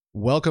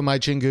Welcome, my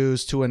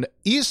Chingus, to an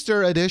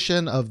Easter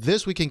edition of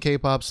This Week in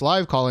K-Pop's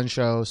live call-in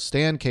show,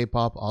 Stan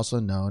K-Pop, also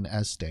known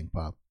as Stank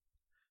Pop.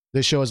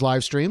 This show is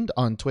live streamed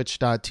on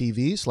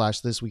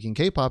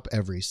twitch.tv/thisweekinkpop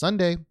every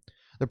Sunday.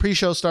 The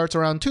pre-show starts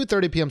around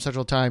 2:30 p.m.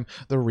 Central Time.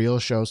 The real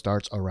show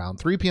starts around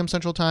 3 p.m.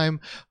 Central Time.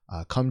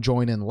 Come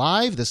join in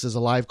live. This is a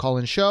live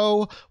call-in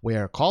show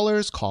where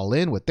callers call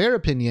in with their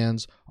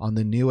opinions on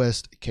the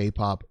newest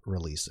K-pop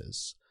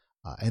releases.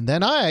 And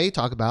then I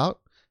talk about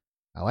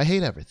how I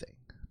hate everything,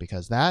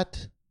 because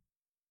that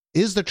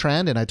is the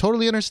trend. And I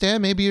totally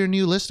understand. Maybe you're a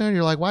new listener and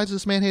you're like, why does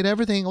this man hate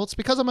everything? Well, it's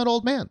because I'm an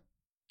old man.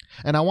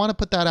 And I want to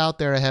put that out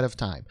there ahead of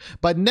time.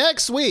 But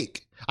next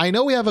week, I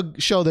know we have a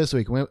show this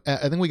week.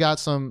 I think we got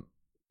some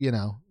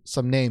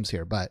names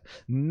here. But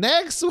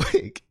next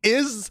week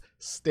is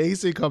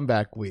Stacey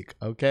comeback week.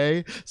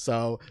 Okay,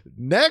 so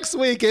next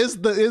week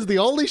is the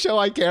only show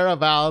I care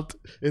about.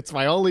 It's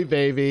my only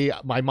baby.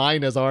 My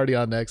mind is already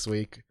on next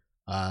week.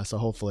 So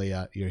hopefully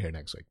you're here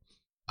next week.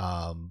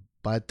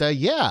 But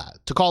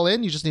to call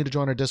in, you just need to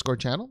join our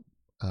Discord channel.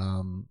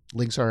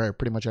 Links are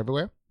pretty much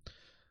everywhere.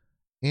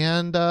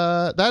 And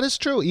that is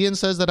true. Ian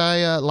says that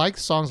I liked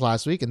songs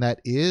last week, and that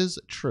is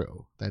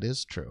true. That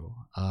is true.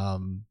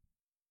 And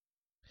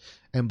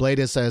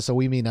Blade says, so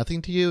we mean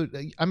nothing to you?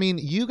 I mean,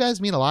 you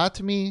guys mean a lot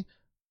to me,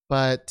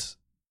 but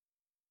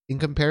in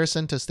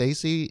comparison to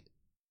Stacey,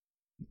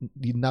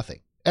 nothing.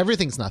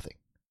 Everything's nothing.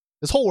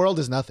 This whole world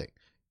is nothing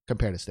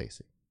compared to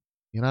Stacey.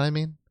 You know what I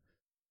mean?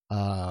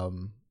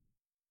 I'm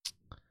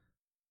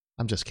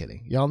just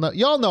kidding. Y'all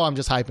know I'm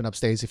just hyping up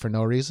Stacey for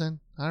no reason.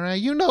 All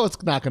right. You know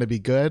it's not going to be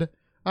good.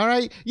 All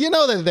right. You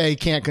know that they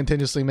can't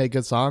continuously make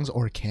good songs,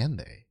 or can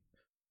they?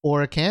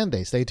 Or can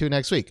they? Stay tuned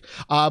next week.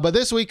 But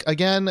this week,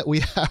 again,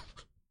 we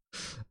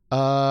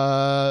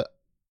have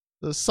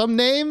some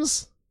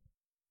names,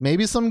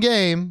 maybe some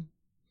game,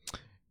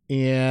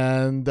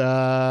 and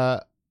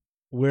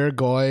we're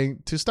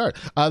going to start.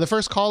 The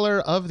first caller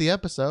of the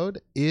episode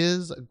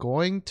is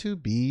going to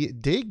be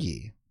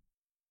Diggy.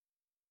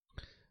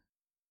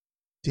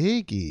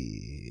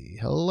 Diggy,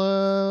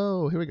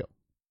 hello. Here we go.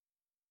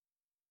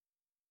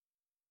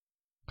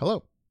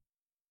 Hello.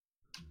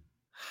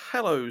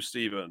 Hello,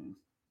 Stephen.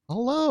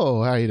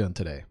 Hello. How are you doing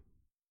today?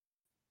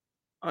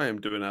 I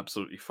am doing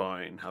absolutely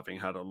fine, having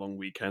had a long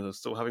weekend and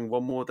still having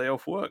one more day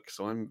off work,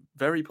 so I'm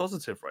very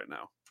positive right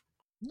now.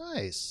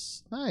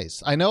 Nice.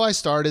 I know I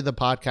started the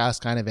podcast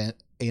kind of,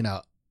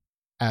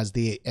 as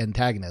the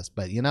antagonist,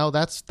 but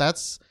that's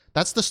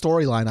the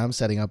storyline I'm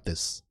setting up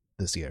this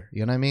year.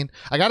 You know what I mean?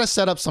 I got to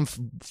set up some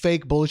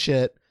fake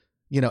bullshit,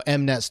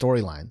 Mnet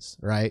storylines,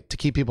 right? To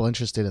keep people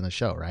interested in the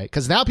show, right?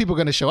 Because now people are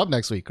going to show up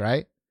next week,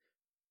 right?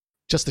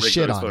 Just to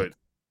shit on it.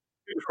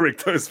 Rig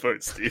those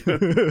votes,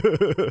 Steven.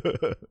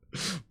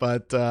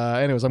 But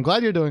anyways, I'm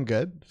glad you're doing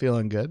good,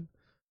 feeling good.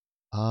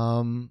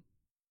 And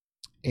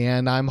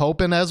I'm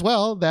hoping as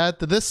well that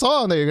this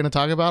song that you're going to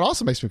talk about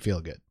also makes me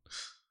feel good.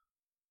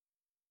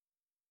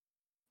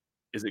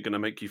 Is it going to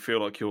make you feel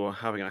like you're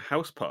having a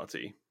house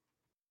party?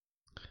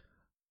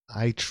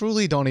 I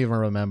truly don't even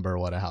remember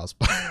what a house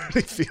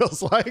party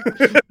feels like.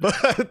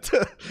 But,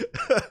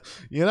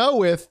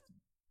 with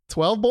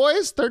 12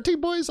 boys, 13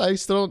 boys, I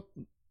still don't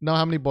know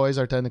how many boys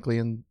are technically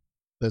in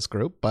this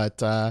group.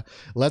 But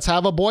let's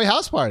have a boy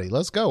house party.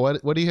 Let's go.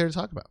 What are you here to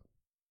talk about?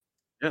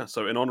 Yeah,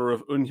 so in honor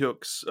of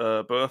Eunhyuk's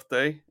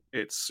birthday,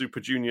 it's Super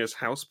Junior's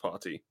house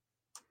party.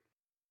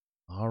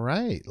 All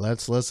right,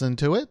 let's listen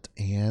to it,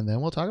 and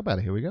then we'll talk about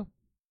it. Here we go.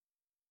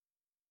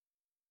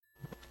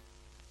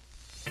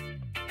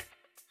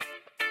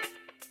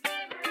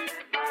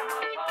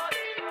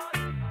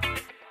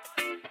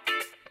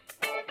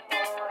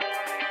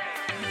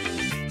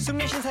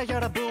 숙련신사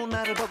여러분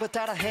나를 보고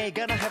따라해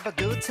Gonna have a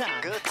good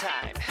time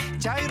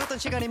자유로웠던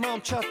시간이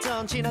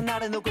멈췄던 지난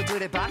날의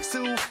누구들의 박수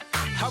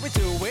How we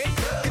do it?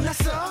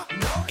 끝났어?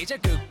 이제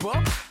극복?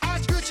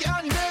 아직 끝이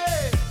아니네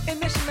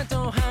인내심만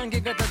또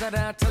한계가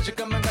다다라 터질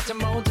것만 같아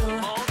모두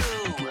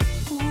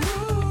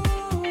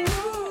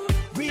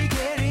We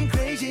getting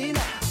crazy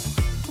now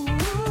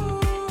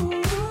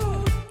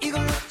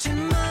이걸 놓지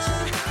마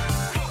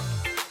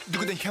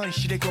누구든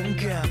현실의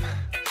공감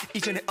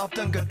이전에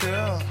없던 것들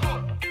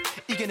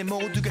이겨내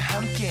모두가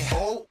함께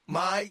Oh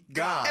my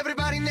God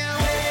Everybody now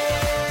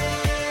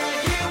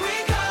Hey, here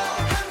we go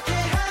함께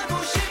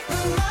하고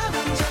싶은 마음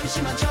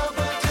잠시만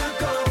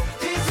접어두고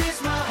This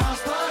is my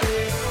house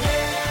party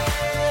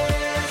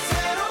Yeah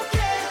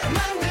새롭게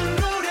만든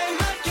룰에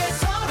맞게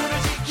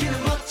서로를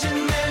지키는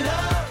멋진 멜로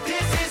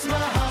This is my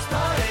house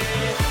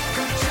party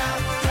굿잡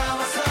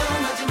나와서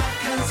마지막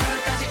한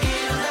살까지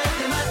일어날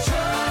때 맞춰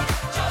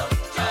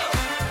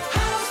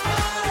House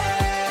party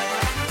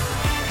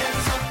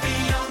Hands up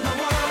beyond the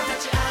wall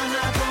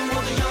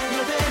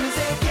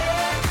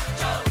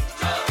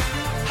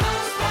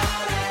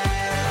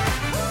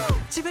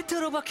집에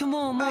들어박혀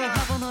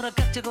뭐하고 놀아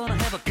깍지거나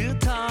have a good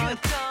time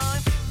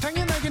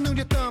당연하게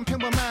누렸던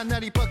평범한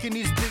날이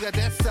버킷리스트가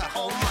됐어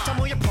자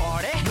모여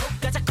party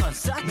가자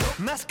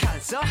콘서트 마스크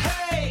안 써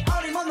Hey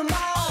어림없는 말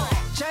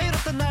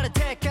자유롭던 날의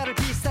대가를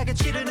비싸게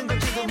치르는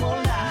건지도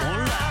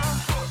몰라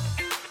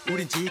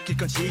우린 지킬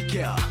건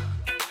지켜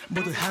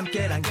모두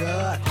함께란 것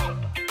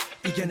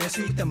이겨낼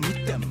수 있다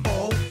믿음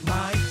Oh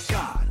my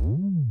God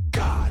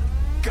God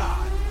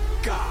God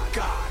God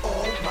God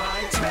Oh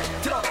my 집에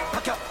들어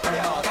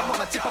박혀버려 한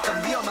번만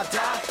찝었던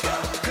위험하다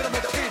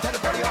그럼에도 일단은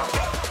버려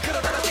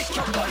그러다가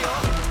지켜버려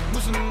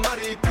무슨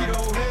말이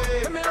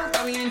필요해 변명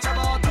따윈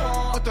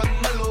잡아둬 어떤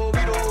말로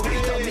위로해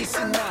Freedom is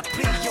not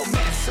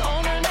프리오메소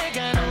오늘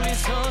내가 누린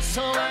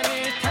소소한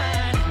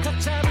일탈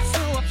걷잡을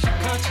수 없이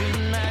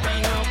커진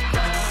날이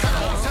없다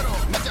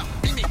새로운 남자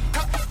이미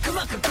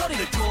그만큼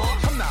거리를 둬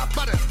한나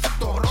빠른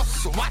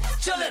속도로서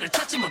전례를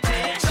찾지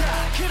못해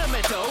자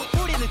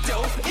그럼에도 우리는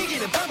또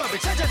이기는 방법을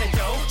찾아내도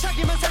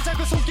자기만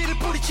살자고 손길을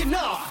뿌리친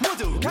너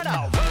모두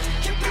가라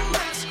Keep your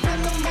mask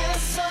when the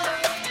mess up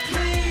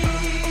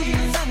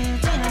Please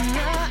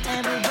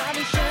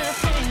Everybody should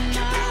sing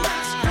Keep your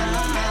mask when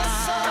the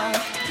mess up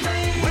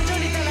Please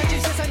완전히 달라진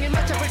세상에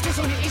맞춰볼 두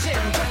손이 이젠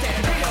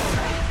절대 필요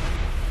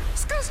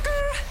Skr skr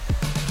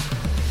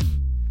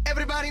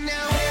Everybody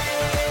now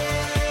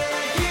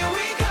Here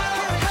we go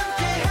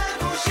함께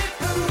하고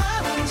싶은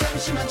마음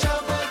잠시만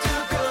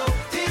접어두고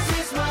This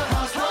is my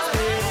house party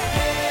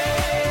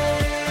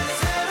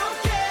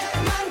새롭게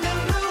만든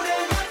룰에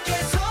맞게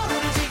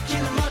서로를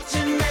지키는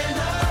멋진 멜로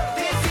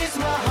This is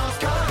my house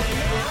party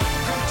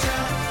걷자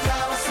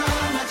나와서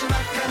마지막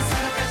한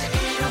사람까지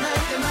일어날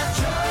때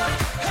맞춰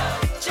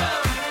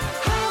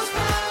House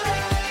party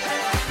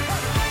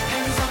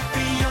Hands up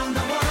beyond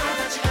the wall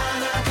닿지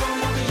않아도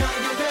모두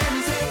연결되는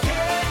세계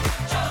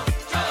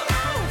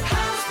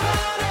House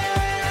party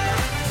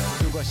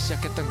누가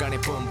시작했던 간에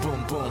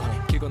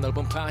붐붐붐 길고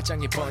넓은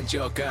파장이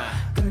번져가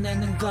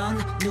끝내는 건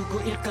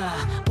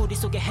누구일까 우리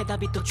속에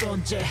해답이 또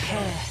존재해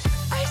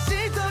I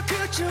see the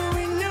future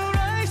in your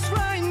eyes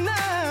right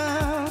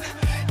now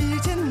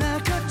이젠 나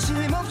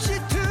거침없이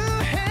two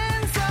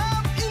hands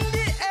up in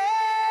the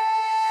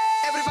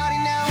air Everybody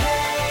now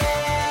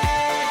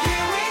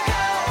Here we go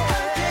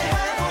함께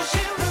하고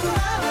싶은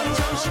마음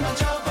잠시만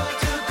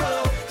접어두고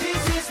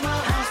This is my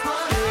house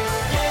party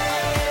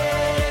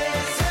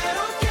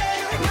새롭게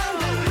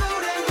만든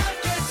룰에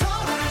맞게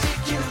서로를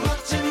지키는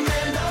멋진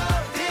멜로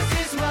This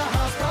is my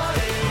house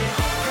party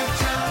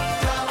걷자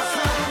나와서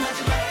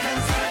마지막 한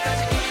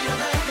사람까지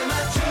일어날 때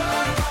맞춰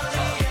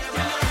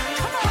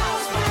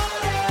House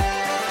party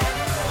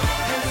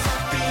Hands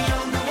up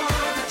beyond the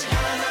wall 닿지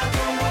않아도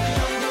모두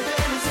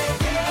연결되는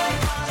세계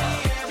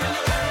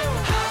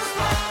House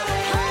party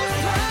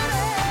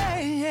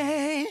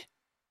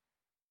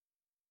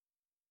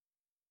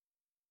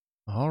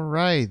All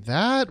right,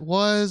 that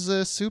was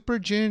Super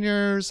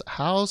Junior's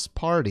house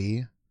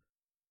party.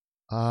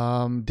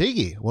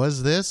 Diggy,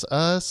 was this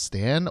a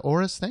stan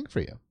or a stank for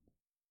you?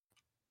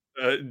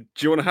 Do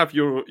you want to have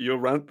your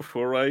rant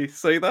before I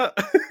say that?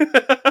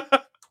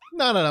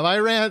 No. My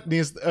rant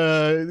needs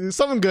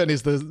something good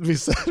needs to be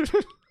said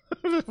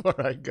before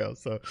I go.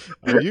 So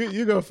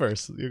you go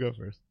first. You go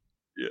first.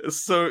 Yeah,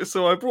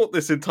 so I brought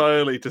this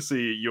entirely to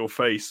see your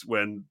face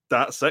when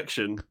that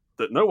section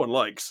that no one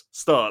likes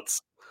starts.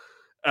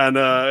 And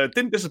it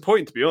didn't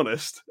disappoint, to be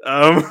honest.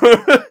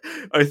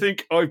 I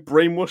think I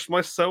brainwashed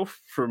myself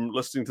from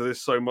listening to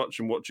this so much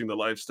and watching the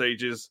live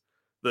stages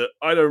that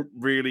I don't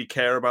really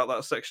care about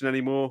that section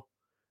anymore.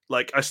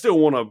 Like, I still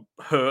want to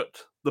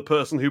hurt the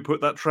person who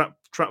put that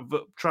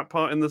trap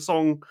part in the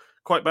song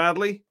quite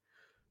badly,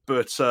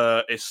 but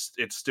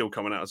it's still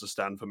coming out as a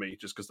stand for me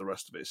just because the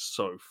rest of it is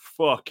so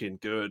fucking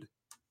good.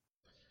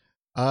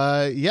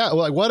 Yeah. Well,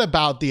 like, what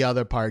about the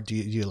other part do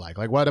you like?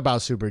 Like, what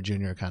about Super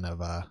Junior kind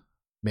of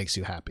makes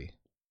you happy?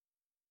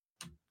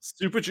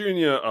 Super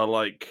Junior are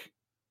like,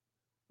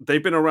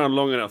 they've been around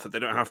long enough that they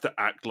don't have to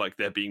act like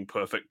they're being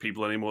perfect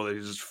people anymore. They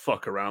just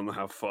fuck around and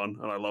have fun,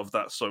 and I love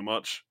that so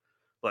much.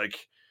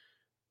 Like,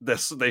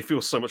 they feel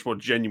so much more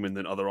genuine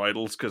than other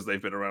idols because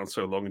they've been around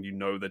so long, and you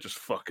know they're just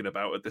fucking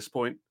about at this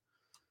point.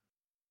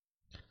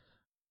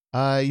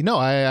 I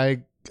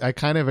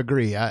kind of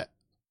agree. I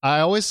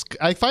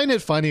find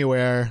it funny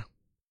where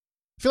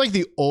I feel like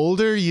the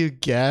older you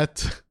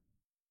get,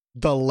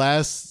 the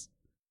less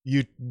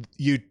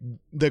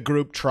the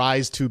group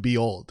tries to be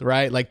old,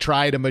 right? Like,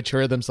 try to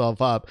mature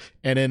themselves up,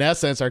 and in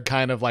essence are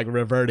kind of like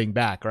reverting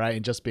back, right?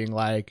 And just being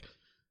like,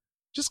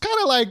 just kind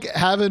of like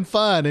having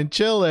fun and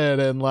chilling,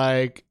 and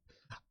like,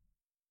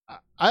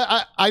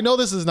 I know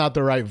this is not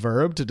the right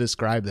verb to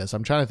describe this.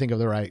 I'm trying to think of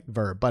the right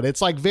verb, but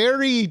it's like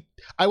when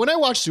I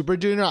watch Super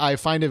Junior, I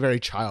find it very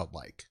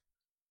childlike.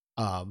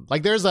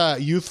 Like, there's a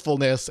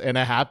youthfulness and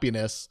a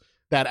happiness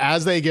that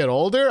as they get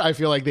older, I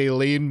feel like they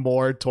lean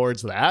more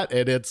towards that.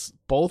 And it's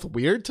both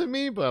weird to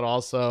me, but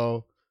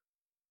also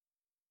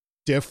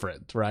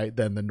different, right,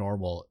 than the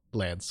normal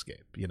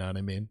landscape. You know what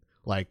I mean?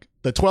 Like,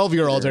 the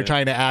 12-year-olds are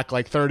trying to act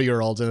like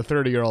 30-year-olds, and the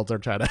 30-year-olds are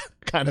trying to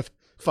kind of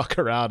fuck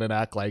around and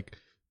act like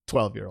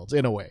 12-year-olds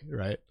in a way,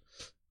 right?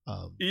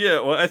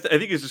 Yeah, well, I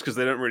think it's just because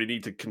they don't really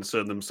need to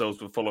concern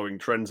themselves with following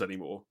trends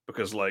anymore,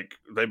 because like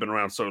they've been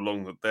around so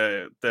long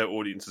that their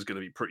audience is going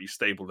to be pretty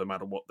stable no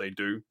matter what they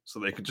do, so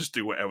they can just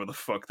do whatever the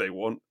fuck they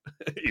want,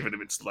 even if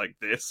it's like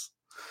this.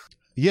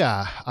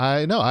 Yeah,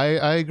 I know.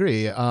 I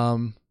agree.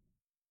 And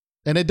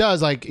it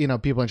does, like, you know,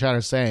 people in chat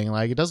are saying,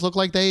 like, it does look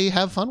like they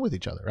have fun with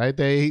each other, right?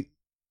 I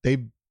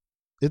think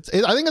it's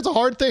a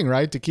hard thing,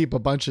 right? To keep a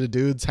bunch of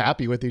dudes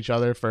happy with each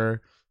other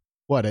for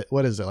what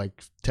is it,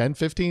 like 10,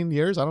 15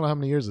 years? I don't know how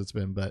many years it's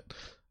been, but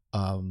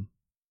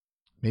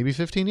maybe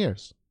 15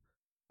 years.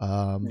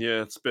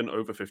 Yeah, it's been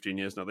over 15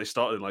 years now. They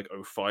started in like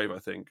 05, I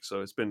think.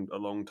 So it's been a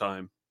long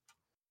time.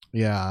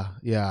 Yeah.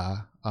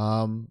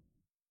 And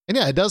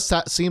yeah, it does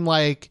seem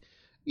like,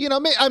 you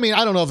know, I mean,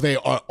 I don't know if they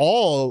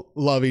all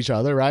love each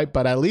other, right?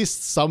 But at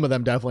least some of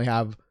them definitely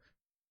have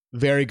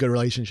very good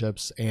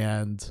relationships,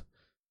 and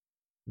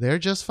they're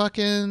just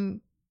fucking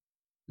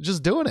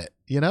just doing it,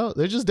 you know?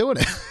 They're just doing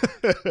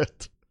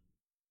it.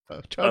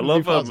 I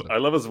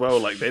love as well,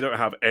 like, they don't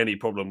have any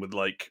problem with,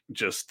 like,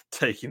 just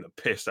taking the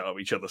piss out of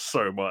each other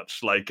so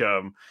much. Like,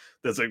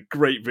 there's a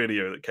great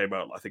video that came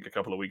out, I think, a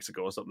couple of weeks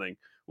ago or something,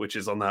 which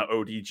is on that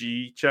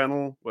ODG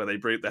channel, where they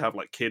have,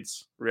 like,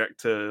 kids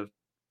react to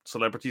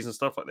celebrities and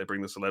stuff. Like, they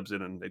bring the celebs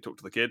in and they talk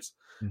to the kids,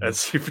 and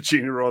Super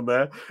Junior are on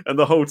there, and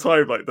the whole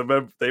time, like,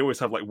 they always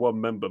have like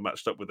one member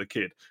matched up with a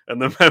kid, and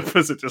the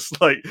members are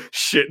just like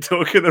shit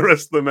talking the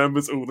rest of the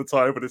members all the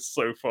time, and it's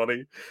so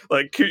funny.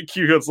 Like,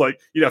 Q-God's like,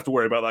 you don't have to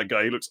worry about that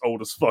guy, he looks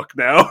old as fuck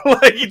now.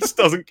 Like, he just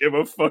doesn't give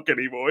a fuck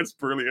anymore. It's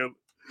brilliant.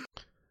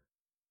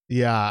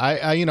 Yeah,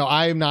 I you know,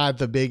 I'm not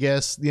the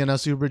biggest, you know,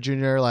 Super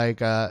Junior like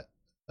fan,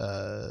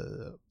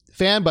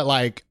 but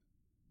like,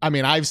 I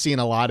mean, I've seen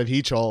a lot of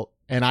Heechul,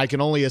 and I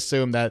can only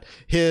assume that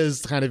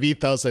his kind of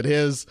ethos and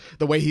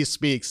the way he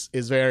speaks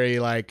is very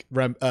like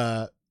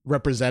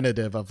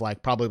representative of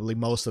like probably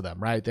most of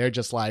them, right? They're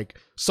just like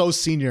so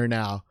senior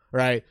now,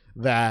 right?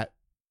 That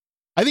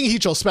I think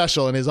Heechul's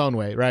special in his own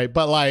way, right?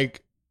 But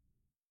like,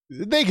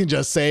 they can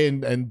just say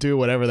and do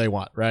whatever they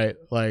want, right?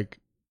 Like,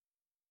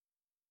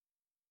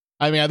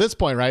 I mean, at this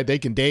point, right? They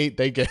can date,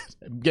 they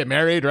get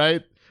married,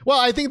 right? Well,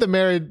 I think the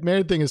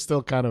married thing is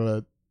still kind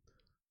of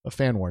a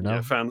fan war, no?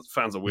 Yeah,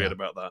 fans are weird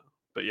about that.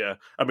 But yeah,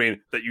 I mean,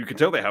 that you can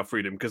tell they have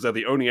freedom because they're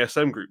the only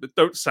SM group that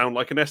don't sound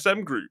like an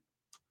SM group.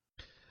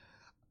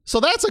 So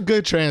that's a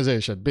good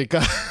transition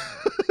because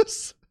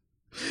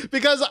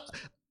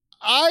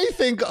I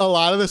think a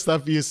lot of the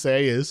stuff you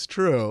say is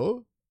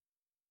true.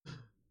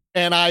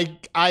 And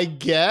I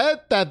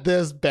get that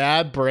this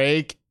bad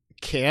break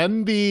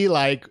can be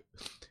like,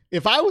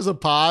 if I was a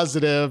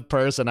positive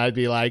person, I'd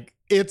be like,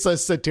 it's a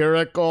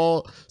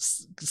satirical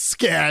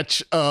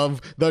sketch of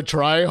the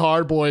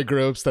try-hard boy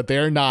groups that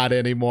they're not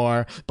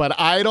anymore. But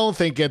I don't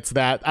think it's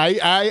that.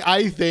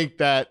 I think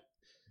that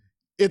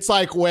it's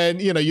like when,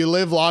 you know, you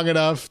live long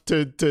enough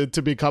to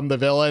become the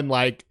villain.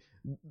 Like,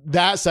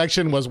 that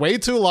section was way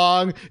too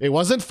long. It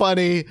wasn't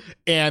funny.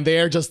 And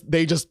they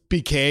just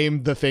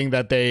became the thing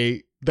that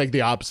they, like,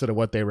 the opposite of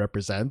what they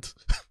represent.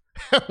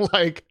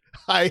 Like,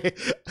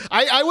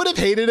 I would have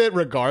hated it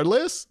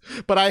regardless,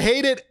 but I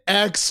hate it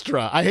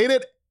extra.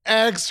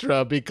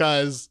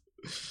 Because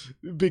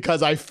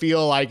I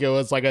feel like it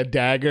was like a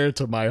dagger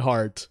to my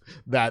heart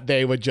that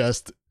they would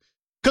just,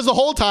 because the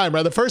whole time,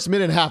 right, the first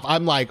minute and a half,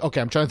 I'm like, okay,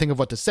 I'm trying to think of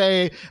what to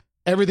say.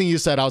 Everything you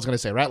said, I was going to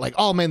say, right? Like,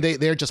 oh man,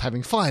 they're just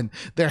having fun.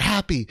 They're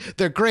happy.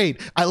 They're great.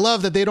 I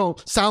love that they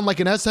don't sound like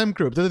an SM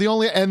group. They're the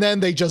only, and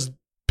then they just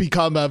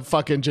become a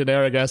fucking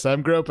generic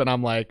SM group. And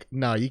I'm like,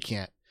 no, you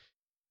can't.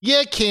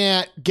 You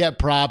can't get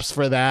props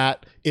for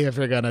that if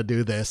you're going to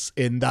do this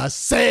in the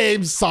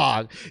same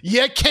song.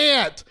 You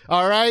can't,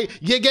 all right?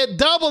 You get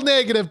double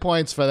negative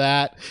points for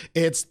that.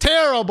 It's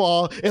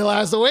terrible. It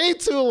lasts way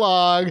too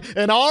long.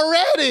 And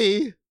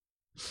already,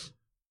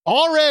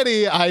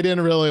 I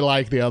didn't really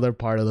like the other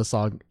part of the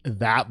song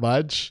that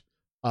much.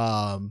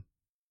 And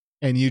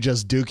you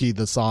just dookied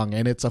the song,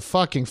 and it's a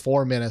fucking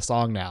 4-minute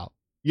song now.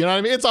 You know what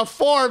I mean? It's a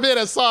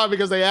 4-minute song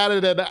because they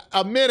added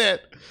a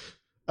minute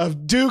of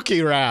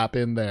dookie rap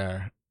in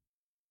there.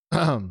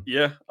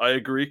 Yeah, I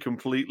agree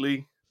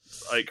completely.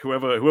 Like,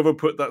 whoever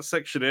put that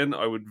section in,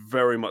 I would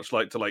very much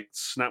like to like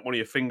snap one of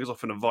your fingers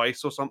off in a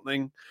vice or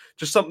something.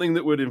 Just something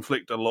that would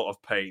inflict a lot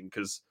of pain,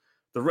 because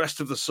the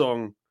rest of the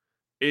song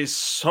is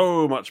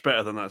so much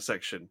better than that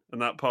section,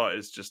 and that part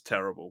is just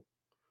terrible.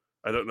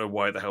 I don't know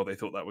why the hell they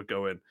thought that would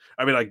go in.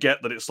 I mean, I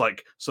get that it's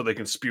like so they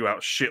can spew out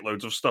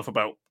shitloads of stuff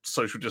about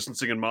social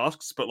distancing and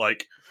masks, but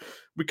like,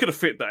 we could have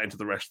fit that into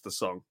the rest of the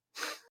song.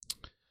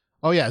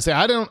 Oh yeah, see,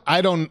 I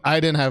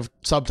didn't have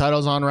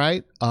subtitles on,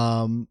 right?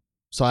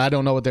 So I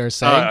don't know what they're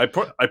saying. I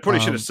probably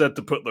should have said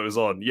to put those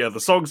on. Yeah,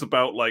 the song's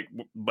about like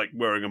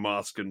wearing a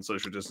mask and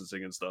social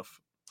distancing and stuff.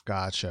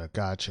 Gotcha.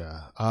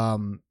 I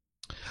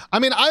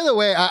mean, either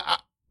way,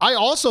 I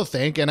also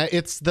think, and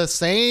it's the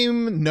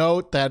same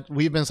note that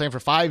we've been saying for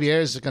 5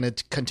 years, is going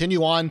to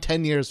continue on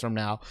 10 years from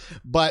now.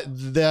 But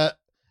the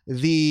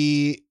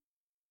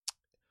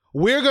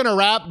we're going to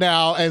rap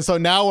now. And so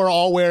now we're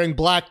all wearing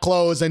black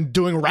clothes and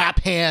doing rap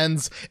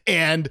hands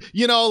and,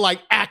 you know, like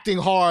acting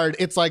hard.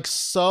 It's like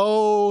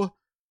so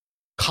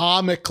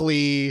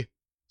comically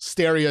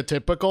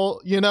stereotypical,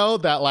 you know,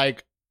 that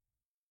like,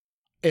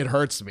 it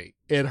hurts me.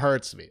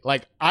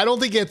 Like, I don't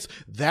think it's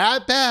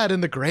that bad in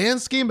the grand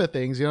scheme of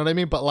things. You know what I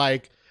mean? But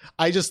like,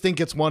 I just think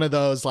it's one of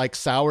those like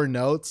sour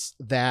notes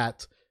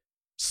that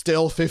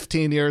still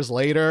 15 years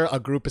later, a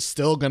group is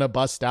still going to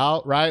bust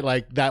out, right?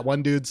 Like that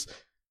one dude's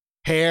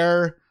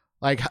hair,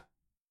 like,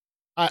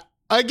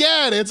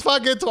 again, it's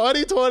fucking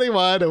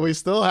 2021 and we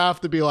still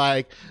have to be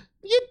like,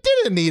 you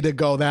didn't need to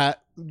go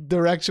that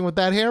direction with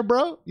that hair,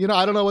 bro. You know,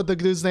 I don't know what the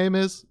dude's name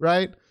is,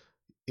 right?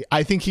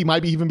 I think he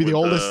might even be the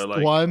oldest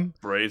one.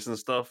 Braids and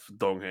stuff,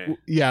 dong hair.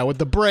 Yeah, with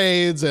the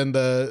braids and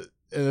the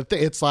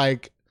it's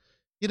like,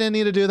 you didn't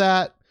need to do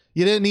that.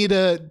 You didn't need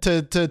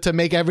to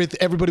make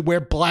everybody wear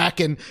black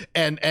and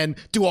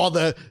do all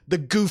the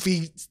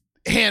goofy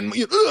hand,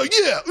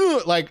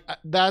 like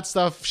that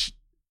stuff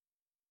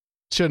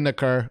shouldn't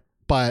occur.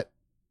 But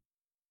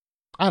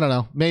I don't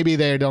know. Maybe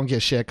they don't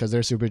get shit because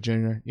they're Super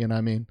Junior. You know what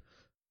I mean?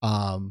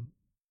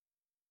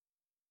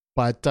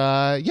 But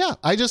yeah,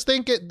 I just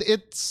think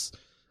it's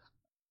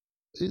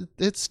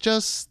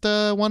just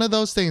one of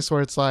those things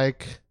where it's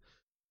like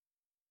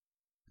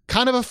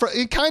kind of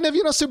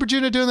Super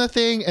Junior doing the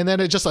thing, and then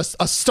it's just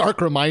a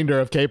stark reminder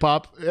of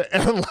K-pop,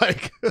 and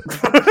like, you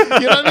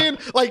know what I mean?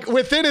 Like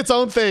within its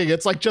own thing,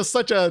 it's like just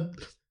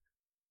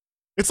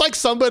it's like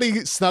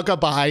somebody snuck up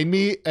behind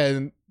me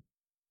and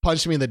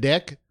punched me in the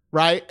dick,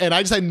 right? And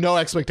I just had no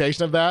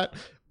expectation of that,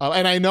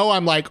 and I know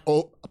I'm like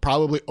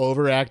probably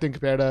overreacting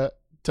compared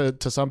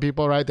to some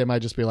people, right? They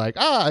might just be like,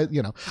 I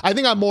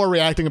think I'm more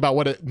reacting about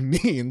what it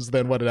means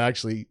than what it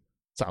actually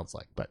sounds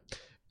like. But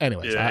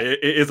anyways, yeah,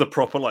 it is a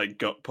proper like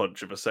gut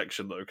punch of a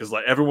section though, because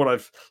like everyone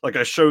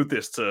I showed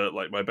this to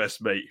like my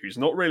best mate who's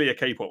not really a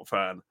K-pop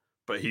fan,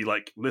 but he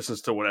like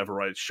listens to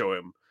whatever I show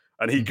him,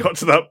 and he got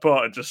to that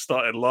part and just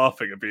started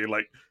laughing and being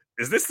like,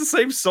 "Is this the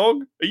same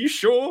song? Are you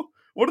sure?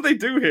 What do they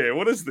do here?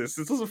 What is this?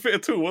 This doesn't fit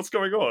at all. What's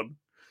going on?"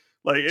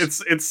 Like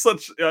it's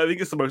such. I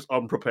think it's the most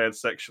unprepared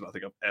section I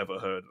think I've ever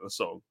heard in a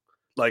song.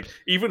 Like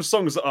even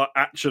songs that are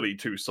actually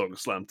two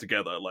songs slammed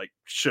together, like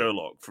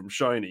Sherlock from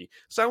SHINee,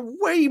 sound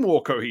way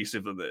more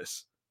cohesive than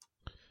this.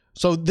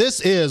 So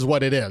this is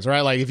what it is,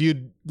 right? Like if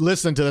you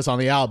listen to this on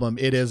the album,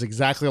 it is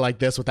exactly like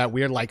this with that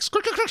weird like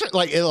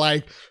it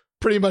like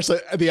pretty much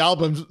the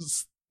album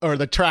or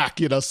the track,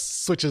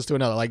 switches to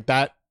another like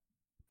that.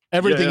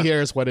 Everything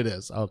here is what it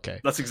is. Okay.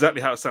 That's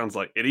exactly how it sounds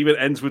like. It even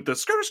ends with the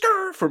skr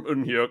skr from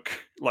Eunhyuk.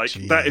 Like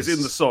Jeez. That is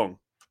in the song.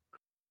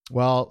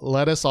 Well,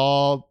 let us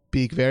all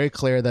be very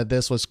clear that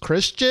this was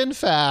Christian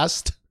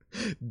Fast,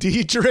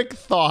 Diedrich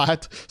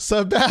Thought,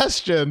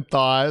 Sebastian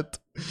Thought,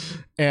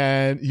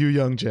 and Yu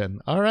Youngjin.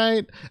 All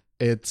right.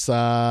 It's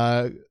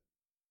I'm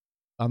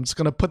just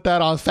gonna put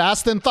that on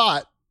Fast and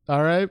Thought.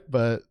 All right,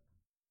 but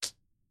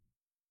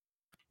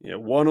yeah,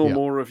 one or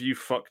more of you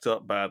fucked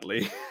up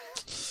badly.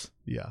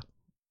 Yeah.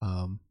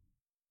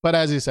 But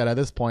as you said, at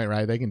this point,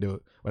 right, they can do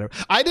it, whatever.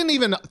 I didn't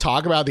even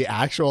talk about the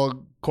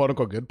actual quote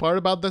unquote good part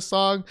about this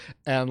song.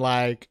 And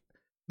like,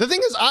 the thing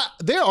is,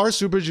 there are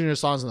Super Junior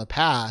songs in the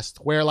past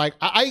where like,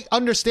 I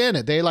understand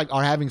it. They like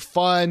are having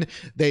fun.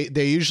 They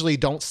usually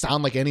don't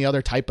sound like any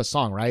other type of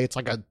song, right? It's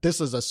like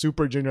this is a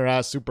Super Junior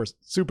ass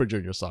Super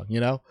Junior song,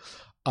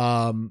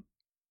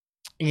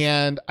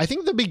 and I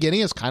think the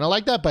beginning is kind of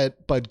like that,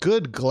 but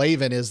Good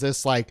Glaven is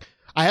this like,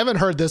 I haven't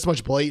heard this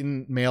much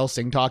blatant male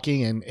sing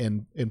talking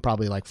in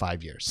probably like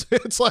 5 years.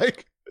 It's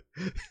like,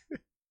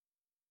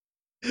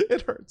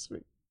 it hurts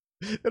me.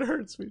 It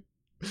hurts me.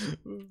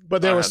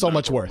 But there was so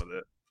much worse.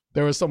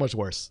 There was so much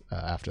worse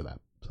after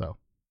that. So,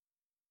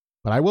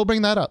 but I will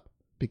bring that up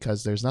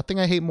because there's nothing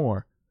I hate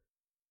more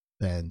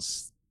than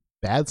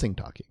bad sing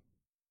talking.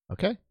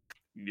 Okay.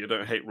 You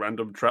don't hate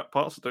random trap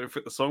parts that don't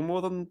fit the song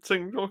more than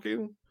sing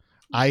talking?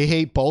 I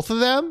hate both of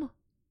them.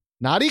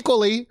 Not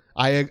equally.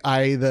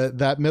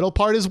 That middle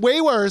part is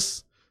way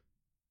worse,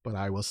 but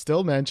I will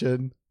still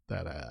mention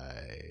that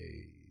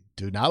I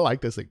do not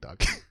like this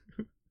TikTok.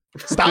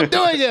 Stop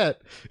doing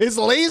it. It's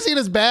lazy and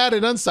it's bad. It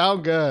doesn't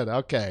sound good.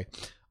 Okay.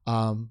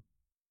 But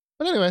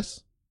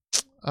anyways,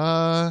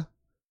 yeah,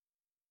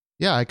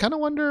 I kind of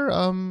wonder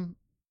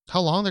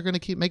how long they're going to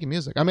keep making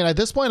music. I mean, at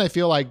this point, I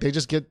feel like they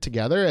just get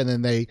together and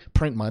then they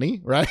print money,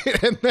 right?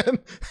 And then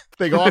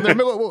they go on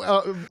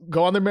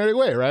their merry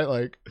way, right?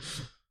 Like.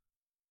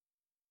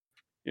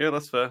 Yeah,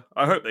 that's fair.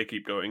 I hope they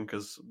keep going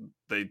because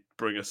they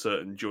bring a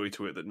certain joy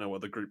to it that no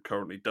other group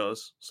currently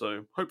does.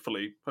 So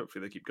hopefully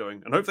they keep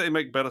going, and hopefully they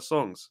make better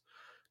songs.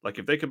 Like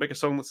if they can make a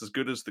song that's as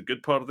good as the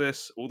good part of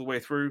this all the way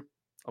through,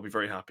 I'll be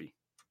very happy.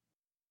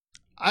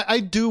 I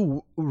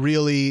do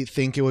really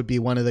think it would be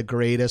one of the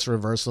greatest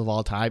reversals of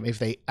all time if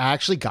they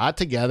actually got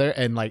together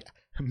and like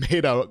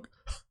made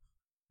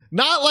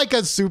not like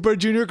a Super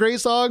Junior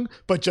great song,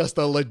 but just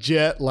a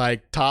legit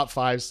like top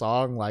 5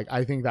 song. Like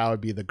I think that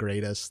would be the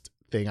greatest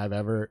thing I've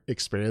ever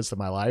experienced in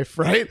my life,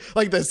 right?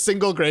 Like the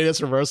single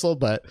greatest reversal,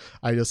 but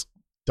I just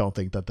don't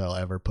think that they'll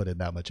ever put in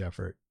that much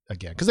effort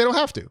again because they don't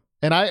have to.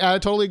 And I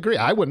totally agree.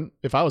 I wouldn't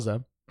if I was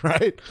them,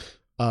 right?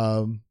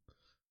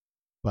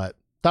 But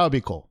that would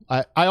be cool.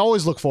 I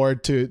always look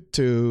forward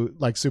to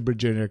like Super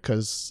Junior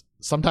because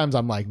sometimes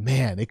I'm like,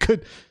 man, they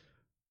could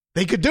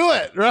do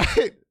it,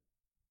 right?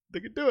 They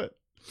could do it.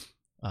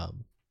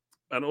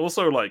 And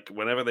also, like,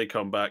 whenever they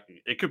come back,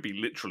 it could be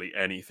literally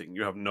anything.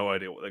 You have no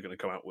idea what they're going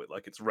to come out with.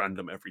 Like, it's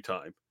random every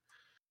time.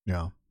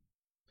 Yeah.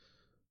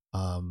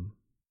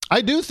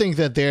 I do think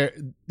that they're,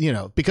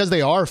 because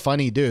they are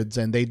funny dudes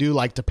and they do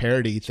like to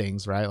parody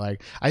things, right?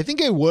 Like, I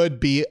think it would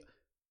be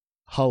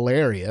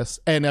hilarious.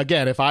 And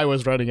again, if I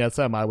was running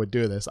SM, I would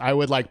do this. I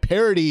would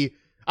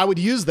I would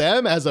use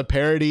them as a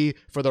parody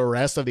for the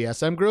rest of the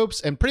SM groups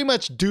and pretty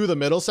much do the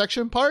middle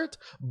section part,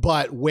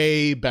 but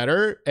way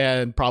better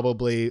and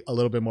probably a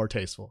little bit more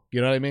tasteful.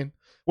 You know what I mean?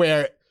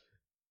 Where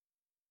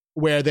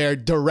they're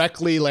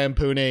directly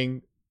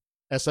lampooning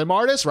SM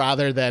artists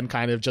rather than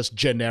kind of just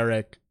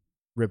generic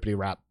rippity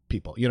rap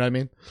people. You know what I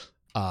mean?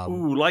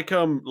 Ooh, like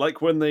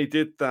when they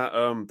did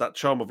that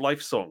Charm of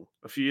Life song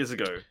a few years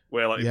ago,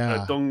 where like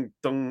Shindong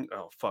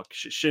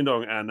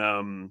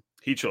and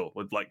Heechul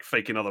were like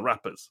faking other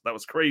rappers. That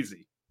was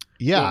crazy.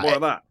 Yeah, more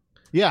of that.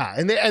 Yeah,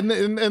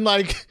 and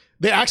like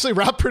they actually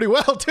rap pretty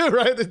well too,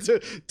 right?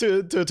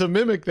 To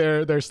mimic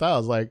their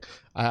styles. Like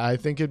I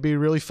think it'd be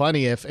really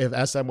funny if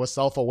SM was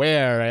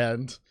self-aware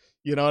and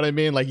you know what I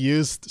mean, like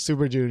used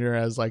Super Junior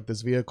as like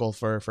this vehicle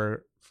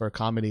for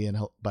comedy and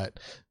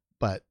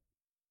but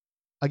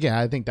again,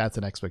 I think that's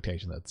an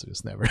expectation that's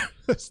just never.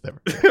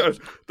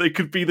 They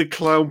could be the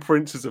clown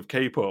princes of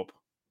K-pop.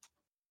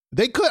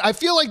 They could. I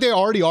feel like they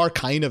already are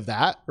kind of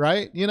that,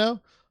 right?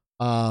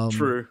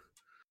 True.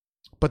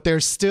 But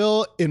they're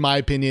still, in my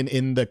opinion,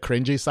 in the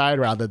cringy side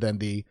rather than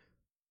the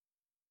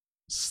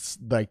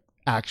like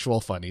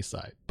actual funny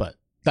side. But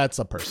that's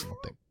a personal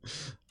thing.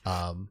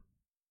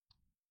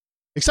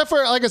 Except for,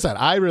 like I said,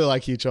 I really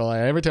like Heechul.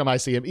 Every time I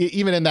see him,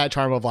 even in that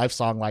Charm of Life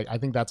song, like I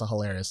think that's a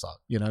hilarious song.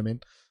 You know what I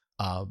mean?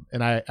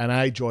 And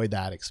I enjoyed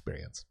that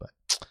experience.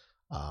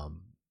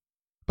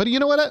 But you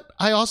know what?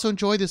 I also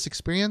enjoy this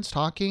experience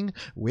talking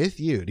with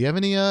you. Do you have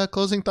any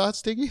closing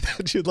thoughts, Diggy,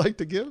 that you'd like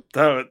to give?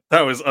 That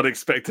was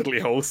unexpectedly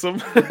wholesome.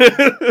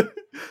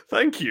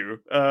 Thank you.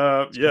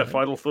 Yeah,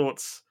 final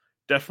thoughts.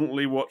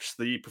 Definitely watch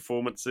the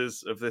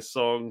performances of this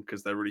song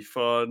because they're really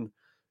fun.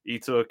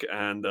 Ituk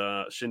and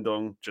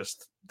Shindong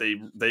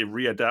they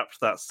readapt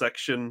that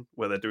section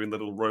where they're doing the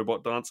little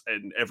robot dance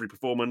in every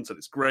performance, and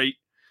it's great.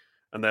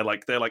 And they're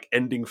like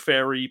ending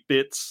fairy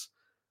bits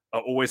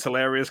are always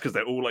hilarious because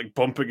they're all like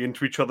bumping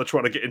into each other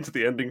trying to get into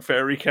the ending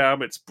fairy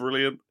cam. It's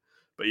brilliant.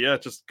 But yeah,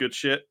 just good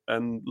shit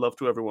and love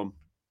to everyone.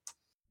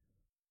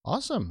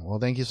 Awesome. Well,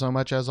 thank you so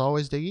much as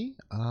always, Diggy.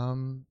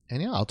 And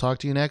yeah, I'll talk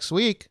to you next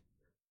week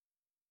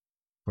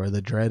for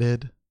the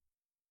dreaded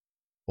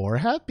or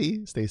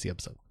happy Stacy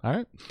episode. All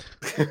right.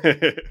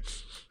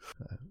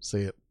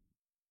 See you.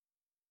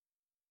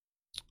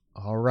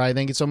 All right.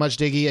 Thank you so much,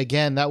 Diggy.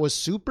 Again, that was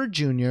Super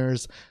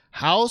Junior's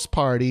House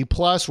Party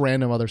plus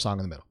random other song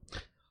in the middle.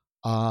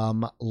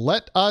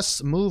 Let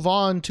us move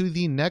on to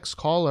the next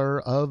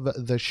caller of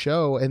the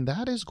show, and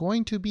that is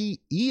going to be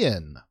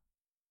Ian.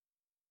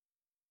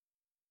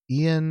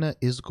 Ian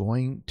is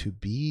going to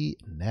be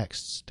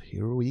next.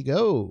 Here we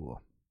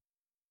go.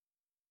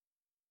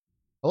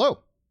 Hello.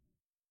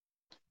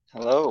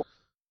 Hello.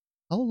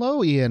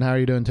 Hello, Ian. How are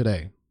you doing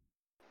today?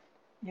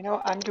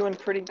 I'm doing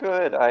pretty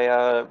good.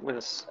 I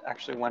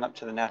went up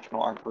to the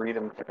National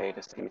Arboretum today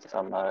to see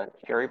some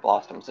cherry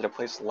blossoms at a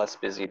place less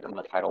busy than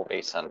the tidal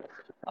basin.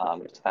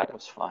 So that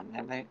was fun.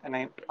 And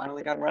I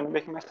finally got around to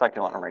making my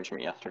succulent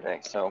arrangement yesterday.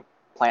 So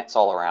plants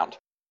all around.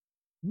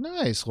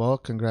 Nice. Well,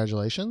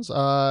 congratulations.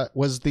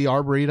 Was the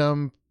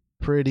Arboretum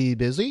pretty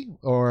busy?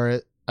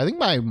 Or I think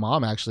my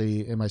mom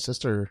actually and my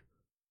sister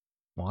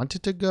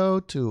wanted to go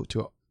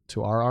to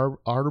our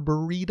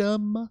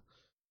Arboretum.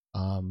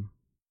 But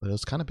it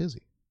was kind of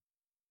busy.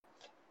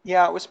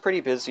 Yeah, it was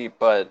pretty busy,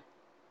 but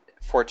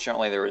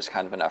fortunately there was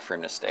kind of enough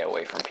room to stay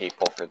away from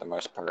people for the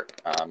most part.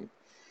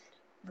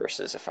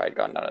 Versus if I'd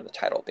gone down to the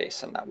tidal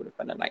basin, that would have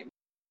been a nightmare.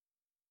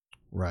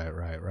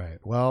 Right.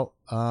 Well,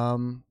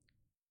 I'm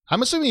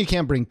assuming you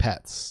can't bring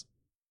pets.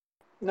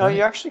 No, right?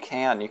 You actually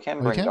can. You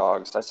can bring can?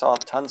 dogs. I saw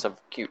tons of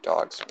cute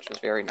dogs, which was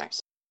very nice.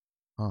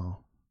 Oh.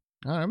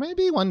 All right,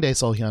 maybe one day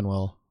Seolhyun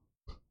will.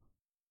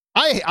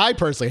 I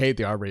personally hate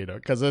the Arboretum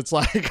because it's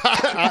like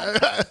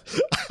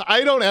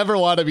I don't ever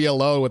want to be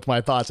alone with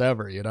my thoughts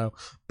ever,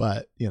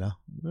 But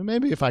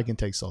maybe if I can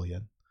take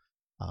Seolhyun,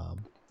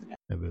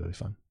 maybe it'll be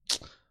fun.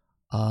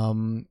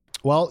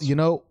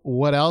 Well,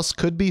 what else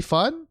could be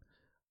fun?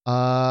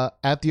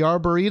 At the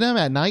Arboretum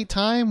at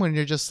nighttime when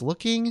you're just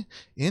looking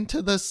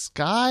into the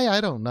sky.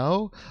 I don't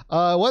know.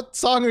 What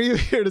song are you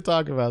here to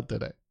talk about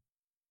today?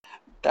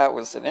 That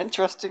was an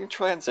interesting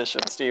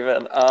transition,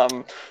 Steven.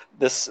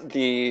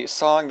 The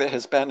song that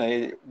has been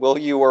a will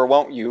you or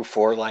won't you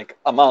for like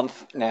a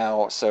month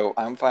now, so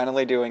I'm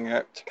finally doing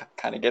it to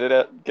kind of get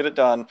it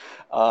done.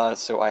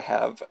 So I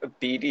have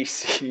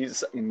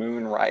BDC's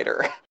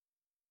Moonrider.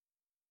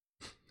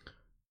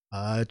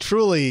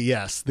 Truly,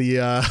 yes. The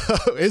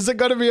is it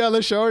going to be on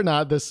the show or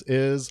not? This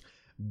is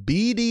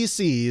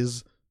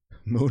BDC's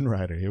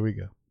Moonrider. Here we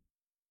go.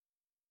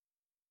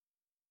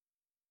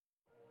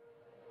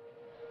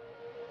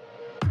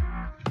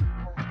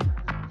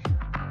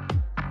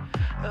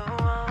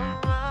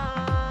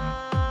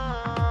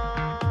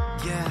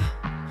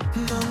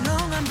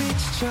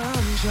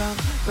 점점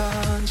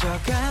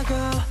번져가고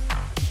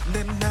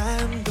내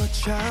마음도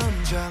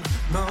점점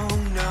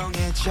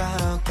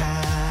몽롱해져가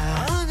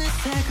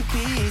어느새 그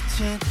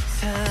빛은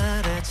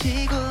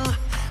사라지고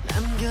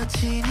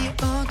남겨진 이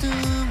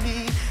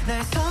어둠이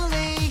날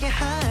설레게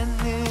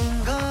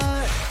하는 걸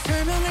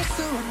설명할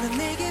수 없는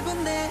내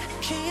기분 내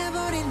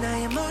취해버린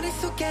나의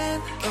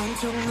머릿속엔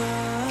온통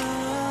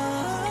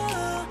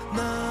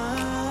너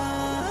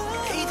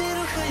이대로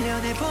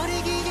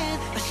흘려내버리기엔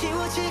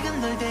아쉬워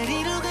지금 널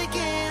데리러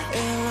갈게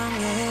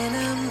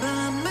일렁이는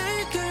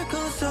밤을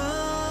뚫고서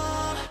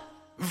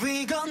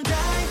We gon'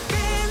 dive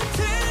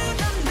into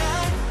the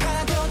night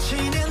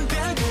파도치는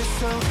별들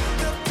속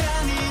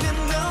떠다니는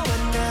너와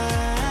나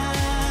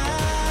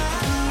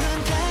푸른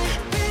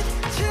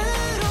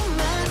달빛으로만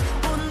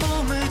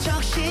온몸을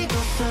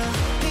적시고서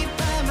이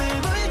밤을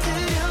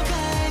물들여 갈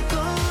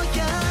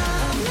거야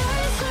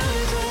나의 손을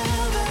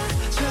잡아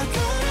저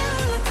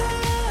달아올랐다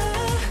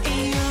이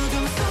어둠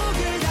속을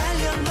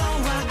달려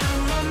너와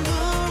I'm a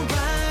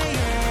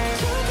moonrider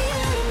저기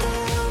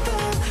아름다운 밤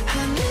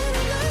하늘을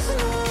나서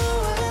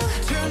너와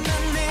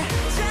둘만의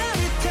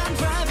짜릿한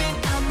driving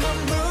I'm a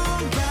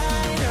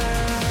moonrider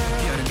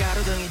별은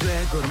가로등이 돼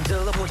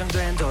구름들로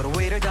포장된 도로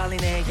위를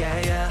달리네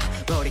yeah.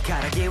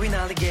 머리카락이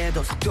휘날리게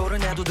더 속도를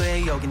내도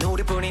돼 여긴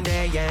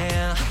우리뿐인데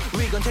yeah.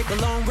 We gon' take a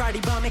long ride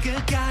이 밤의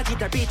끝까지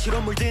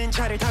달빛으로 물든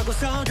차를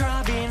타고서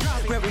driving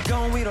Where we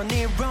going we don't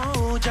need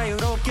road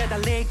자유롭게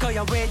달릴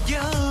거야 with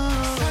you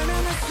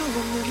설명할 수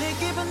없는 내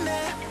기분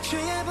내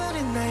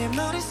취해버린 나의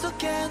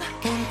머릿속엔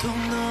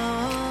온통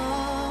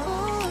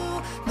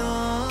너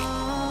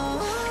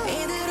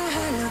이대로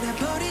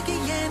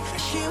흘러내버리기엔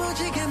아쉬워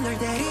지금 널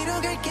데리러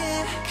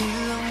갈게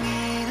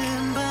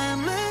일렁이는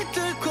밤을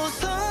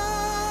뚫고서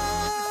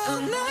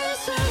나의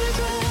손을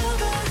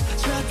잡아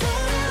저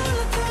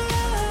달아올랐다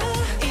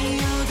이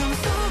어둠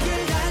속을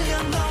달려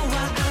너와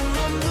I'm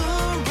a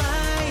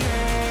moonrider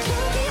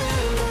저기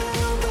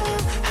아름다운 밤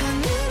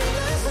하늘을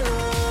나서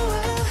너와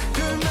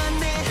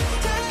둘만의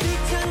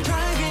따뜻한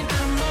driving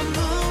I'm a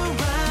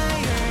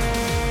moonrider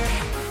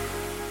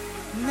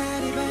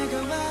날이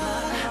밝아와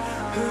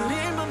우릴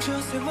멈춰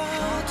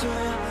세워줘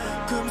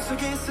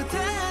꿈속에서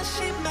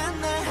다시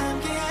만나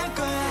함께할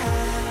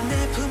거야 내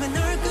품에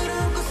널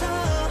끌어안고서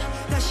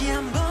다시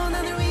한번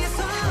하늘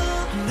위에서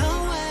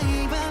너와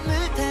이 밤을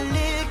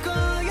달릴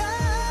거야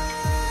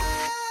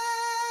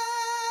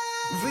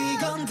We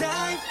gon'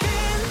 dive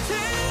into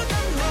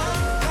the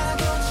night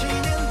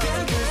파도치는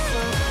별들 속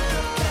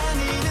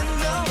떠다니는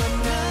너와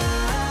나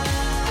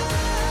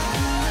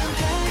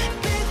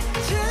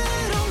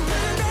달빛으로만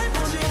날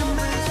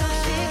온몸을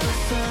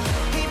적시고서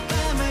이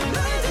밤을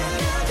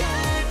물들여 갈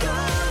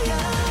거야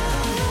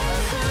나의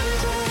손을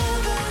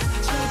잡아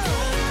저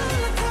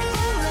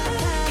달아올랐다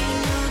이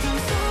어둠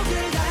속을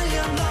달려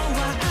너와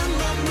I'm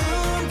a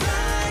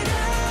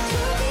moonrider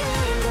저기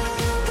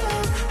아름다운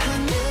밤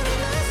하늘을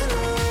나서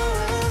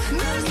너와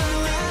널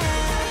설레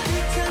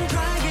따뜻한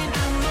driving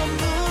I'm a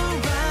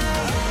moonrider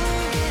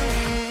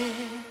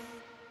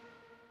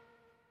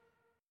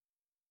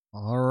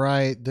All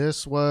right,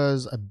 this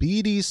was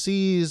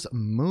BDC's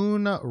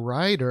Moon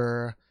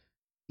Rider.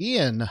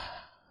 Ian,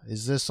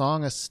 is this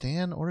song a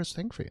stan or a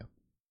sting for you?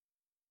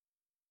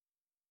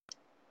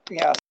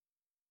 Yeah.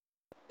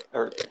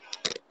 Or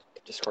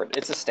Discord.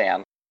 It's a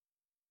stan.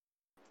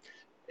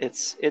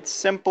 It's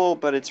simple,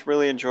 but it's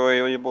really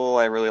enjoyable.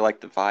 I really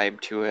like the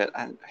vibe to it.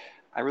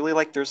 I really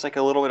like there's like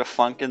a little bit of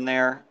funk in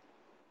there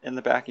in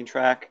the backing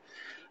track.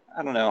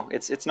 I don't know.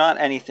 It's not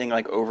anything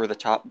like over the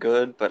top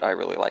good, but I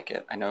really like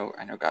it. I know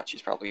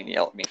Gotchi's probably gonna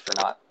yell at me for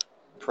not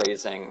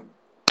praising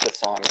the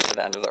song to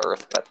the end of the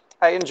earth, but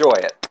I enjoy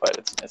it. But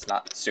it's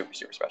not super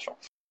special.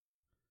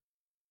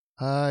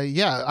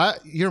 Yeah,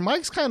 your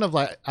mic's kind of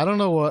like, I don't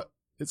know what,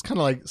 it's kind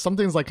of like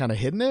something's like kind of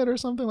hitting it or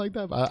something like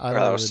that. But I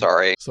don't know.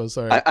 Sorry. So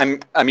sorry.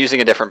 I'm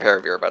using a different pair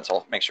of earbuds.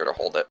 I'll make sure to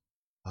hold it.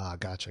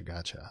 Gotcha.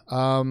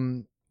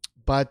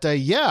 But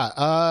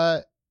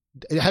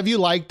have you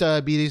liked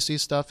BDC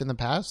stuff in the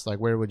past? Like,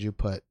 where would you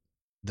put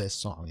this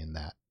song in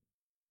that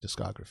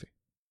discography?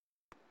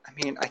 I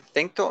mean, I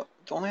think the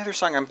only other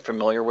song I'm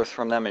familiar with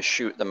from them is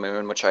Shoot the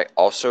Moon, which I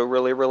also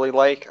really, really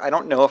like. I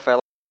don't know if I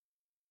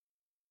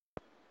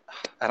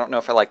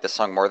like this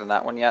song more than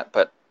that one yet,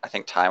 but I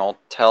think time will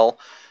tell.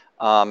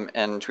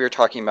 And we were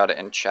talking about it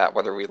in chat,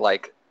 whether we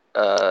like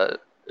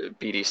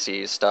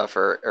BDC's stuff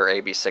or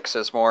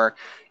AB6's more.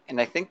 And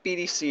I think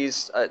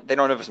BDC's, they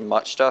don't have as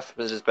much stuff,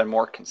 but it's been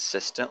more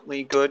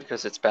consistently good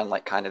because it's been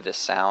like kind of this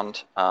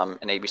sound. And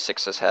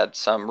AB6 has had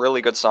some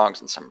really good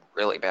songs and some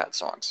really bad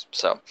songs.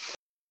 So.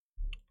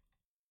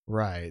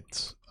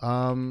 Right.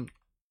 I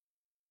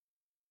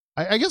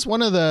guess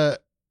one of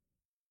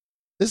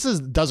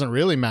doesn't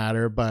really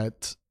matter,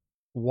 but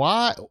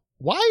why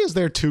is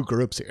there two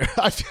groups here?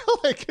 I feel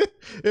like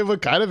it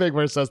would kind of make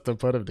more sense to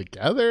put them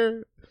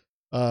together.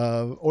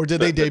 Or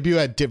did they debut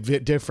at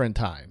different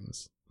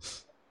times?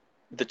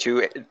 The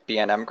two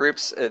BNM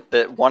groups,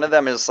 one of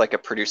them is like a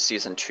produced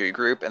season 2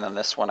 group, and then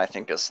this one I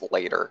think is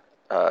later.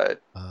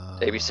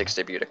 AB6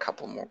 debuted a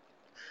couple more.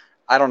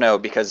 I don't know,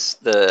 because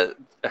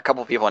a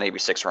couple people in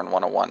AB6 are in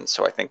 101,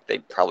 so I think they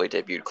probably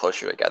debuted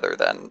closer together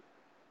than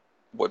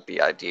would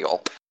be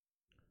ideal.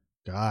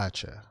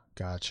 Gotcha.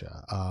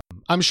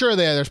 I'm sure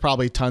there's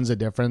probably tons of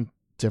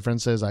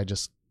differences. I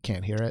just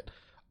can't hear it.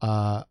 There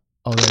are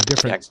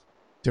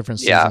different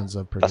seasons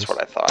of produce. That's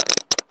what I thought.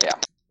 Yeah.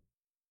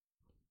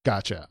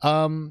 Gotcha.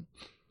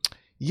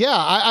 Yeah,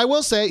 I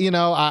will say,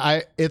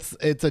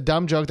 it's a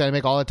dumb joke that I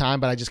make all the time,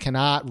 but I just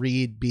cannot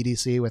read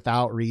BDC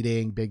without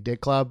reading Big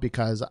Dick Club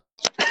because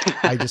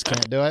I just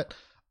can't do it.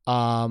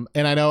 And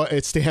I know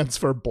it stands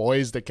for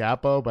Boys de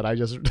Capo, but I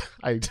just can't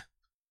do it.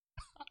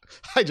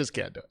 I just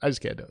can't do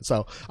it.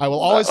 So I will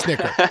always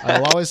snicker. I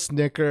will always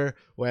snicker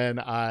when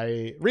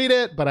I read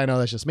it, but I know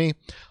that's just me.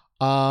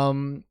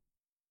 Yeah,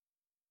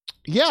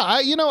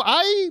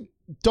 I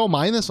don't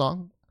mind this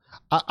song.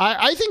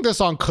 I think this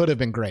song could have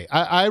been great.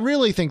 I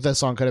really think this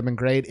song could have been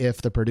great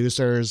if the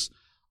producers,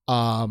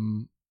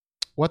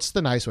 what's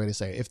the nice way to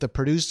say it? If the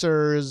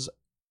producers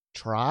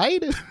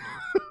tried,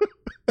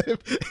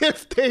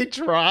 if they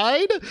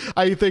tried,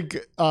 I think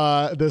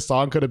this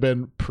song could have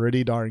been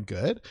pretty darn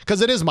good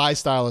because it is my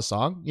style of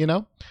song,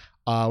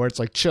 where it's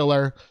like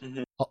chiller,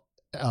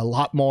 a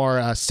lot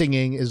more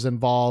singing is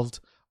involved.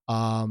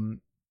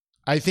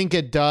 I think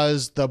it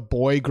does the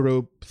boy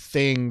group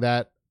thing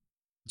that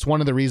it's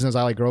one of the reasons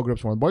I like girl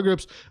groups more than boy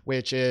groups,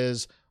 which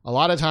is a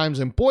lot of times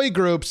in boy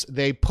groups,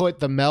 they put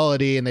the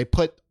melody and they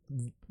put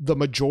the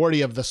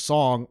majority of the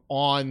song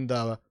on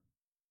the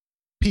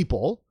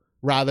people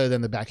rather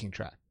than the backing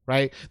track,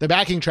 right? The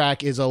backing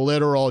track is a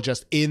literal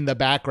just in the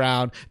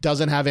background,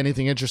 doesn't have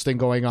anything interesting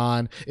going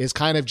on, is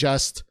kind of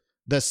just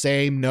the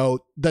same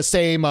note, the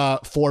same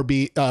 4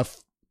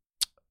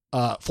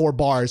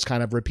 bars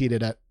kind of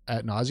repeated at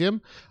nauseum.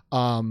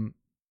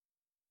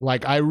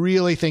 Like I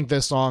really think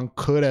this song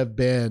could have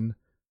been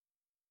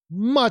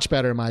much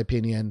better, in my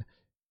opinion,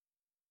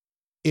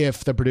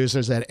 if the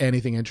producers had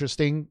anything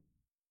interesting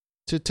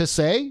to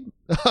say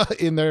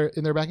in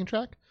their backing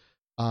track.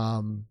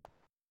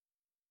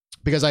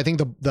 Because I think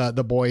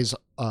the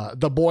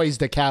boys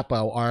de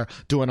Capo are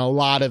doing a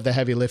lot of the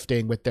heavy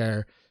lifting with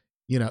their,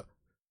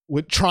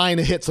 with trying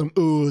to hit some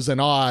oohs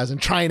and ahs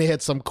and trying to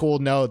hit some cool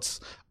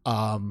notes.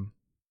 And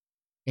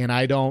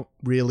I don't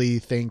really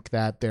think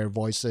that their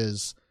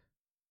voices,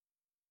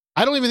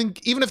 I don't even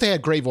think, even if they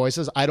had great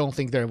voices, I don't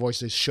think their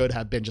voices should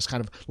have been just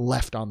kind of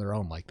left on their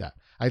own like that.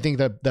 I think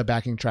that the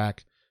backing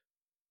track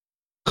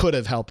could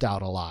have helped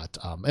out a lot.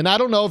 And I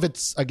don't know if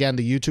it's, again,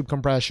 the YouTube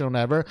compression or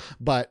whatever,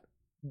 but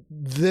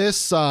this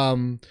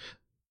song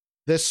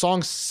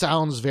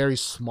sounds very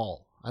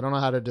small. I don't know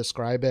how to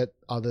describe it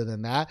other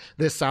than that.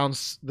 This song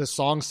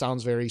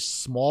sounds very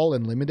small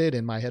and limited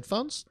in my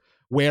headphones.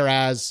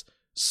 Whereas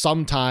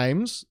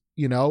sometimes,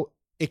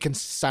 it can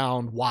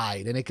sound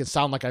wide and it can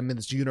sound like I'm in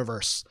this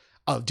universe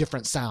of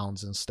different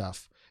sounds and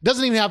stuff. It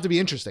doesn't even have to be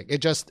interesting. The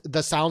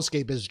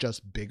soundscape is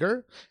just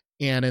bigger.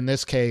 And in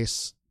this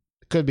case,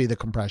 it could be the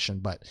compression,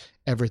 but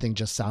everything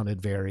just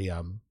sounded very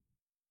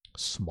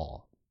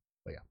small.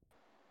 But yeah.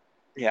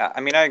 Yeah,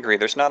 I mean, I agree.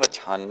 There's not a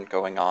ton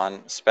going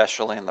on,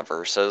 especially in the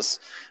verses.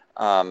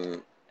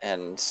 And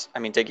I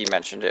mean, Diggy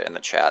mentioned it in the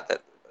chat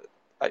that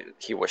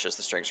he wishes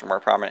the strings were more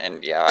prominent.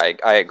 And yeah,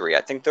 I agree.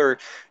 I think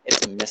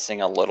it's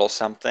missing a little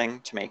something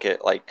to make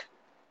it like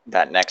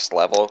that next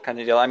level kind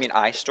of deal. I mean,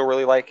 I still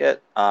really like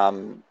it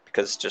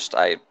because just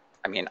I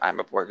mean, I'm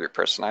a boy group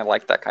person. I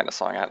like that kind of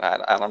song.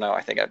 I don't know.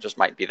 I think it just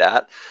might be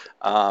that.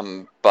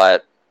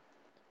 But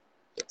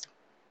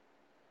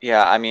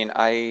yeah, I mean,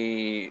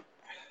 I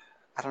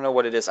don't know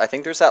what it is. I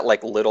think there's that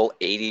like little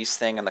 80s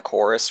thing in the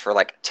chorus for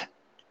like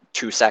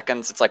 2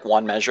 seconds. It's like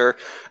one measure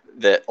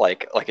that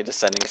like a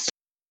descending.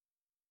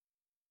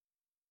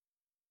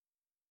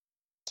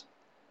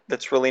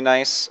 That's really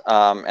nice.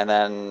 And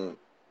then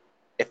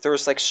if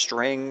there's like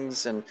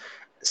strings, and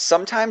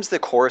sometimes the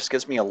chorus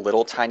gives me a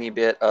little tiny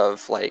bit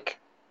of like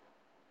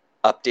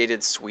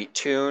updated Sweet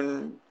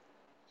Tune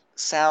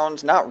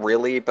sound. Not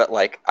really, but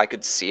like I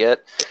could see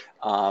it.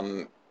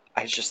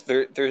 I just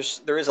there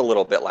is a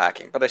little bit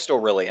lacking, but I still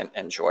really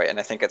enjoy it, and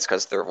I think it's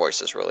because their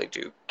voices really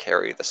do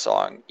carry the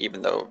song,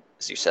 even though,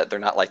 as you said, they're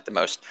not like the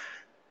most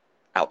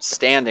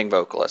outstanding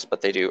vocalists, but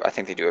I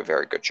think they do a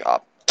very good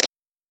job.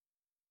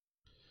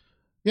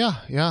 Yeah.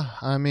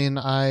 I mean,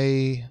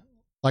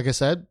 like I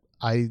said,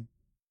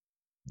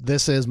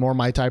 this is more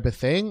my type of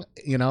thing.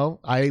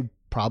 I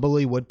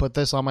probably would put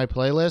this on my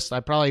playlist. I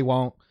probably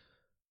won't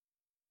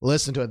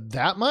listen to it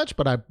that much,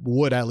 but I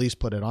would at least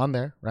put it on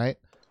there, right?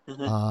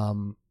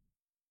 Mm-hmm.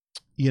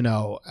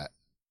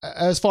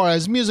 As far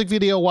as music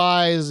video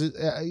wise,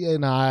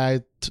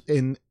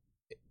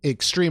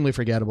 extremely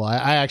forgettable.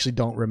 I actually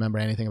don't remember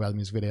anything about the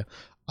music video.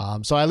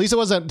 So at least it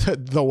wasn't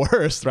the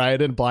worst, right? I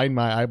didn't blind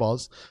my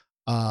eyeballs.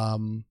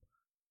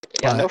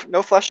 Yeah,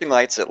 no flashing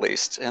lights at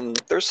least, and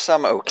there's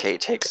some okay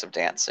takes of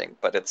dancing,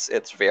 but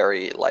it's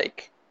very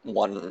like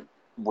one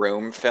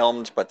room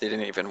filmed, but they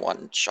didn't even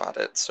one shot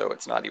it, so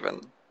it's not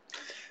even.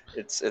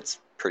 It's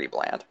pretty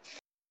bland.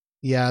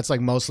 Yeah, it's like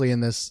mostly in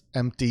this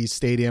empty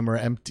stadium.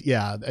 And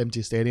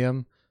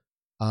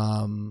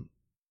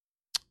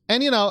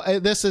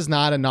And, this is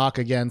not a knock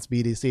against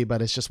BDC,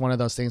 but it's just one of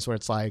those things where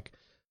it's like,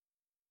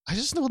 I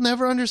just will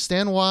never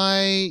understand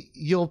why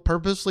you'll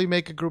purposely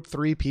make a group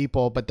 3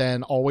 people, but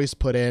then always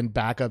put in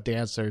backup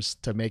dancers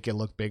to make it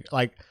look big.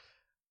 Like,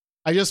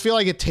 I just feel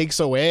like it takes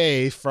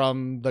away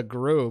from the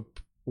group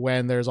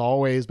when there's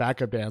always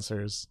backup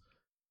dancers.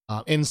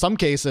 In some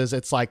cases,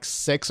 it's like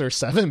 6 or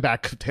 7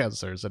 backup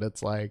dancers, and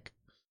it's like,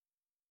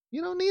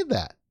 you don't need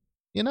that.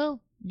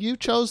 You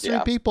chose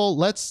 3 people.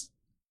 Let's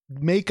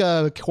make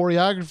a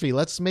choreography.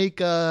 Let's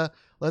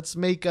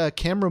make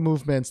camera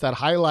movements that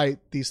highlight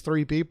these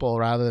 3 people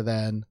rather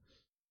than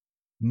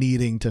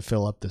needing to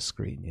fill up the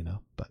screen.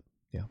 But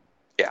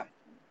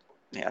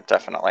yeah,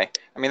 definitely.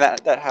 I mean,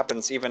 that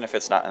happens even if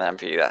it's not an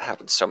MV. That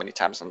happens so many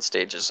times on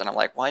stages, and I'm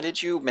like, why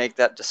did you make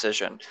that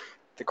decision?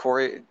 The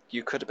choreo,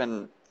 you could have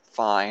been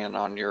fine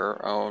on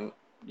your own.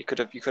 You could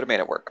have made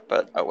it work,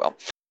 but oh well.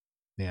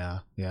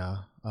 Yeah.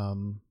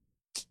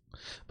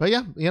 But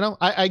yeah,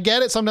 I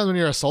get it. Sometimes when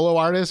you're a solo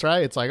artist,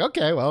 right? It's like,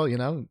 okay, well,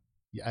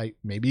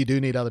 maybe you do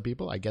need other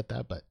people. I get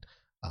that, but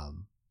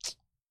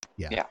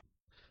yeah.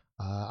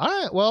 All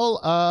right.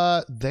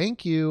 Well,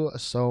 thank you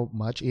so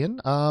much,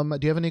 Ian. Do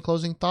you have any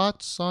closing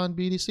thoughts on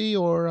BDC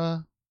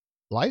or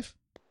life?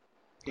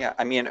 Yeah,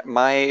 I mean,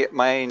 my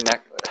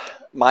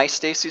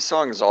Stacy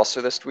song is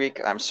also this week.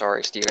 I'm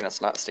sorry, Steven,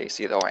 it's not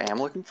Stacy, though I am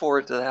looking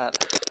forward to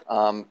that.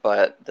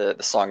 But the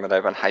song that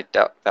I've been hyped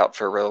about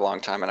for a really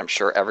long time, and I'm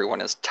sure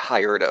everyone is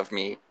tired of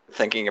me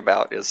thinking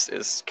about,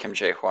 is Kim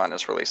Jae-hwan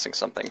is releasing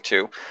something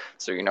too.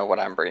 So you know what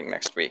I'm bringing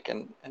next week.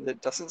 And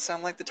it doesn't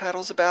sound like the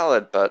title's a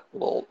ballad, but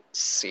we'll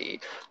see.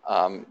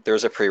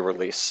 There's a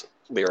pre-release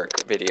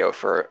lyric video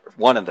for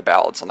one of the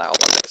ballads on the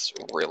album that's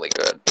really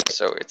good.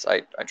 So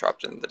I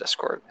dropped it in the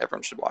Discord.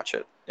 Everyone should watch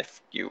it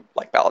if you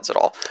like ballads at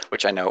all,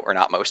 which I know are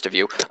not most of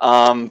you.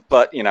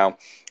 But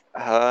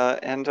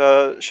and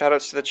shout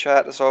outs to the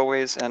chat as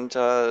always, and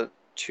to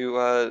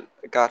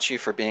Gotchi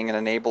for being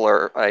an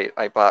enabler.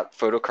 I bought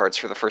photo cards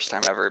for the first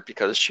time ever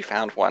because she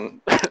found one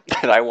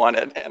that I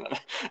wanted, and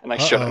I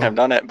shouldn't have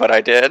done it, but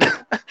I did.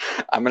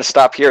 I'm gonna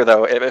stop here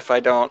though. If I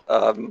don't,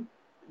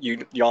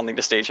 you all need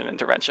to stage an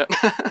intervention.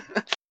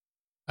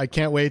 I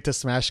can't wait to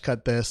smash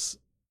cut this,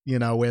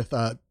 with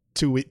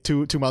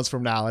 2 months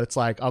from now. It's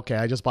like, okay,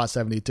 I just bought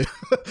 72.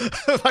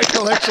 My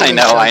collection.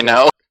 I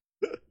know.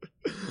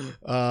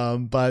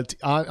 But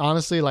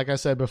honestly, like I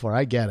said before,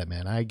 I get it,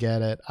 man. I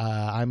get it.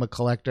 I'm a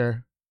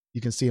collector.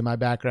 You can see in my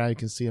background, you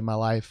can see in my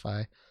life.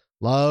 I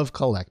love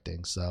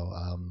collecting. So,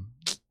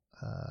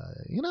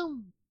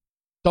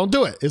 don't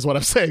do it is what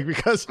I'm saying,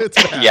 because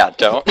it's bad. Yeah,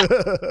 don't.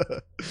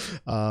 But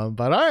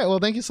all right. Well,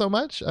 thank you so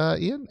much,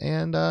 Ian.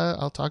 And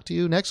I'll talk to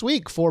you next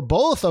week for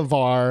both of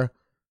our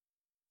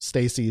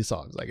Stacy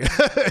songs.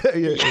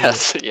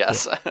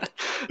 Yes.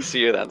 See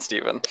you then,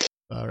 Steven.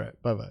 All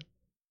right. Bye-bye.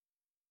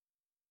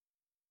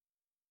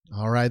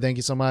 All right. Thank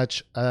you so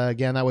much.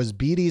 Again, that was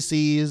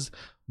BDC's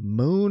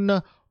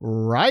Moon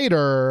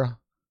Rider.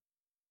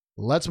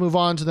 Let's move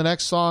on to the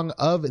next song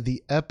of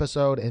the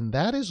episode, and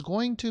that is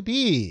going to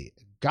be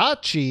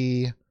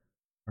Gotchi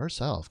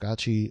herself.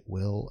 Gotchi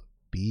will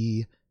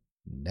be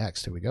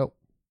next. Here we go.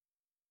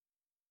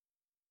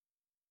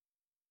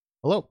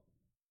 Hello.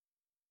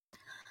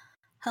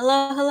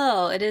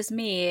 Hello. It is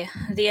me,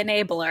 the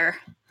enabler.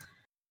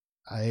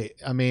 I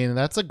mean,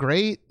 that's a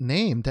great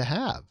name to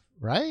have,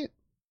 right?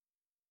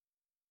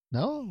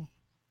 No?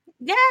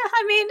 Yeah,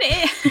 I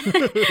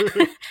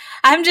mean,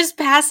 I'm just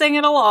passing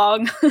it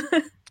along.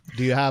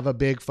 Do you have a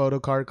big photo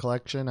card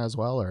collection as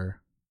well, or?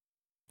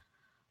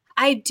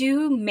 I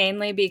do,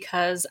 mainly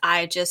because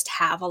I just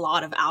have a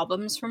lot of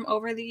albums from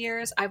over the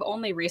years. I've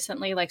only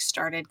recently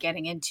started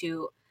getting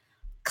into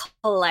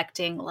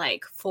collecting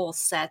full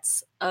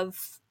sets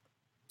of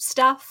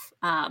stuff.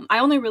 I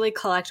only really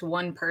collect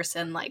one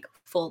person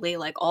fully,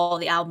 all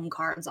the album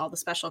cards, all the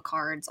special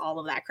cards, all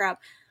of that crap.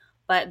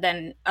 But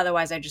then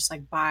otherwise I just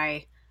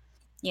buy,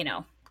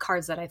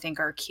 cards that I think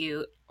are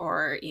cute,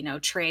 or,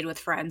 trade with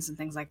friends and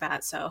things like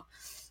that. So,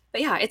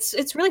 but yeah,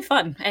 it's really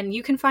fun, and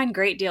you can find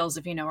great deals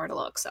if you know where to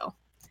look. So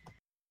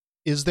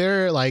is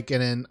there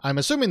and I'm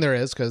assuming there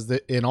is, because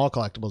in all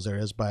collectibles there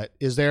is, but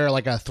is there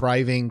a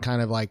thriving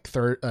kind of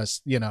third,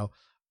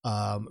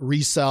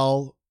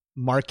 resell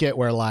market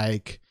where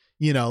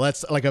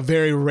let's a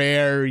very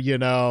rare,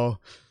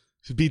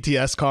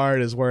 BTS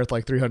card is worth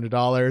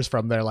 $300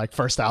 from their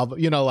first album,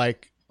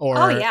 or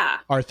oh, yeah.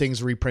 Are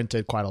things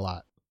reprinted quite a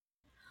lot?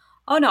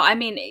 Oh no, I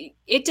mean,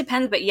 it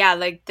depends, but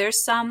yeah,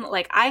 there's some,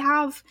 I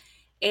have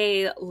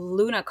a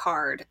Luna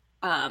card,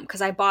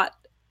 because I bought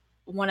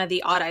one of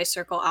the Odd Eye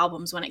Circle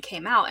albums when it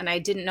came out, and I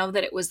didn't know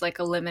that it was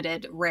a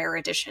limited rare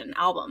edition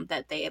album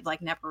that they have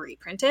never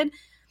reprinted,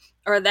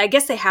 or I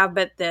guess they have,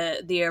 but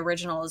the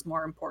original is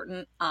more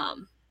important,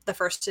 the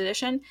first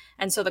edition.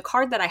 And so the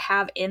card that I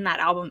have in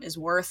that album is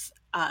worth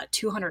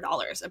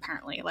 $200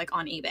 apparently,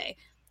 on eBay.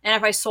 And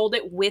if I sold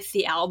it with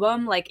the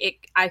album,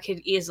 I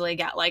could easily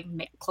get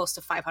close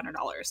to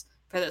 $500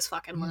 for this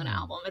fucking Luna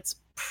album. It's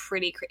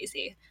pretty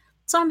crazy.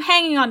 So I'm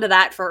hanging on to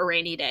that for a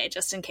rainy day,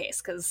 just in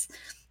case, because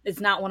it's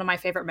not one of my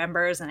favorite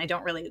members, and I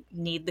don't really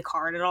need the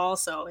card at all.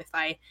 So if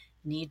I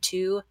need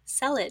to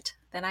sell it,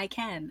 then I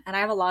can. And I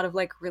have a lot of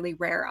like really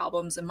rare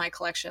albums in my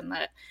collection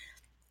that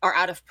are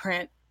out of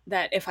print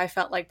that if I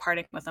felt like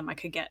parting with them, I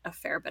could get a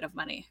fair bit of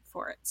money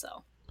for it.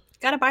 So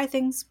gotta buy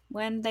things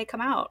when they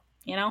come out,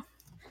 you know?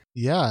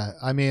 Yeah.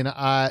 I mean,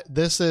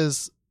 this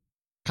is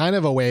kind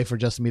of a way for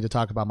just me to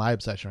talk about my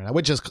obsession right now,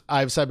 which is,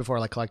 I've said before,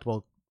 like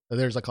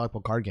there's a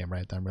collectible card game,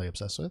 right, that I'm really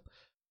obsessed with.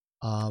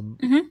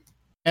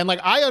 And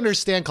like, I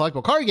understand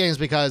collectible card games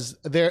because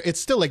it's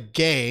still a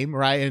game,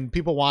 right? And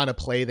people want to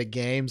play the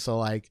game. So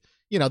like,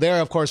 you know, there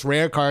are of course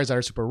rare cards that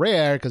are super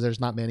rare because there's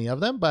not many of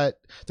them, but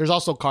there's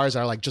also cards that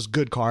are like just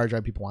good cards,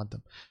 right? People want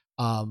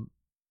them.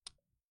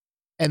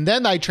 And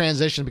then I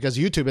transitioned because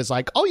YouTube is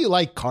like, oh, you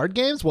like card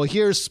games? Well,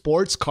 here's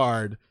sports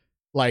card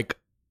like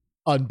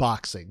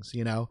unboxings,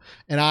 you know?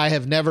 And I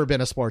have never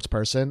been a sports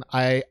person.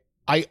 I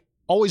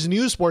always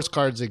knew sports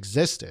cards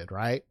existed,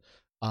 right?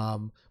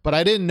 But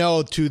I didn't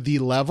know to the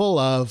level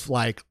of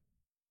like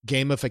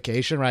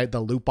gamification, right? The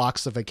loot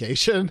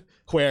boxification,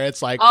 where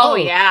it's like, oh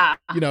yeah,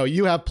 you know,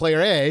 you have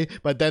player A,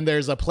 but then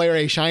there's a player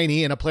A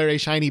shiny and a player A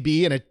shiny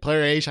B and a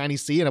player A shiny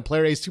C and a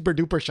player A super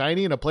duper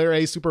shiny and a player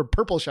A super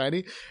purple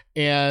shiny.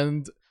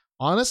 And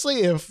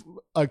honestly, if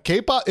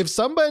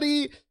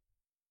somebody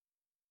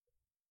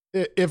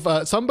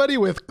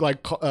with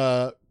like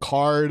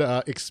card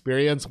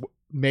experience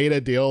made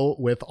a deal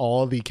with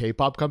all the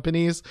K-pop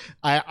companies,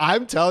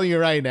 I'm telling you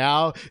right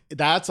now,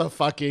 that's a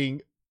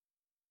fucking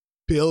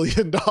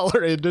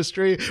billion-dollar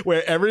industry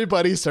where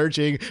everybody's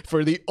searching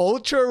for the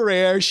ultra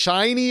rare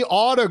shiny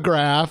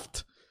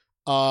autographed,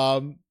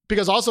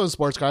 because also in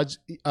sports cards,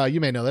 you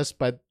may know this,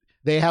 but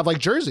they have like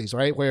jerseys,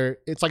 right, where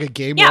it's like a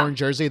game worn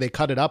jersey. They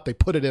cut it up, they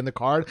put it in the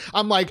card.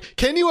 I'm like,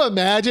 can you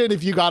imagine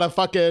if you got a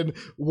fucking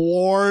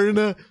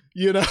worn,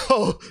 you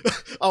know,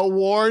 a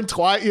worn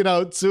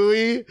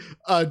Tsui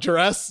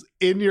dress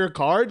in your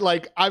card?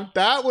 Like,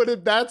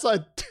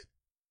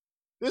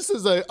 this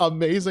is an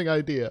amazing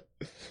idea.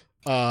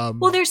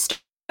 Well,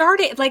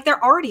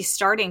 they're already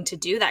starting to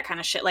do that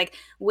kind of shit. Like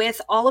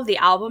with all of the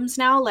albums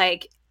now,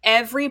 like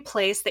every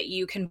place that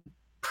you can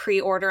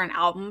pre-order an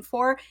album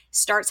for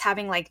starts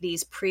having like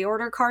these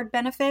pre-order card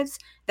benefits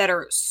that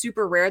are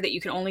super rare that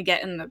you can only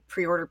get in the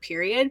pre-order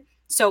period.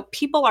 So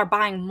people are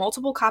buying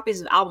multiple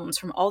copies of albums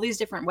from all these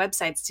different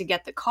websites to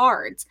get the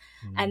cards.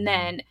 And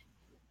then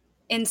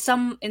in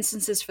some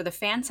instances for the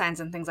fan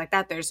signs and things like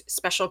that, there's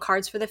special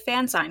cards for the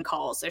fan sign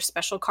calls. There's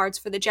special cards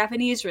for the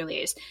Japanese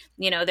release.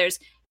 You know, there's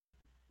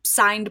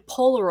signed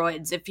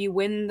Polaroids if you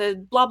win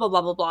the blah, blah,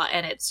 blah, blah, blah.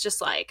 And it's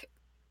just like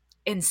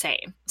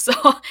insane. So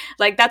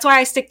like, that's why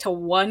I stick to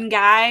one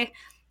guy,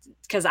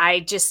 because I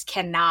just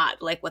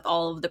cannot, like with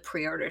all of the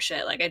pre-order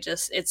shit, like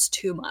it's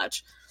too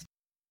much.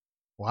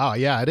 Wow.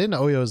 Yeah. I didn't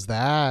know it was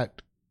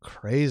that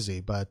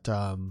crazy, but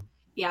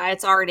yeah,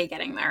 it's already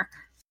getting there.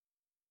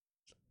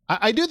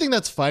 I do think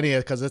that's funny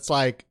because it's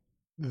like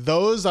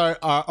those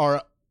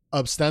are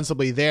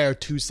ostensibly there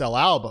to sell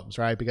albums,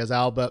 right? Because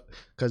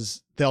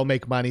they'll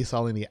make money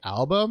selling the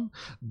album.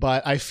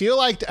 But I feel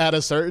like at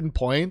a certain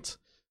point,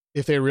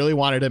 if they really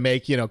wanted to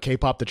make, you know,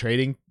 K-pop the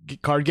trading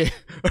card game,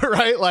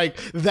 right? Like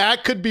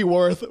that could be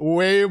worth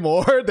way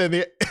more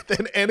than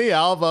any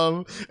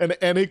album and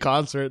any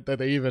concert that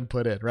they even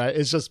put in, right?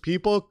 It's just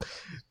people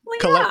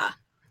collect.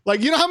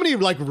 Like, you know how many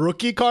like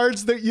rookie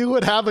cards that you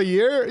would have a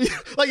year?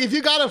 Like if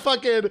you got a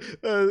fucking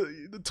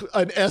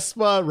an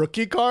ESPA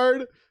rookie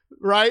card,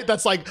 right?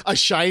 That's like a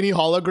shiny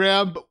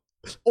hologram,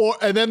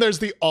 and then there's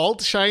the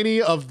alt shiny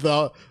of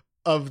the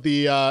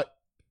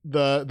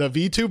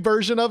VTube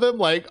version of him.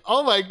 Like,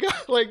 oh my god,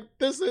 like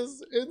this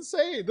is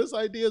insane. This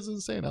idea is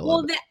insane. I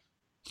love it.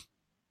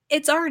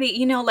 It's already,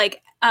 you know,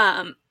 like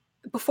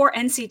before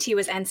NCT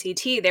was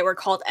NCT, they were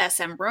called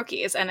SM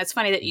Rookies. And it's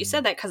funny that you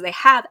said that because they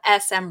have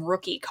SM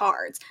Rookie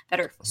cards that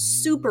are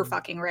super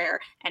fucking rare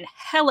and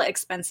hella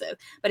expensive.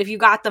 But if you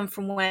got them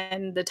from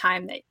when the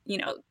time that, you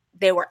know,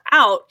 they were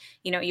out,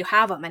 you know, you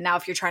have them. And now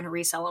if you're trying to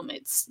resell them,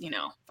 it's, you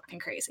know, fucking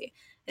crazy.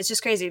 It's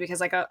just crazy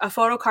because like a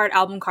photo card,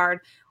 album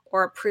card,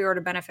 or a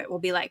pre-order benefit will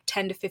be like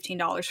 $10 to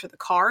 $15 for the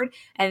card,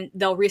 and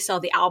they'll resell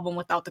the album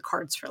without the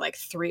cards for like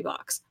 $3.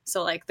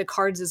 So like the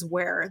cards is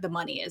where the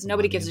money is.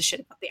 Nobody gives a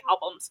shit about the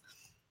albums.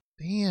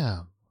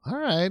 Damn. All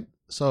right.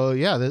 So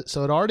yeah,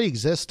 so it already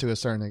exists to a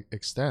certain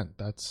extent.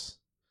 It's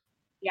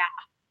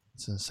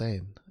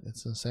insane.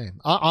 It's insane.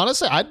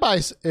 Honestly, I'd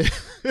buy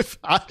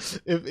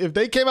if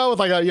they came out with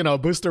like a, you know,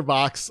 booster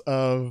box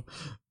of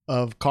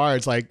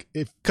cards, like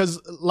because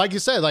like you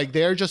said, like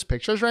they're just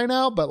pictures right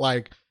now, but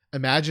like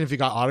imagine if you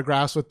got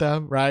autographs with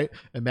them, right?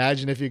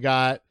 Imagine if you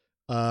got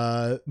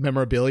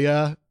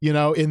memorabilia, you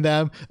know, in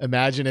them.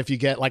 Imagine if you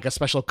get like a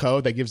special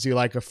code that gives you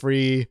like a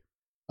free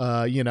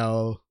you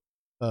know,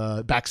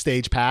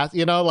 backstage pass,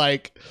 you know,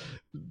 like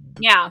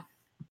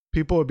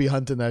people would be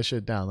hunting that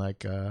shit down.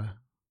 Like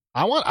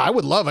I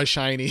would love a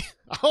shiny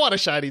I want a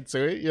shiny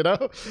Tsui, you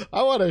know?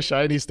 I want a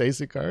shiny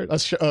Stacy card,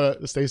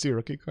 a Stacy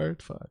rookie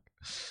card. Fuck.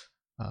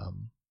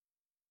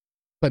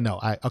 But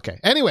no, okay.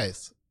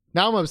 Anyways,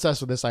 now I'm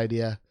obsessed with this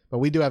idea but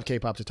we do have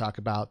K-pop to talk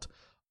about.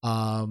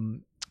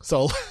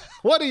 So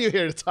what are you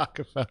here to talk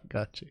about,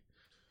 Gachi?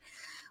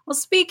 Well,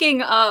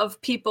 speaking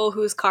of people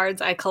whose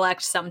cards I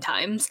collect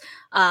sometimes,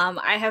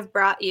 I have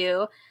brought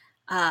you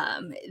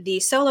the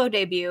solo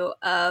debut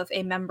of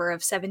a member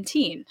of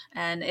 17,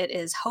 and it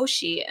is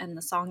Hoshi, and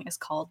the song is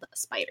called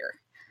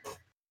Spider.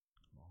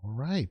 All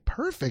right,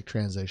 perfect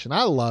transition.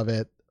 I love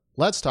it.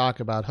 Let's talk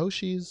about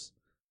Hoshi's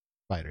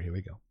Spider. Here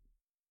we go.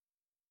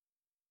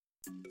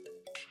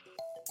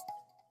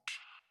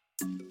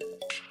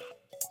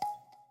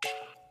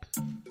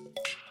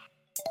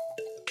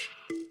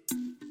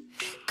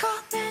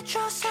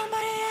 꺼내줘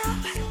somebody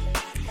else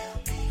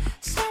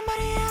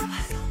somebody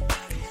else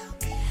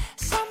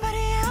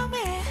somebody else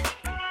me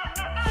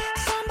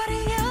somebody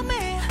else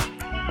me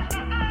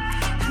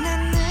난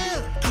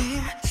느낄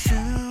수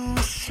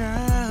있어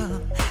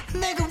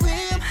내가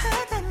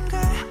위험하단 걸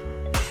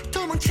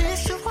도망칠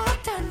수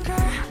없단 걸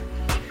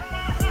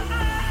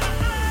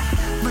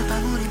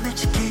물방울이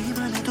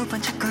맺히기만 해도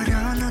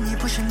반짝거려 눈이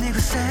부신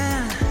이곳에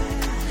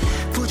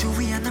보조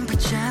위에 난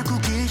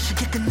발자국이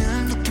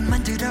시계끈을 놓게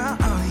만들어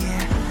oh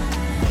yeah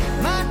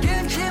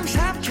막힌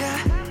침삽자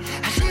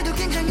한시도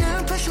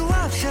긴장을 풀 수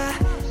없어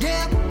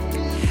yeah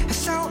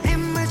so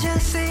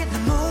emergency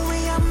너무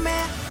위험해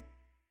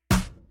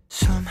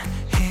숨이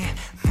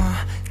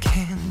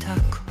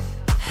막힌다고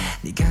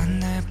네가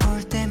날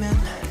볼 때면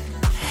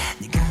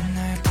네가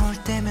날 볼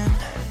때면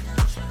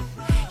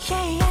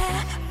yeah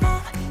yeah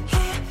몸이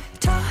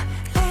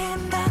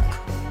떨린다고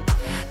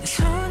내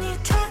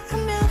손이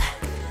닿으면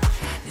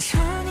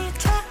손이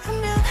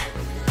닿으면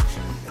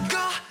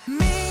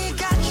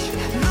거미같이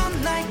넌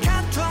날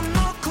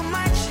가둬놓고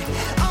말지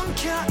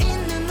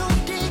엉켜있는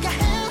우리가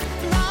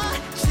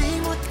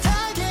헤어나지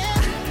못하게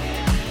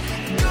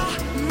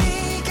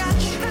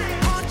거미같이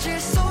어제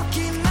속이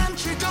난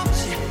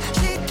즐겁지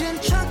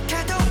싫은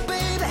척해도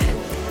baby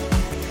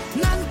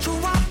난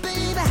좋아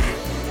baby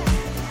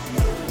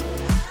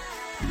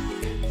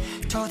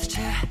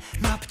도대체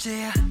몇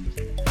번째야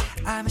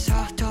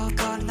알면서도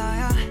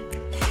걸어놔요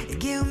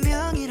이게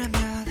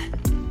운명이라면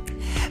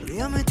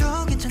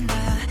위험해도 괜찮아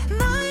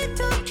너의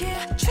두께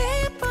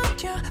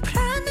취해버려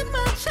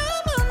불안해마저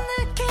못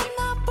느끼나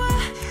봐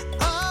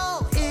oh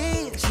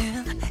이젠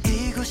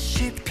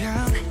이곳이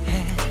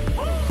변해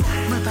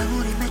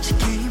물방울이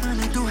맺히기만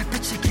해도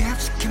햇빛이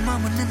깊숙이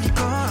머무는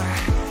이곳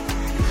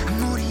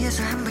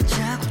무리해서 한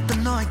발자국도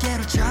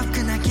너에게로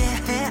접근하게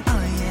해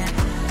oh yeah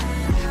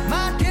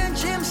막힌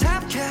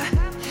침삽게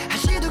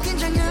한시도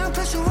긴장을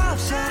풀 수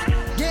없어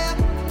yeah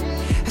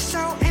so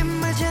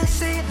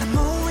emergency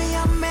너무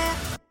위험해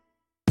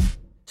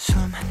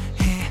숨이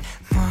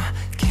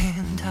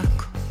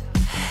막힌다고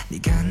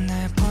네가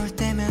날 볼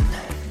때면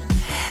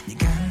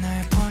네가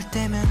날 볼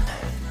때면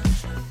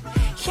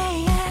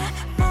yeah yeah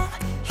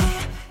몸이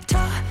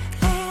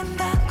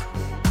떨린다고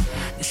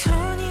내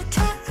손이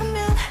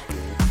닿으면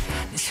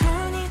내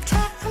손이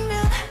닿으면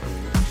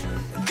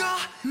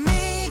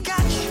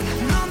거미같이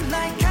넌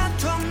날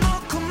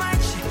가둬놓고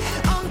말지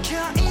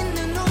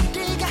엉켜있는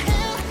우리가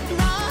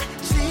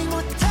헤어나지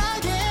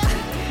못하게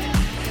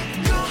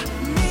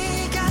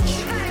거미같이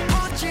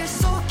어제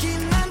속이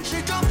난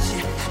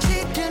즐겁지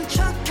싫은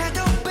척해도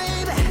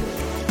baby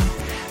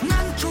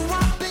난 좋아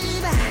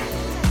baby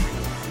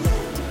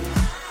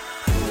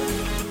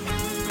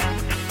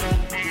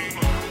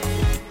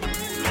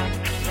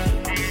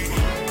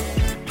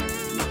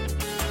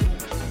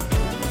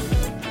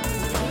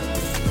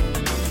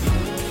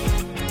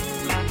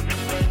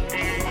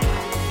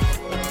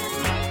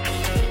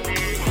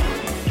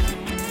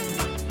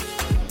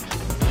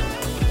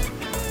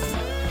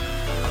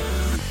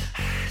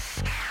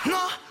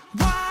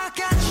너와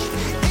같이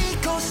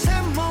이곳에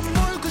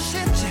머물고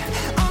싶지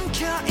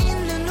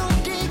엉켜있는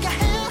우리가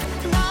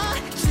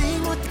헤어나지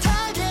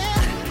못하게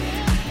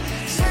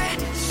셀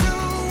수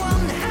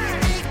없는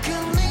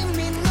이끌림이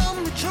너무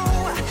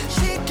좋아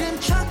싫은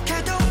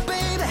척해도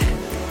baby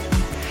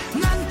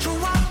난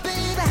좋아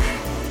baby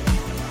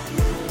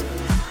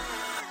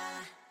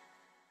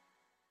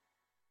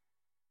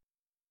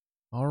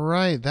All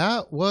right,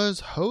 that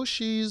was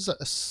Hoshi's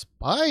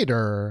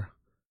Spider.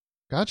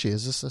 Gachi,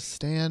 is this a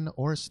stan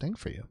or a sting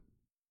for you?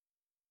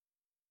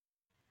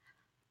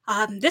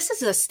 This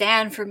is a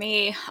stand for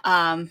me,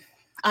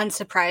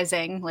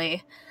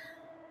 unsurprisingly.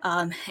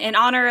 In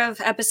honor of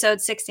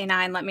episode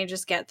 69, let me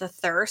just get the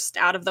thirst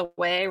out of the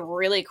way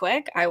really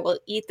quick. I will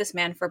eat this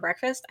man for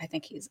breakfast. I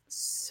think he's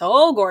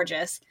so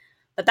gorgeous,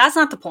 but that's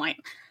not the point.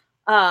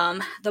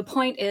 The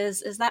point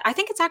is that I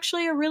think it's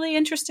actually a really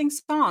interesting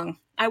song.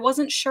 I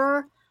wasn't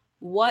sure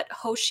what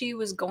Hoshi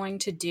was going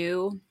to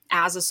do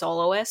as a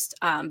soloist,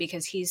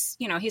 because he's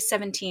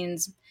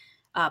 17's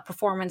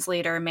performance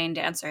leader, main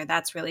dancer.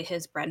 That's really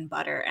his bread and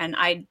butter, and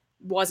I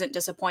wasn't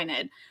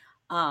disappointed.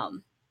 I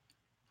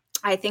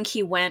think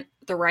he went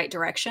the right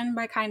direction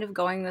by kind of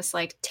going this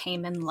like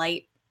tame and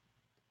light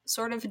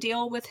sort of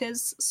deal with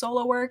his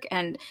solo work.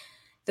 And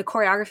the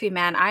choreography,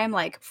 man, I am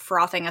like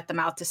frothing at the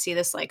mouth to see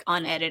this like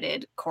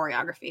unedited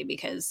choreography,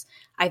 because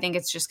I think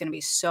it's just going to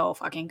be so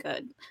fucking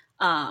good.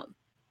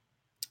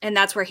 and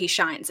that's where he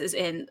shines, is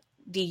in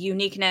the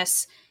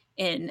uniqueness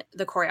in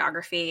the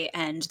choreography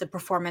and the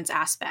performance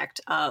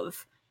aspect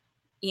of,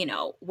 you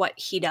know, what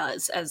he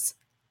does as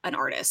an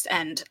artist.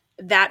 And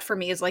that for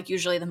me is like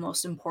usually the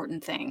most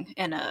important thing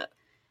in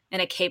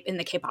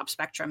the K-pop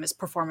spectrum, is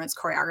performance,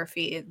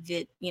 choreography,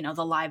 the, you know,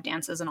 the live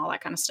dances and all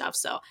that kind of stuff.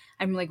 So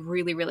I'm like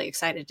really, really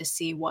excited to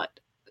see what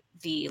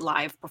the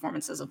live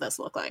performances of this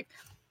look like.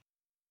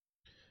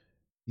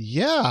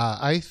 Yeah,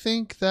 I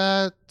think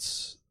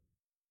that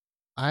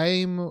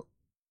I don't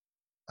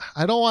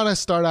want to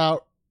start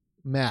out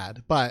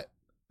mad, but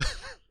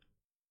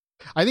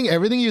I think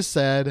everything you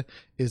said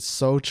is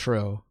so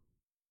true.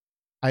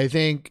 I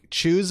think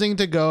choosing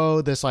to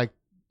go this, like,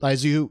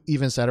 as you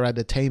even said, right,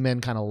 the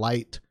Taemin kind of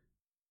light,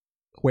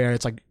 where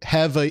it's like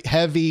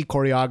heavy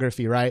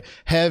choreography, right?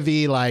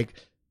 Heavy, like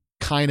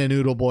kind of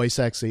Noodle Boy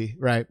sexy,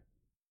 right?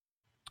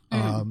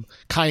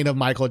 Kind of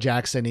Michael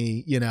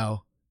Jackson-y, you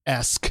know,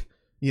 esque,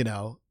 you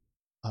know,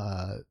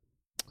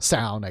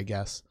 sound, I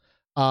guess,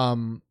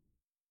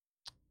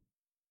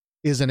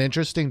 is an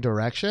interesting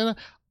direction.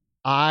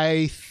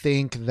 I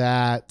think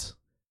that,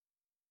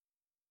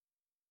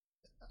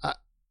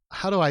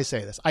 how do I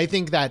say this? I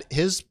think that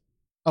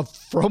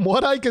from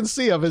what I can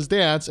see of his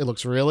dance, it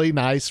looks really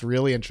nice,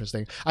 really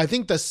interesting. I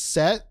think the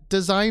set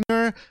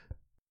designer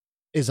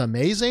is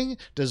amazing,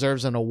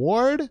 deserves an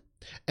award.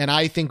 And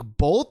I think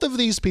both of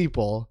these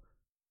people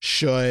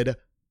should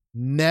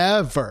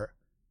never,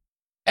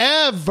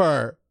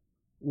 ever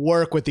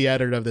work with the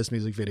editor of this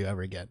music video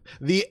ever again.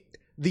 The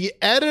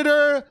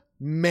editor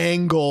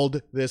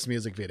mangled this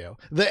music video.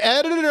 The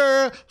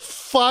editor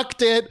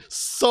fucked it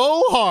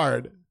so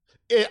hard.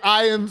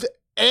 I am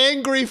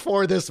angry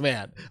for this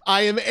man.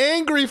 I am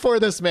angry for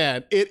this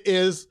man. It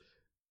is,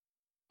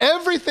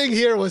 everything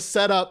here was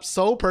set up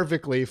so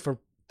perfectly for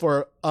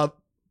a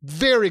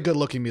very good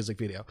looking music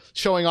video,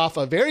 showing off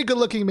a very good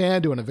looking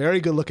man doing a very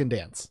good looking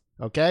dance.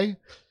 Okay.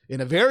 In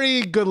a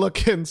very good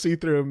looking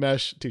see-through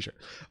mesh t-shirt.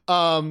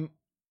 And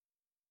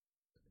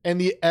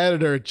the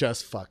editor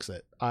just fucks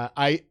it.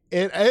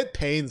 It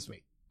pains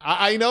me.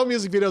 I know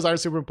music videos aren't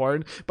super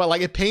important, but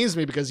like it pains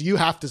me because you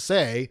have to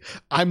say,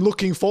 I'm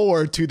looking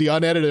forward to the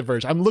unedited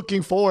version. I'm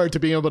looking forward to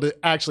being able to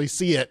actually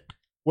see it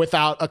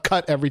without a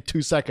cut every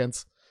 2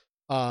 seconds.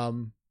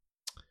 It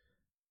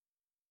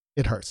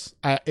hurts.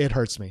 It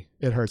hurts me.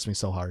 It hurts me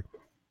so hard.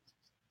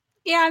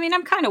 Yeah, I mean,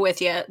 I'm kind of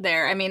with you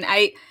there. I mean,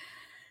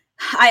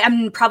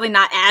 I'm probably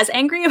not as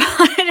angry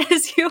about it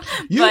as you.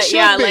 You should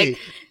yeah, be. Like,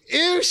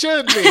 you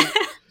should be.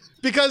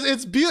 Because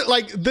it's beautiful.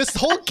 Like this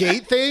whole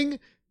gate thing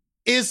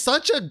is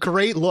such a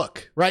great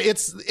look, right?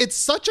 It's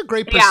such a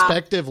great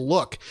perspective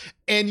look,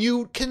 and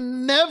you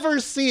can never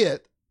see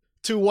it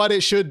to what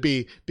it should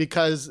be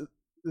because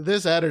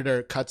this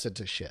editor cuts it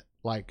to shit.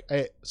 Like,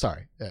 it's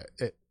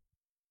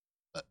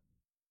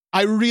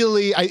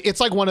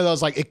like one of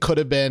those, like, it could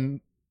have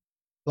been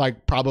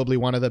like probably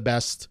one of the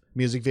best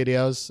music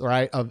videos,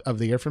 right, of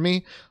the year for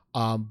me.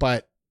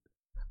 But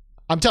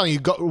I'm telling you,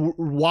 go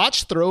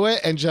watch through it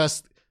and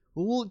just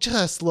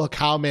look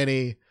how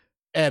many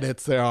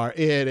edits there are.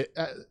 It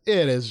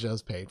is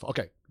just painful.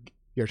 Okay,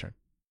 your turn.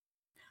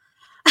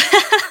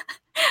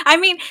 I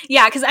mean,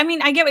 yeah, because I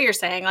mean, I get what you're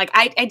saying. Like,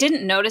 I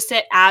didn't notice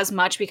it as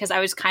much because I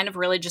was kind of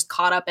really just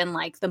caught up in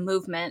like the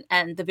movement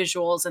and the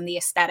visuals and the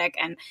aesthetic.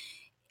 And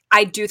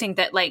I do think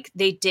that like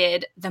they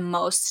did the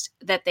most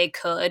that they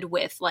could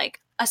with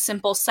like a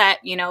simple set,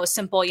 you know,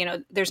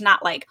 there's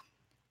not like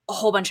a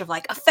whole bunch of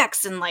like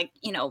effects and like,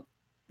 you know,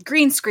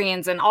 green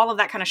screens and all of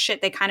that kind of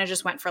shit. They kind of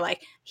just went for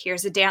like,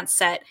 here's a dance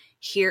set,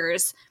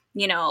 here's,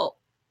 you know,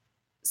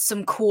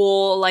 some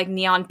cool like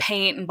neon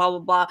paint and blah blah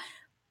blah.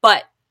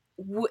 But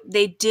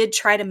they did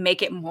try to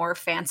make it more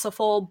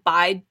fanciful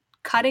by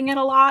cutting it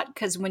a lot,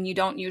 because when you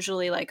don't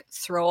usually like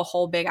throw a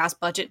whole big ass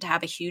budget to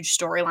have a huge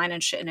storyline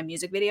and shit in a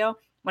music video,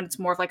 when it's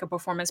more of like a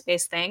performance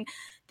based thing,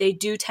 they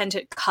do tend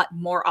to cut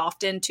more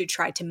often to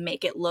try to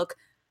make it look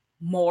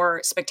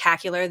more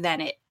spectacular than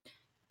it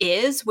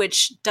is,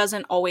 which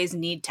doesn't always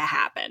need to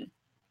happen.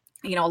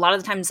 You know, a lot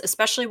of the times,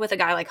 especially with a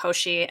guy like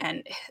Hoshi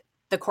and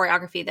the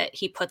choreography that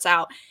he puts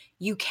out,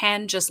 you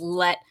can just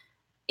let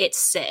it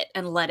sit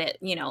and let it,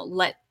 you know,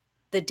 let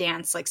the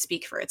dance like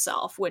speak for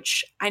itself,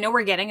 which I know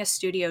we're getting a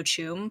Studio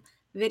Choom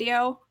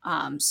video.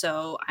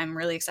 So I'm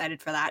really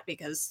excited for that,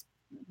 because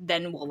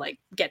then we'll like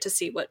get to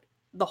see what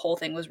the whole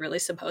thing was really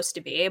supposed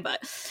to be. But,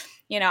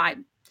 you know, I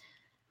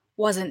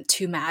wasn't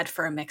too mad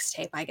for a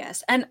mixtape, I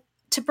guess. And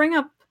to bring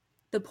up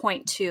the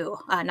point too,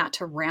 not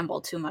to ramble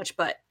too much,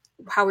 but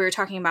how we were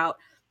talking about,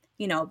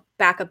 you know,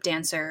 backup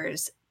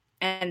dancers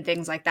and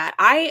things like that.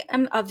 I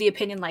am of the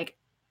opinion, like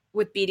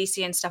with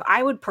BDC and stuff,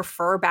 I would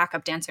prefer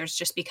backup dancers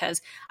just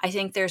because I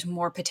think there's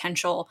more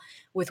potential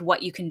with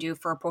what you can do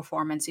for a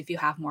performance if you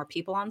have more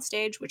people on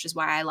stage, which is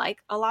why I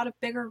like a lot of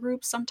bigger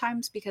groups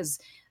sometimes, because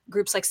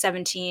groups like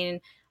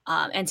 17,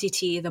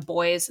 NCT, The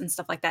Boys and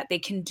stuff like that, they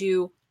can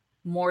do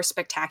more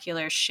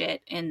spectacular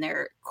shit in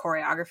their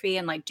choreography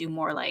and like do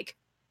more like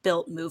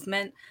built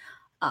movement.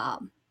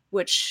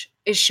 which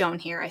is shown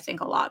here, I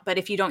think, a lot. But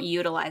if you don't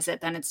utilize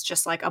it, then it's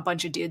just like a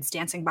bunch of dudes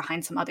dancing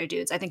behind some other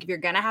dudes. I think if you're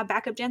going to have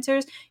backup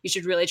dancers, you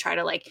should really try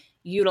to like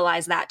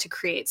utilize that to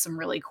create some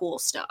really cool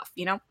stuff,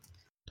 you know?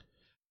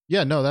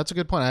 Yeah, no, that's a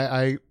good point.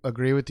 I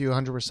agree with you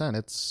 100%.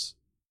 It's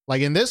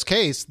like in this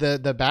case,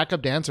 the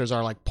backup dancers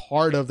are like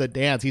part of the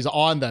dance. He's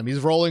on them. He's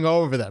rolling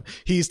over them.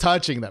 He's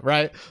touching them,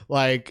 right?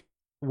 Like,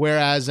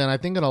 whereas, and I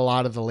think in a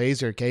lot of the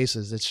lazier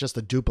cases, it's just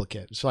a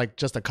duplicate. It's like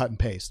just a cut and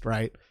paste,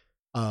 right?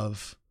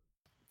 Of,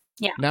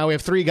 yeah. Now we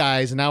have 3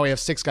 guys and now we have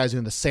 6 guys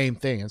doing the same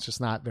thing. It's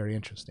just not very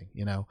interesting,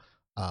 you know?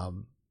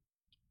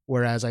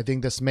 Whereas I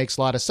think this makes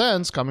a lot of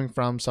sense coming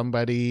from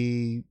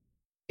somebody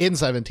in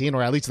 17,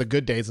 or at least the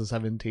good days of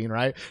 17,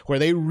 right? Where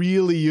they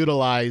really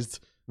utilized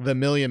the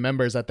million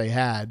members that they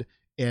had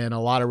in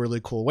a lot of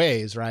really cool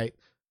ways, right?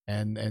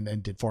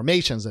 And did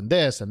formations and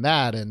this and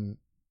that. And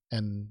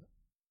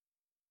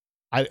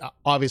I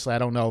obviously I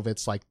don't know if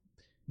it's like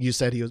you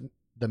said he was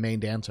the main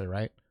dancer,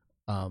 right?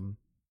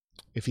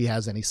 If he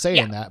has any say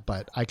in that,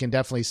 but I can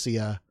definitely see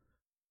a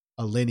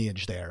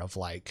lineage there of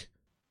like,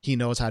 he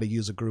knows how to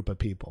use a group of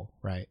people,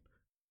 right?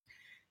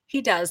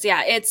 He does,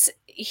 yeah.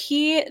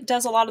 He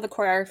does a lot of the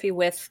choreography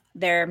with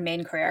their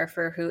main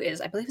choreographer, who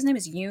is, I believe his name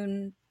is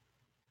Che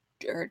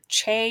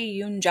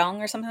Yoon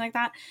Jung or something like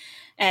that.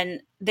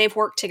 And they've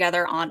worked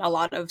together on a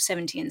lot of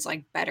 17's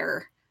like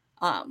better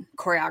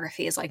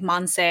choreographies, like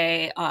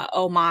Manse,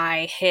 Oh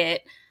My,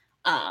 Hit.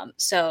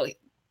 So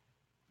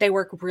they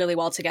work really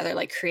well together,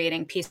 like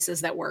creating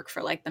pieces that work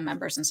for like the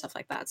members and stuff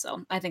like that.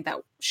 So I think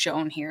that's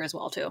shown here as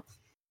well too.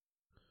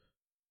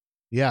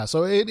 Yeah,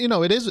 so it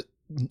is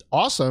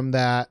awesome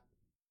that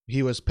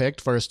he was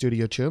picked for a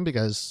studio tune,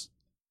 because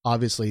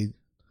obviously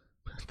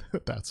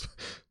that's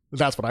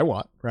what I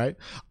want, right?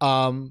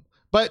 But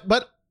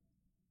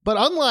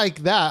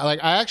unlike that,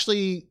 like I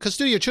actually, because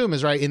Studio Choom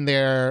is right in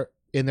their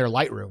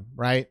Lightroom,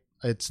 right?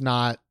 It's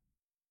not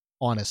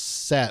on a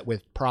set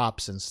with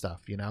props and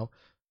stuff, you know.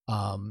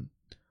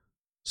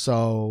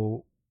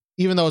 So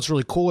even though it's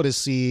really cool to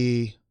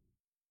see,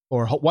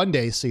 or one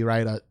day see,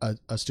 right,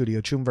 a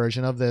Studio Choom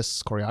version of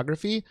this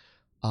choreography,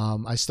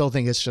 I still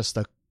think it's just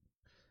a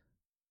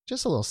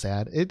little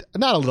sad.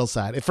 Not a little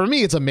sad. For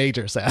me, it's a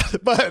major sad,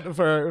 but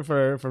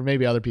for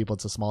maybe other people,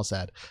 it's a small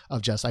sad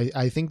of just,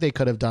 I think they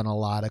could have done a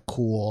lot of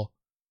cool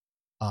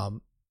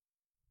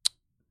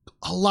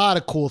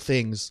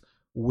things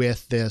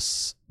with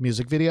this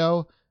music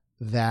video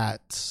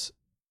that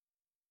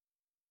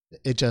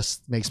it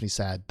just makes me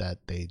sad that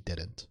they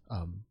didn't.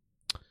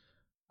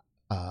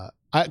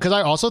 Because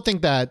I also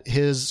think that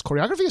his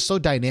choreography is so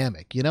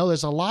dynamic. You know,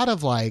 there's a lot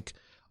of like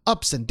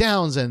ups and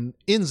downs and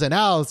ins and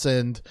outs,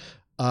 and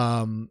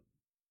I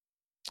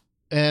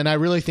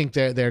really think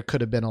there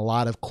could have been a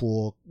lot of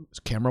cool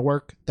camera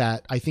work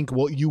that I think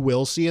you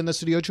will see in the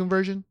Studio Choom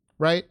version,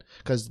 right?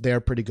 Because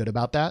they're pretty good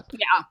about that.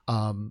 Yeah.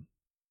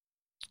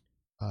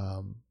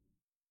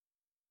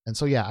 And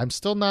so yeah, I'm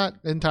still not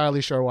entirely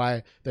sure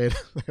why they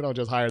don't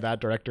just hire that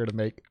director to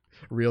make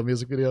real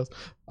music videos.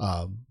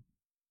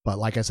 But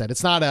like I said,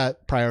 it's not a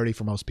priority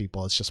for most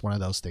people. It's just one of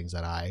those things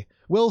that I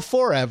will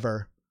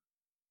forever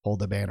hold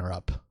the banner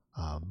up.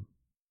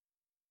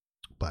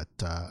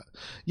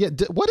 Yeah,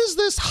 what is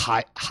this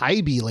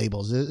Hybe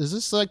labels? Is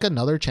this like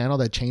another channel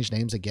that changed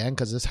names again?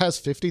 Because this has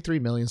 53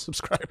 million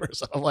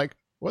subscribers. I'm like,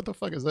 what the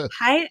fuck is this?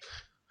 Hybe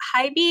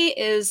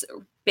is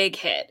Big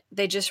Hit.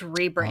 They just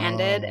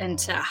rebranded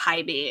into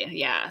Hybe.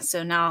 Yeah,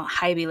 so now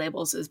Hybe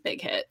labels is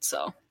Big Hit.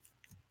 So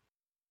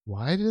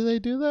why do they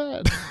do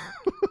that?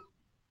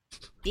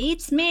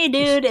 Beats me,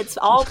 dude. It's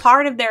all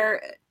part of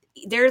they're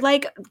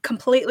like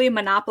completely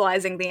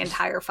monopolizing the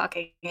entire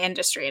fucking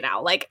industry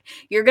now. Like,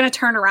 you're gonna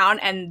turn around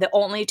and the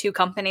only 2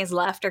 companies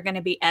left are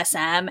gonna be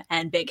SM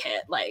and Big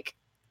Hit. Like,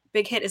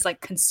 Big Hit is like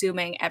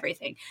consuming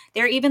everything.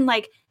 They're even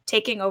like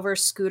taking over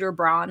Scooter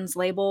Braun's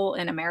label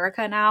in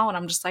America now, and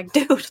I'm just like,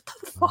 dude, what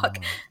the fuck?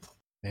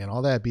 Man,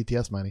 all that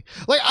BTS money.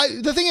 Like,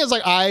 the thing is,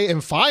 like, I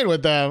am fine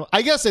with them,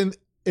 I guess. It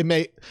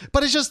may,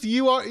 but it's just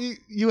you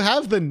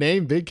have the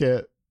name Big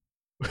Hit,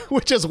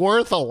 which is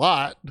worth a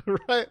lot,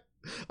 right?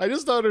 I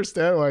just don't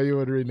understand why you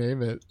would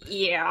rename it.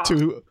 Yeah.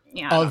 To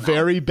a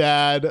very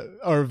bad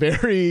or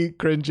very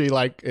cringy,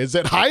 like, is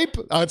it hype?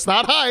 It's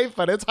not hype,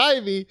 but it's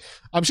Hybe.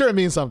 I'm sure it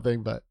means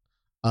something, but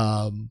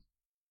you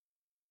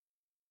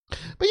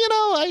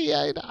know,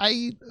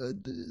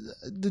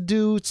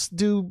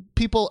 do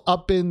people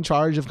up in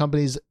charge of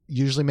companies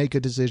usually make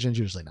good decisions?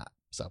 Usually not.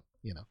 So,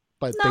 you know,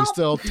 but they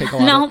still take a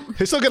lot.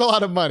 They still get a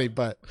lot of money,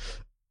 but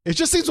it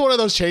just seems one of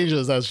those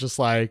changes that's just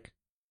like,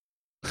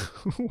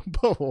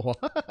 but why?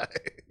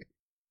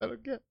 I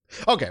don't get.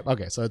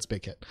 Okay, so it's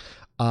Big Hit.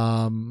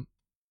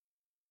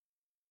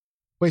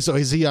 Wait, so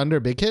is he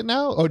under Big Hit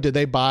now? Or did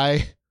they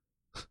buy?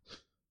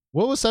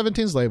 What was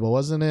 17's label?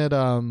 Wasn't it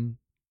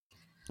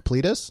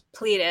Pledis?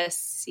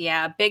 Pledis,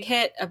 yeah. Big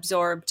Hit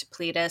absorbed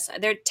Pledis.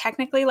 They're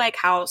technically like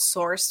how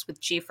Source with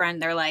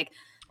GFriend, they're like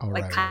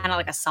kind of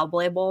like a sub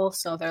label.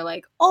 So they're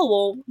like, oh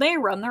well, they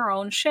run their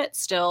own shit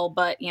still,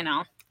 but you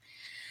know.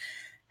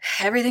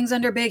 Everything's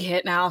under Big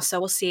Hit now, so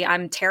we'll see.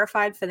 I'm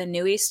terrified for the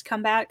New East to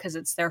come back because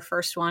it's their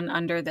first one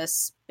under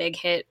this Big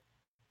Hit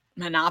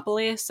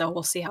monopoly. So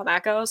we'll see how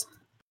that goes.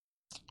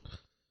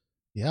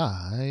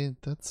 Yeah,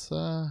 that's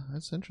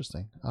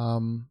interesting.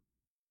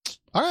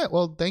 All right,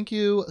 well, thank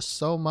you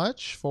so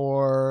much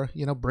for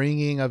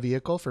bringing a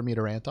vehicle for me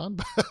to rant on.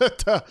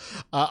 But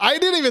I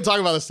didn't even talk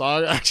about the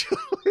song actually,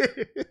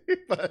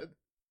 but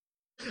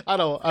I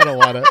don't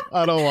want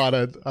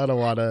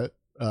to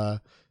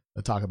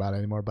talk about it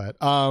anymore. But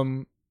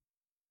do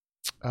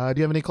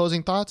you have any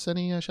closing thoughts?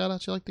 Any shout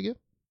outs you'd like to give?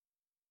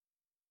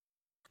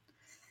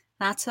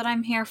 That's what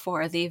I'm here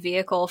for, the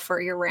vehicle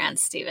for your rant,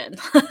 Steven.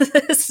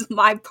 This is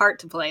my part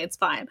to play. It's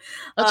fine.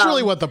 That's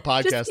really what the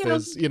podcast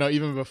is,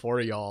 even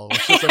before y'all.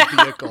 It's just a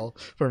vehicle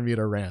for me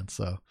to rant.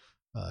 So,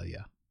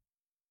 yeah.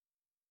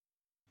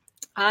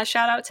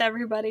 Shout out to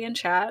everybody in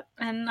chat.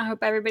 And I hope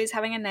everybody's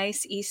having a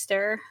nice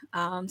Easter.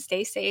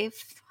 Stay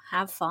safe.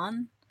 Have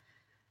fun.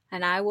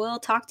 And I will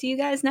talk to you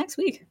guys next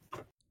week.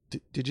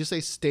 Did you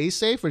say stay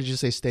safe or did you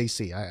say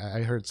Stacy?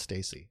 I heard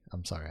Stacy.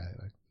 I'm sorry.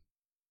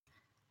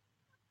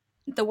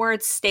 The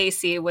word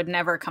Stacy would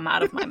never come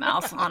out of my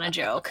mouth on a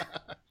joke.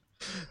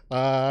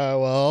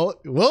 Well,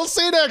 we'll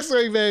see next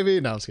week, baby.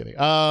 No, I'm just kidding.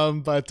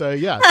 But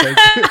yeah, thank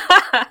you.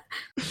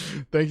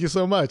 Thank you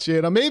so much.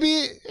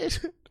 Maybe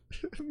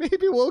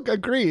we'll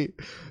agree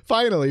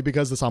finally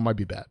because the song might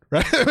be bad,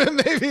 right?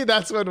 Maybe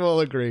that's when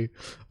we'll agree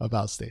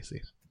about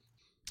Stacy.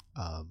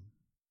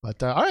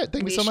 But all right,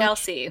 thank you so much. We shall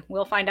see.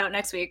 We'll find out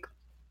next week.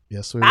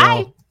 Yes, we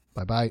will.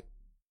 Bye-bye.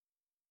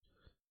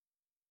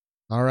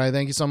 All right,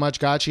 thank you so much,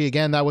 Gotchi.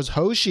 Again, that was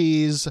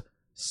Hoshi's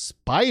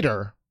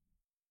Spider.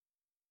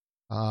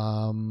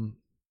 Definitely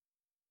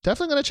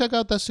gonna check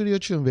out that Studio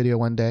Chum video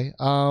one day.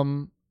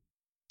 And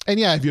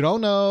yeah, if you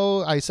don't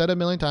know, I said it a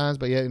million times,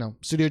 but yeah,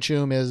 Studio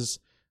Chum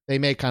they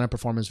make kind of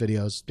performance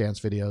videos, dance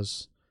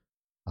videos.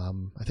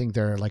 I think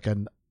they're like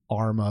an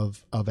arm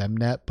of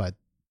Mnet, but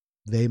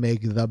they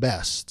make the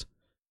best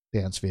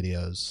dance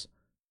videos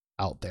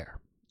out there.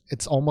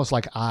 It's almost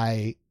like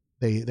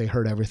they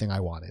heard everything I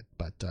wanted.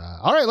 But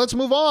all right, let's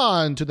move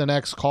on to the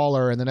next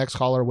caller, and the next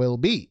caller will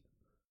be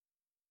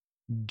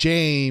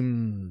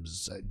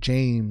James.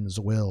 James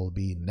will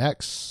be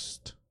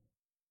next.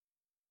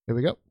 Here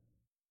we go.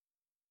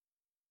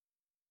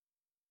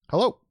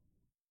 Hello.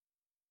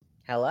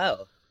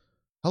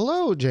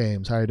 Hello,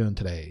 James. How are you doing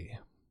today?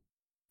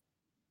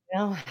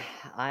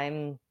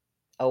 I'm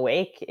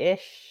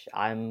awake-ish.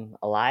 I'm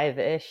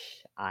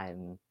alive-ish.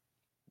 I'm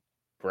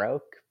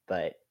broke,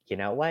 but you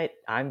know what?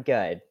 I'm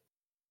good.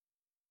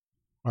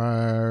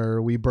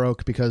 Are we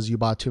broke because you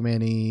bought too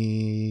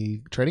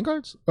many trading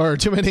cards? Or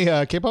too many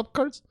K-pop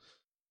cards?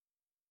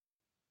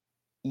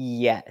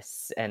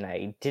 Yes, and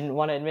I didn't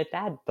want to admit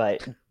that,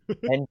 but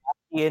and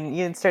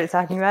Ian started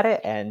talking about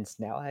it, and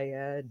now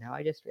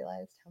I just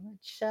realized how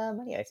much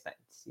money I spent.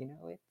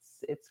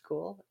 It's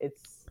cool.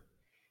 It's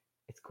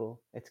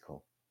cool. It's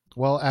cool.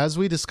 Well, as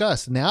we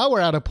discussed, now we're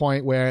at a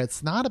point where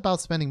it's not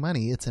about spending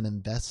money, it's an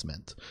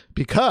investment.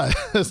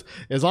 Because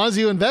as long as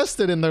you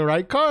invested in the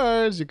right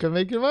cards, you can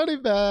make your money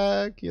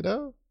back,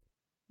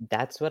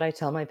 That's what I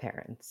tell my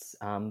parents.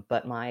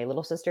 But my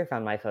little sister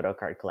found my photo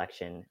card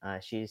collection.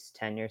 She's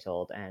 10 years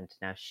old, and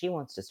now she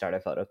wants to start a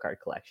photo card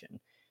collection.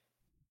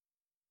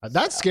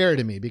 That's scary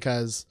to me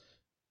because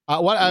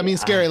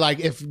scary. Like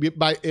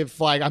if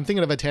like I'm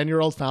thinking of a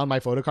 10-year-old found my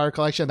photo card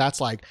collection,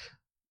 that's like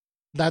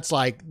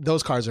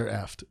those cards are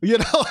effed.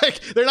 Like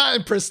they're not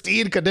in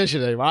pristine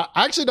condition anymore.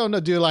 I actually don't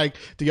know. Do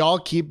y'all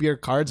keep your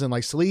cards in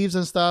like sleeves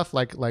and stuff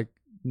like a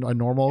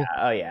normal?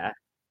 Yeah, oh yeah.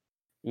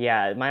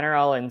 Yeah, mine are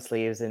all in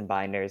sleeves and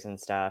binders and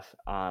stuff.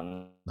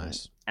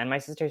 Nice. And my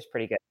sister's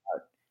pretty good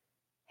about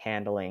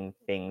handling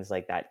things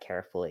like that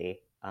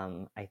carefully.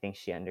 I think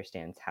she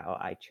understands how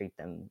I treat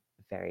them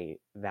very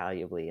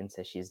valuably, and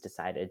so she's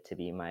decided to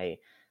be my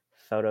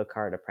photo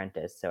card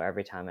apprentice. So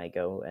every time I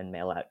go and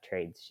mail out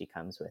trades, she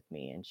comes with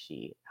me and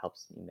she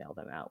helps me mail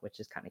them out, which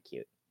is kind of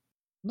cute.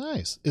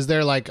 Nice. Is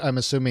there I'm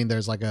assuming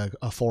there's like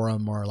a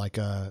forum or like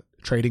a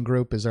trading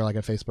group? Is there like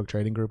a Facebook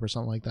trading group or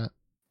something like that?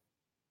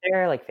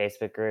 There are like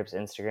Facebook groups,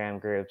 Instagram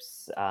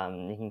groups.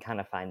 You can kind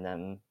of find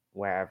them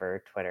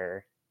wherever,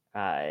 Twitter.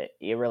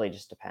 It really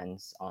just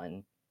depends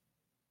on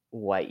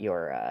what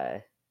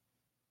your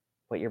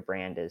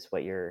brand is,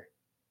 what your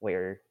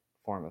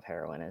form of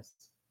heroin is.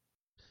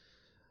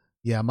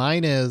 Yeah,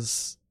 mine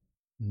is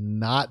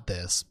not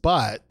this,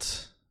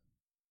 but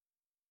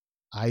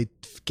I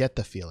get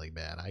the feeling,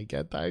 man.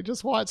 I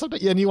just want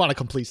something, and you want a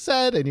complete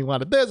set, and you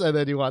want this, and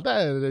then you want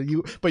that, and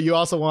then but you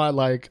also want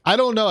I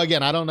don't know.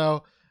 Again, I don't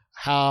know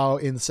how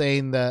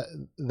insane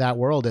that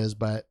world is,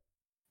 but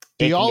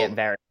it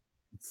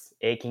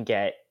can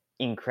get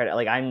incredible.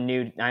 Like I'm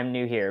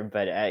new here,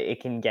 but it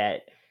can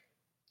get.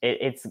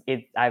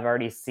 I've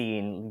already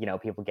seen,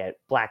 people get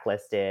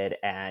blacklisted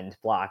and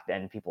blocked,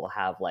 and people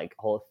have like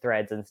whole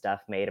threads and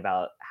stuff made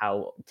about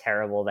how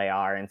terrible they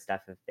are and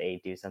stuff if they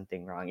do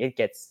something wrong. It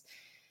gets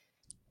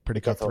pretty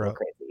cutthroat.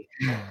 Crazy.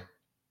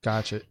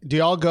 Gotcha. Do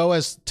y'all go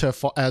as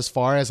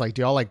far as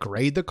do y'all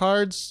grade the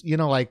cards?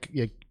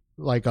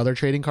 like other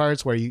trading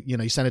cards where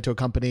you send it to a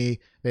company,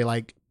 they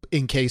like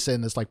encase it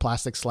in this like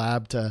plastic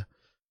slab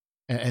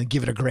and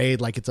give it a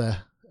grade like it's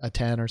a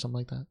 10 or something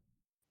like that?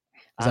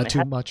 Is that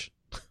too much?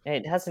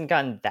 It hasn't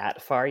gotten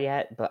that far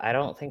yet, but I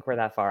don't think we're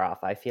that far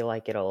off. I feel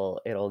like it'll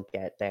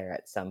get there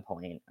at some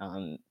point.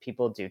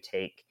 People do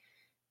take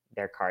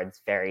their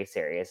cards very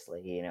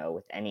seriously,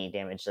 with any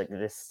damage. Like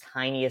this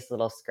tiniest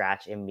little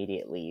scratch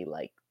immediately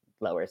like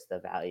lowers the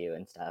value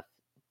and stuff.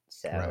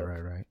 So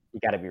right. You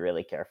got to be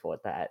really careful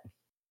with that.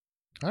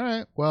 All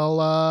right.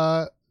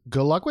 Well,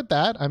 good luck with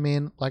that. I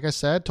mean, like I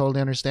said,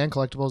 totally understand.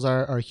 Collectibles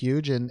are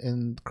huge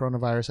in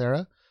coronavirus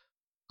era.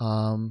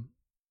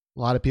 A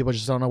lot of people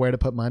just don't know where to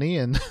put money,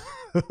 and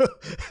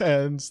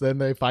and then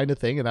they find a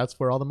thing, and that's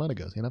where all the money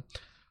goes.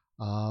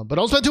 But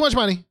don't spend too much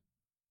money.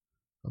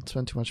 Don't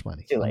spend too much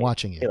money. I'm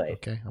watching you.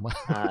 Okay.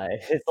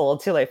 It's a little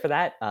too late for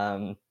that.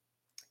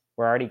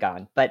 We're already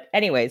gone. But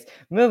anyways,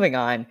 moving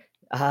on.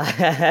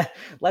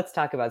 Let's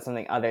talk about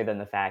something other than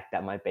the fact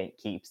that my bank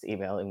keeps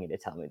emailing me to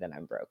tell me that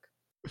I'm broke.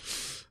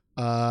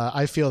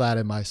 I feel that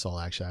in my soul.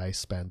 Actually,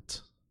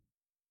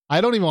 I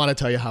don't even want to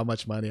tell you how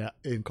much money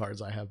in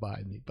cards I have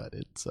behind me, but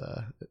it's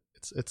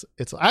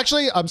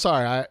actually, I'm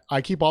sorry.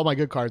 I keep all my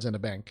good cards in a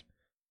bank.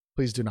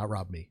 Please do not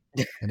rob me.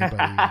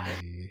 Anybody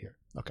here?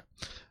 Okay.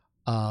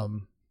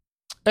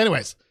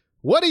 Anyways,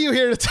 what are you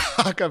here to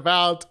talk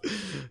about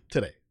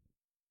today?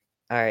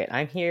 All right,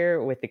 I'm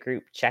here with the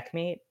group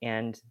Checkmate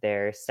and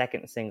their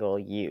second single,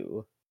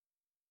 You.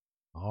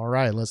 All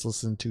right, let's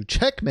listen to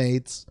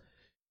Checkmate's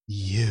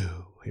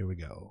You. Here we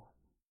go.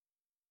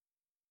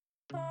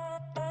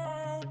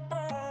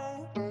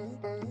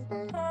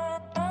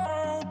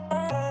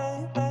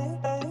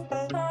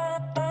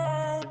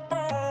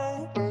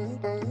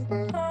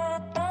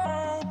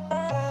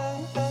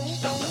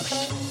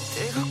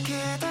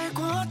 뜨겁게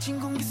달궈진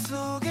공기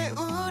속에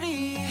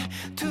우리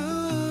둘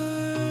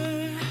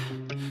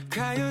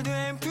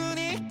가요된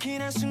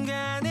분위기는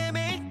순간에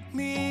make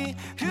me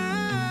you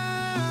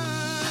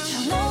저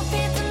높이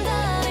뜬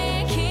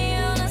달이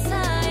기우는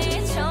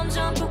사이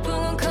점점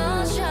폭풍은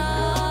커져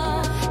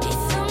이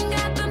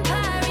숨가쁜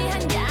파리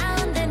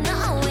한가운데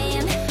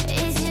knowing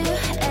is you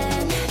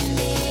and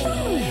me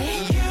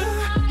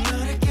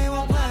너를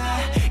깨워봐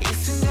이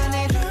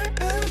순간의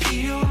룰은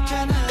필요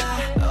없잖아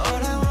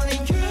All I want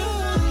is you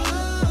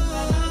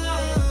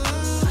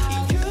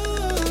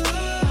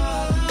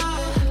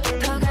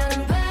깊어가는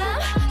밤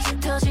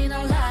짙어지는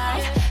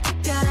light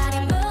특별한 이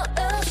mood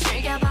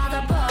즐겨봐도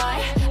boy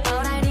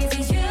All I need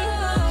is you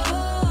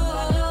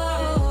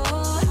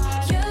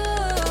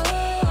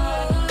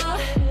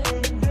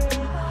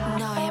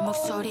너의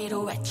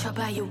목소리로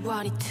외쳐봐 You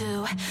want it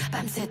too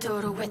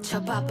밤새도록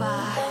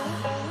외쳐봐봐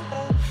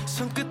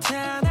손끝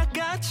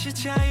하나같이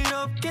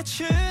자유롭게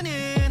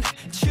추는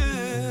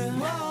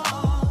춤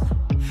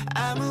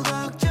아무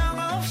걱정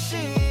없이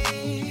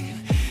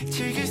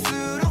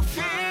즐길수록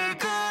feel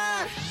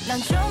good 난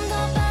좀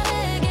더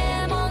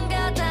빠르게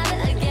뭔가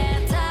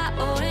다르게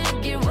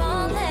타오르길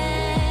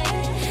원해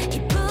이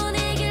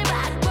분위기를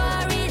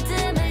바꿔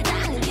리듬을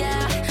당겨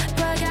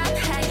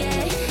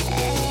과감하게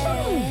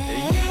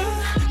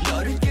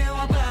너를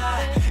깨워봐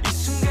이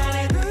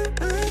순간의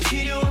룰은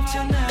필요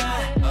없잖아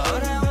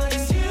All I want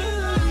is you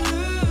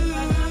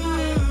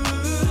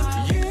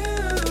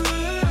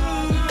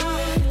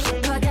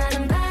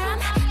깊어가는 밤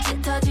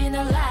짙어지는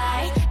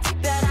light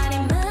특별한 이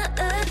mood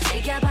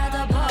즐겨봐도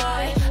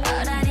boy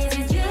All I need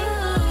is you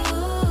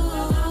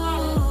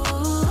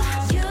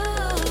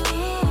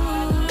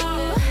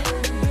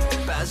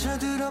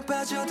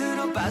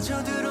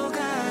빠져들어가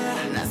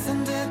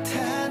낯선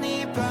듯한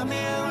이 밤의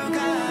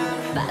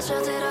울감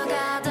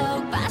빠져들어가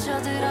더욱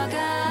빠져들어가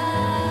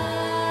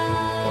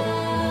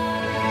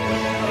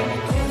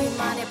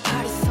우리만의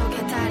파리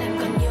속에 다른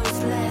건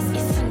useless 이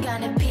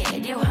순간에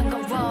필요한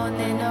건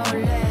원해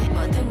놀래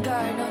모든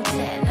걸 놓은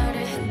채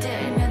너를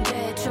흔들면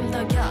돼 좀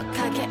더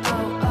격하게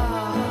oh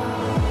oh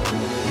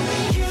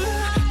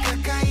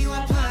가까이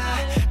와봐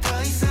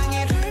더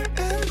이상의 룰은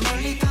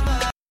멀리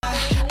떠나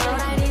All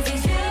I need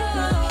is you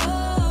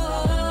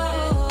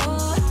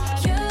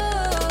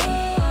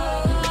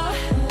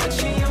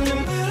끝이 없는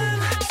밤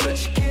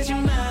솔직해진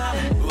맘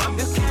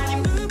완벽한 이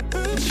mood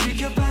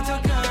즐겨봐도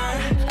girl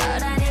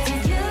All I need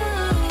is you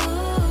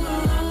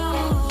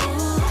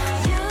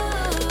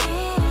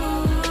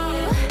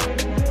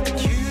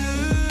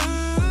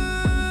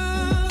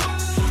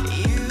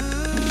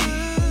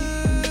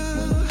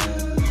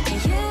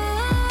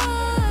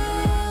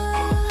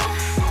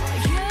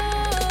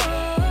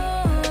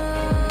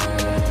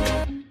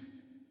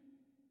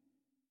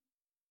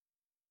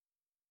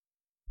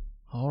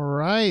All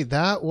right,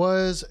 that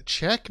was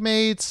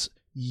Checkmate's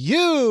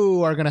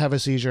You Are Gonna Have a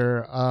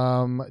Seizure.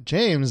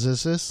 James,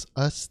 is this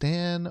a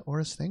stan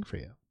or a sting for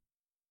you?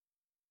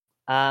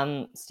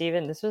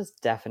 Steven, this was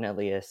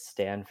definitely a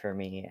stand for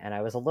me, and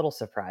I was a little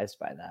surprised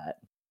by that.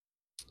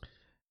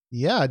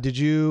 Yeah, did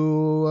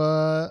you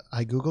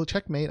I Googled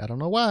Checkmate. I don't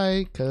know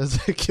why, because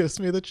it gives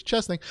me the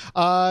chest thing.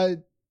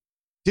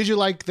 Did you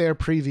like their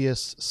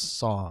previous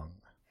song?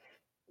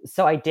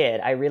 So I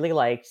did. I really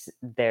liked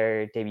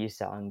their debut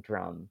song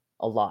 "Drum"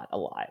 a lot.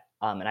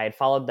 And I had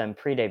followed them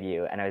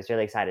pre-debut, and I was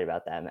really excited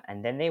about them.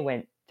 And then they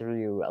went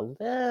through a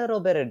little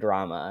bit of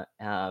drama.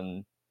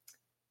 And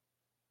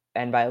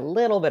by a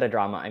little bit of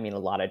drama, I mean a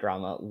lot of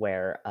drama,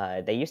 where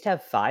they used to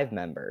have 5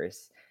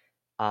 members,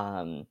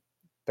 3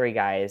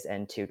 guys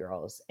and 2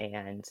 girls.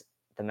 And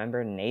the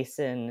member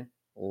Nason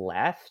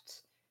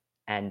left,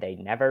 and they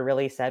never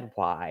really said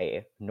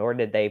why, nor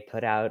did they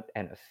put out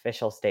an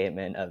official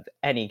statement of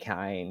any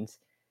kind.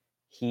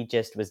 He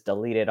just was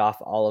deleted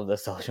off all of the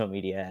social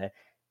media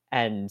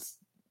and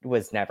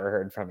was never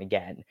heard from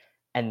again.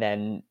 And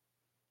then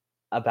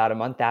about a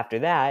month after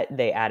that,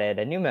 they added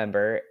a new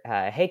member,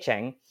 Hei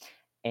Cheng,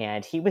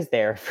 and he was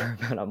there for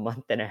about a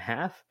month and a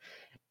half,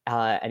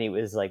 and he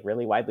was like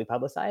really widely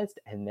publicized,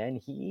 and then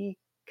he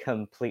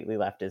completely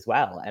left as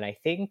well. And I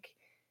think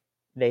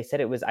they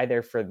said it was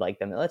either for like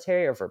the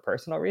military or for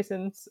personal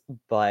reasons,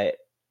 but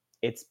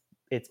it's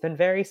been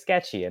very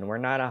sketchy, and we're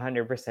not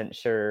 100%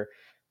 sure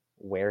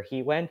where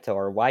he went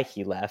or why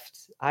he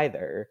left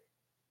either.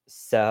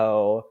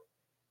 So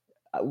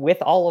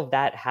with all of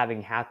that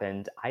having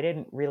happened, I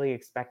didn't really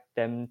expect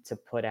them to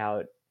put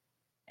out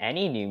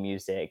any new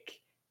music,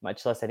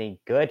 much less any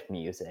good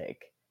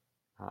music,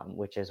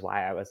 which is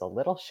why I was a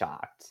little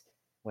shocked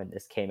when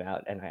this came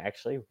out, and I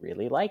actually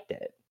really liked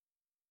it.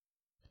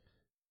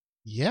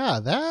 Yeah,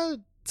 that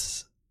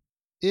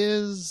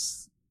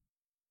is...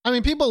 I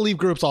mean, people leave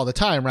groups all the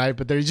time, right?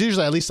 But there's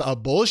usually at least a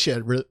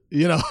bullshit,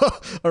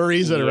 a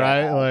reason,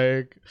 right?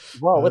 Like,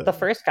 well, with the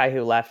first guy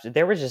who left,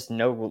 there was just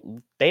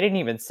they didn't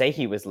even say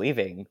he was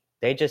leaving.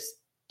 They just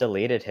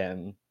deleted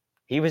him.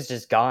 He was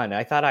just gone.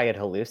 I thought I had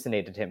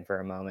hallucinated him for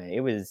a moment. It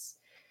was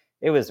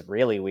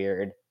really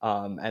weird.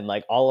 And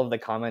like all of the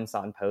comments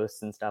on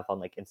posts and stuff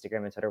on like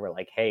Instagram and Twitter were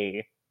like,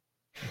 "Hey,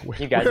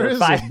 you guys are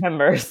 5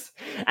 members,"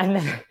 and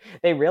then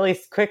they really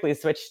quickly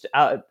switched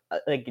out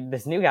like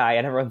this new guy,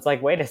 and everyone's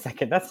like, "Wait a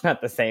second, that's not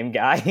the same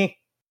guy."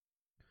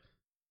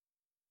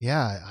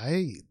 Yeah,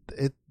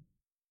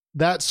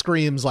 that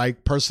screams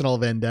like personal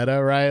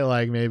vendetta, right?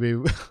 Like maybe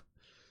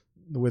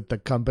with the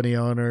company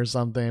owner or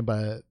something,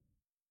 but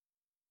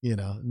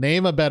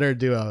name a better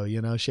duo,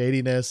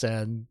 shadiness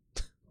and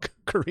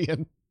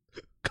Korean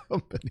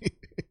company.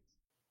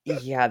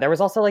 Yeah, there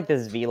was also like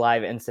this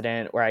VLive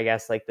incident where I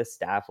guess like the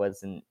staff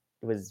was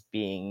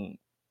being,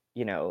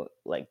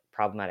 like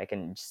problematic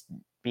and just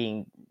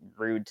being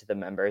rude to the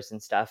members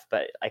and stuff,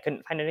 but I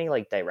couldn't find any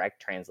like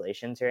direct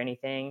translations or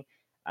anything.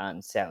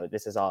 So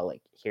this is all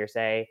like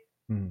hearsay.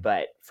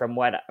 But from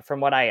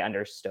what I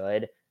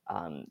understood,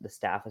 the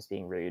staff was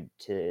being rude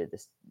to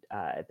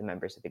the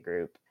members of the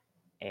group.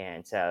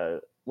 And so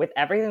with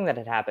everything that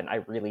had happened, I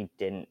really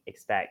didn't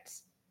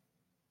expect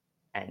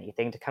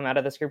anything to come out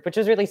of this group, which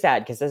was really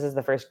sad because this is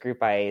the first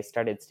group I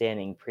started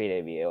standing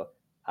pre-debut.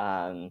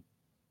 But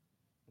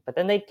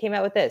then they came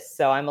out with this,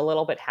 so I'm a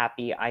little bit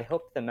happy. I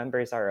hope the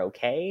members are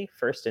okay,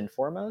 first and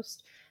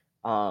foremost.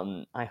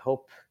 I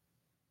hope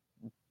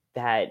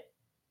that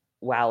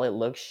while it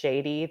looks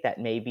shady, that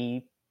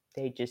maybe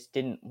they just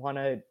didn't want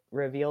to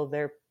reveal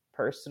their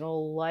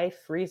personal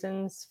life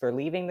reasons for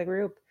leaving the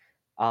group.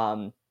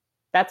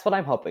 That's what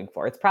I'm hoping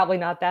for. It's probably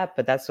not that,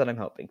 but that's what I'm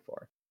hoping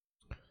for.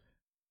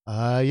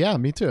 Yeah,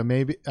 me too.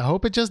 Maybe I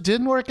hope it just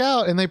didn't work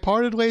out and they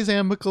parted ways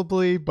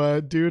amicably,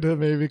 but due to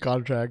maybe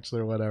contracts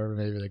or whatever,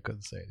 maybe they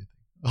couldn't say anything.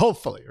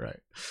 Hopefully, right?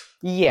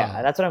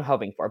 Yeah, that's what I'm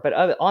hoping for. But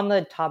on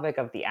the topic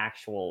of the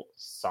actual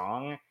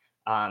song,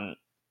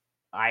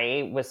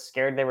 I was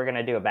scared they were going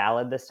to do a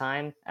ballad this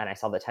time, and I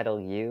saw the title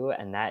 "You,"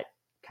 and that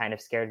kind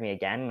of scared me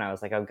again. And I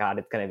was like, "Oh God,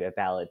 it's going to be a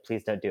ballad!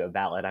 Please don't do a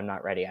ballad. I'm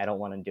not ready. I don't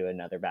want to do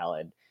another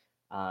ballad."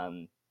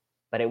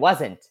 But it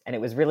wasn't, and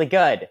it was really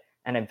good,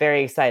 and I'm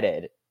very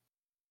excited.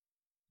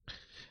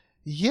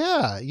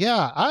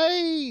 Yeah.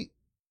 I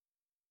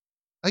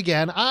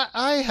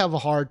have a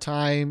hard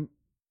time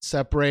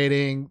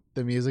separating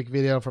the music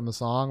video from the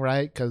song,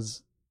 right?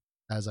 Because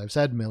as I've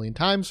said a million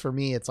times, for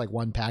me, it's like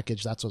one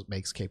package. That's what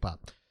makes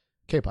K-pop.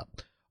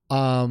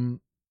 So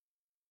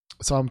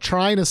I'm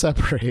trying to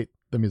separate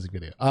the music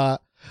video. I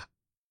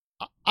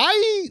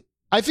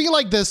feel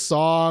like this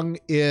song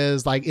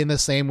is like in the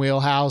same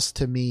wheelhouse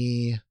to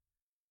me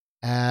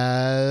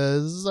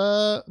as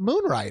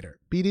Moonrider,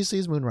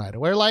 BDC's Moonrider,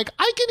 where like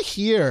I can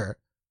hear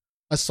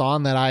a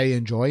song that I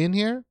enjoy in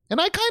here,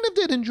 and I kind of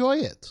did enjoy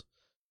it.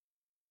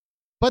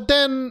 But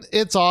then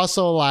it's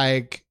also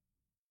like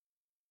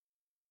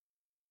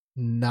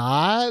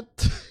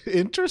not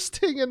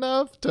interesting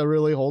enough to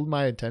really hold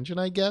my attention,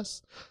 I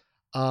guess.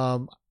 I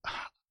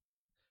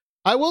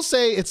will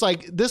say it's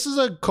like, this is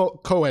a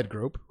co-ed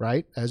group,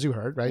 right? As you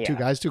heard, right? Yeah. 2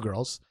 guys, 2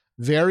 girls.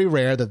 Very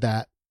rare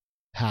that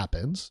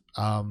happens.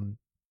 The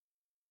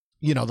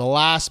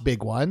last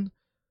big one,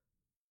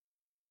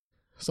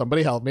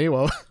 somebody help me.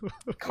 Well,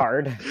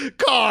 Card.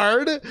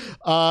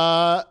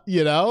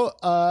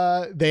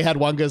 They had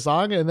one good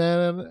song, and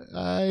then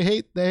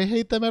they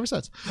hate them ever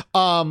since.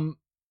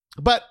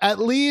 But at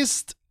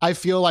least I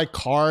feel like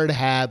Card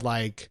had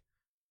like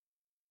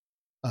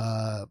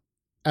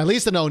at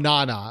least in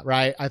Onana,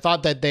 right? I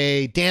thought that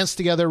they danced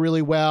together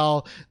really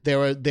well.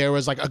 There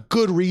was like a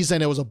good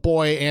reason it was a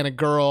boy and a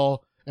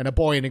girl and a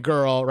boy and a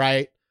girl,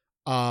 right?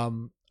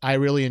 I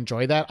really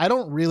enjoy that. I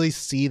don't really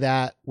see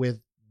that with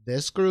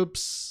this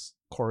group's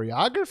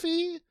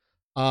choreography.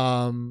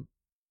 But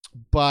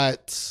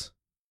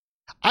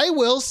I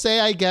will say,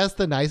 I guess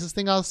the nicest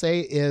thing I'll say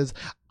is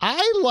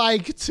I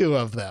like two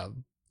of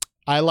them.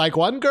 I like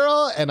one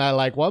girl and I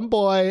like one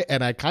boy,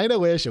 and I kind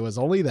of wish it was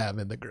only them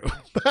in the group.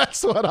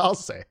 That's what I'll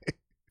say.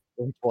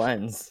 Which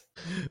ones?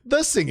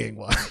 The singing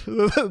one.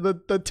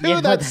 the two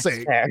Yeah, that that's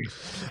sing. fair.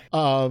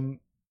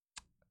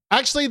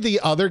 Actually,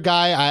 the other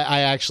guy, I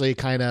actually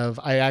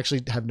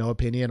have no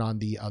opinion on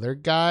the other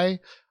guy.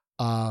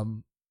 But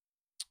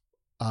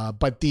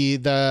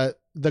the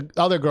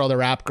other girl, the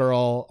rap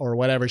girl or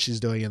whatever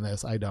she's doing in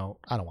this, I don't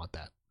want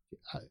that.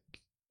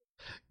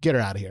 Get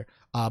her out of here.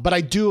 But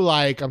I do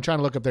like, I'm trying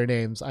to look up their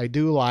names. I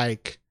do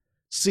like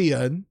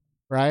Sian,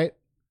 right?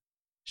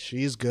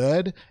 She's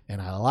good.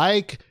 And I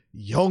like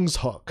Young's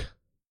Hook.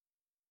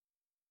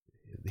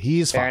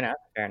 He's Fair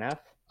fun. enough.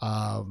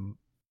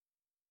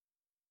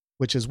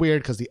 Which is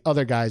weird because the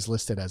other guy's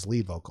listed as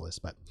lead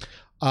vocalist, but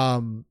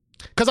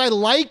because I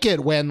like it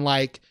when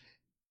like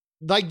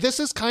this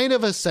is kind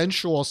of a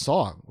sensual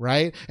song,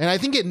 right? And I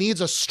think it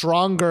needs a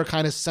stronger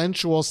kind of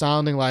sensual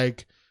sounding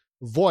like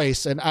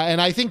voice, and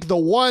I think the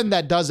one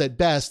that does it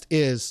best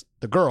is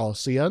the girl,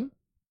 Sian.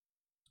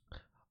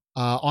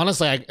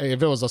 Honestly,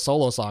 if it was a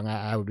solo song,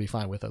 I would be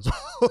fine with it as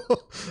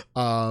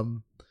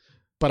well.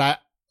 But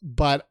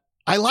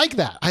I like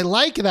that. I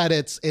like that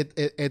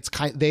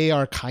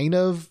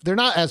they're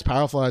not as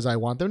powerful as I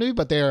want them to be,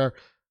 but they're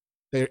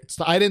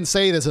I didn't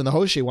say this in the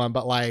Hoshi one,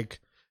 but like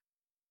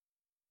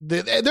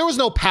there was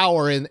no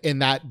power in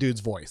that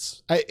dude's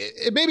voice.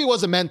 It maybe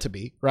wasn't meant to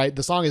be, right?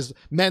 The song is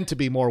meant to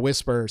be more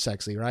whisper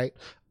sexy, right?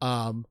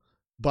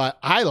 But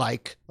I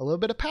like a little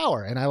bit of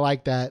power, and I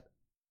like that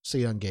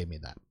Seyoung gave me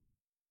that.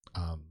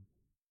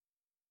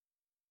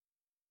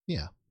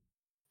 Yeah.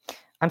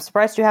 I'm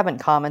surprised you haven't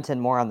commented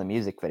more on the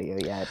music video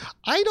yet.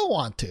 I don't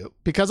want to,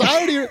 because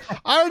I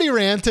already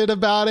ranted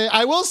about it.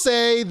 I will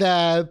say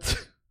that,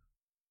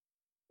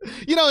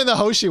 in the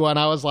Hoshi one,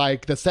 I was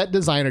like, the set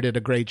designer did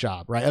a great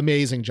job, right?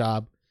 Amazing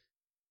job.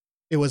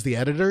 It was the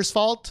editor's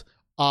fault.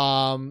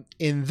 In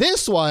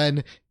this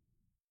one,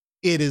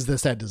 it is the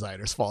set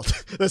designer's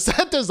fault. The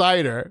set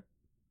designer,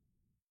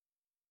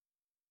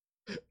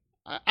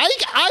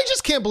 I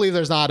just can't believe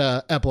there's not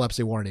a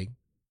epilepsy warning.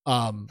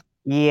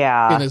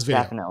 Yeah, in this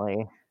video.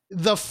 Definitely.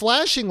 The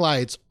flashing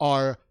lights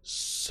are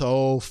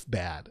so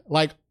bad.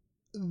 Like,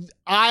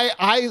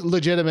 I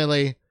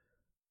legitimately,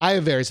 I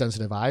have very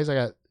sensitive eyes. I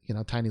got,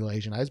 tiny little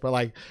Asian eyes, but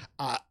like,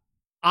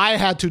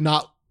 I did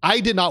not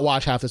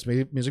watch half this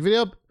music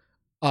video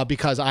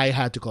because I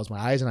had to close my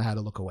eyes and I had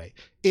to look away.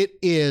 It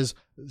is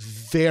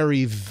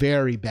very,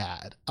 very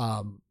bad.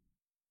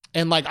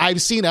 And like,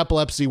 I've seen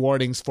epilepsy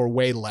warnings for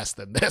way less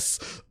than this.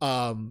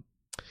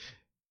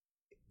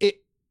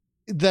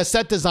 The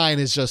set design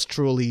is just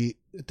truly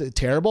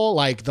terrible.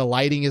 Like, the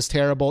lighting is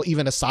terrible,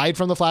 even aside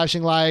from the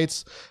flashing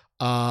lights.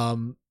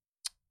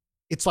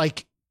 It's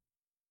like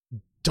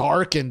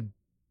dark and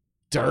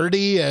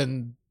dirty,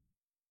 and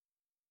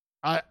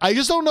I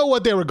just don't know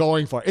what they were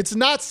going for. It's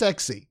not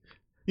sexy,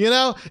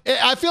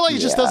 I feel like it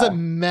just doesn't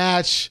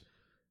match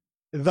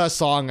the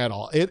song at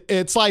all.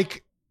 It's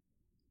like,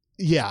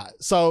 yeah.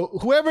 So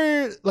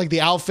whoever, like, the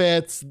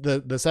outfits,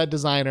 the set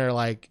designer,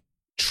 like,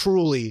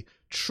 truly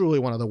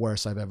one of the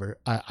worst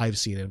I've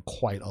seen in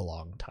quite a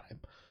long time.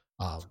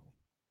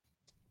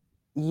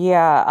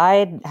 Yeah,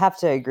 I'd have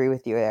to agree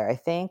with you there. I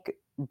think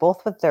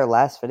both with their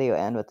last video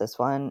and with this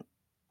one,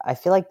 I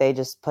feel like they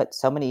just put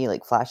so many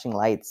like flashing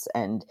lights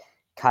and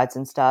cuts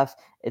and stuff.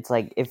 It's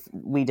like, if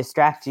we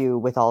distract you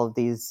with all of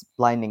these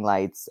blinding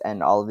lights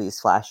and all of these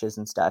flashes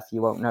and stuff,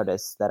 you won't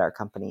notice that our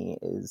company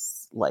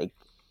is like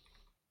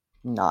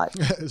not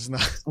it's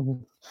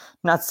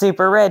not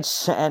super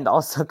rich and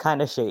also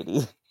kind of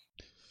shady.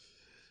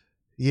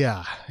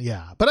 Yeah.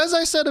 But as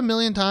I said a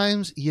million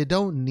times, you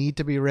don't need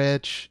to be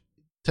rich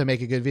to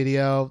make a good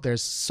video.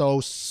 There's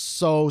so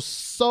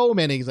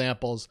many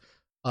examples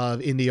of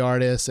indie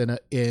artists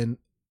in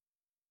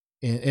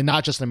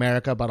not just in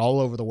America, but all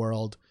over the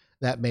world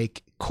that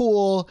make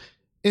cool,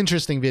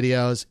 interesting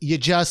videos. You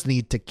just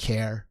need to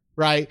care,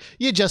 right?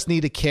 You just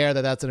need to care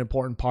that that's an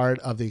important part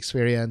of the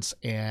experience.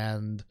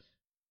 And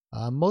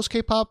most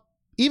K-pop,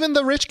 even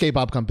the rich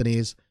K-pop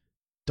companies,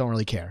 don't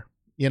really care.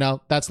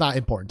 That's not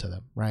important to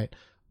them, right?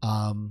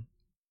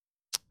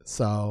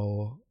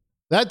 So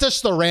that's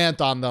just the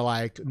rant on the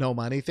like no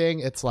money thing.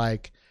 It's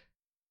like,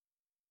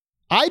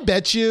 I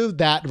bet you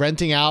that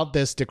renting out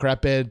this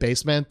decrepit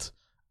basement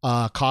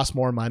cost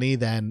more money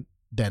than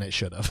it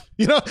should have,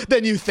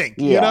 than you think.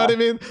 Yeah. You know what I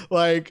mean?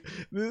 Like,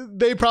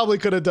 they probably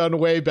could have done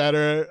way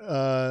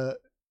better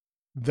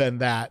than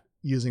that,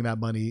 using that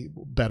money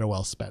better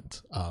well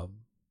spent.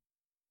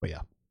 But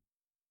yeah.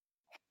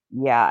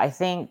 Yeah, I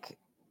think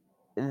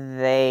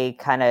they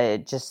kind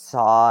of just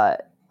saw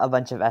a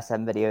bunch of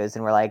SM videos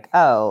and were like,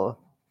 oh,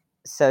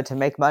 so to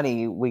make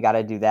money, we got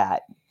to do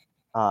that.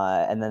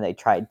 And then they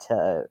tried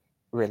to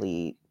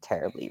really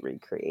terribly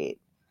recreate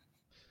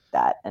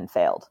that and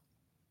failed.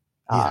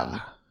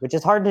 Which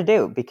is hard to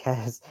do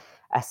because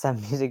SM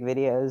music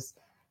videos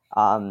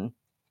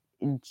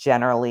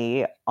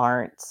generally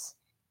aren't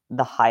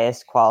the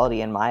highest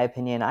quality, in my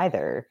opinion,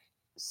 either.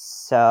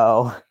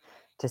 So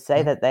to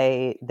say that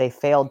they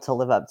failed to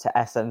live up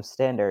to SM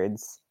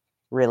standards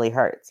really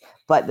hurts.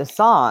 But the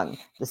song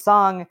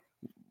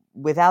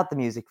without the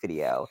music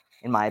video,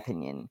 in my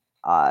opinion,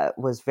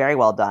 was very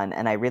well done,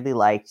 and I really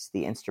liked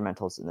the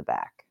instrumentals in the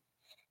back.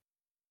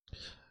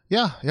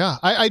 Yeah.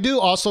 I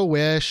do also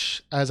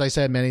wish, as I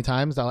said many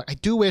times, that I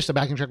do wish the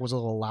backing track was a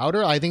little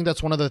louder. I think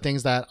that's one of the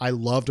things that I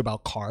loved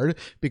about Card,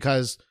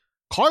 because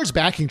Card's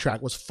backing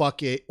track was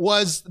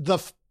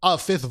the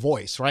fifth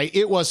voice, right?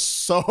 It was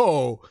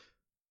so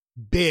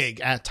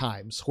big at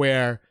times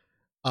where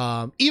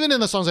even in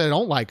the songs that I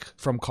don't like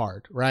from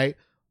Card, right?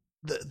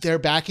 Their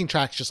backing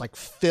tracks just like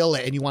fill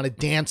it and you want to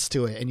dance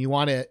to it and you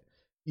want it.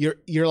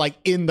 You're like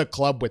in the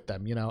club with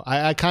them, you know?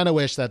 I kind of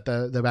wish that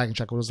the backing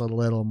track was a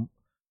little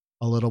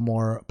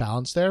more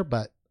balanced there,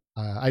 but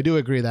I do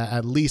agree that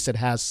at least it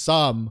has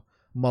some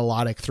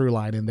melodic through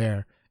line in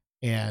there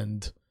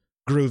and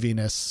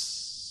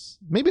grooviness,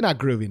 maybe not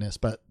grooviness,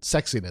 but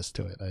sexiness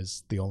to it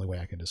is the only way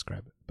I can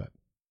describe it. But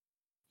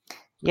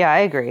yeah, I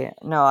agree.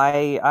 No,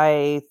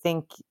 I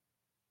think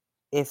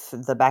if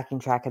the backing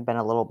track had been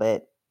a little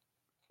bit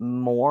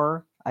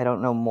more, I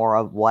don't know more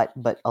of what,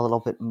 but a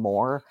little bit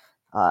more,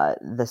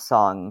 the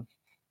song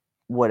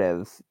would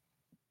have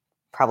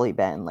probably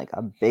been like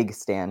a big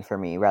stand for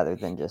me rather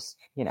than just,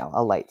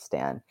 a light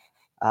stand.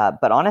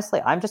 But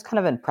honestly, I'm just kind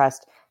of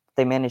impressed that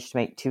they managed to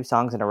make 2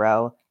 songs in a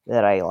row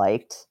that I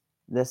liked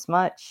this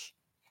much.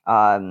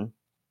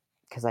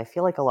 Because I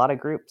feel like a lot of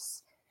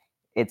groups,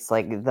 it's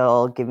like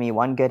they'll give me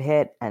one good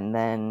hit and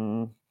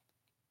then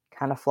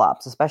kind of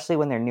flops, especially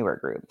when they're newer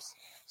groups.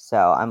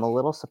 So I'm a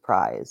little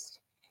surprised.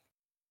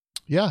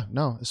 Yeah,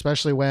 no,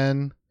 especially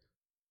when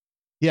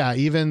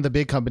even the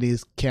big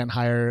companies can't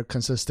hire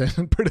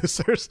consistent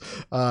producers,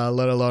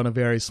 let alone a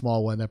very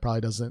small one that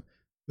probably doesn't,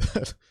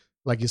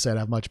 like you said,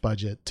 have much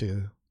budget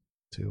to.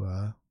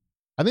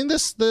 I think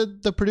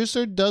the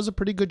producer does a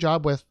pretty good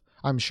job with,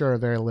 I'm sure, a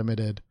very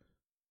limited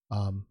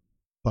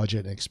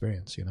budget and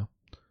experience.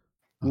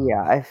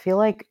 Yeah, I feel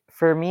like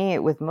for me,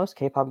 with most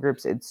K-pop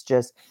groups, it's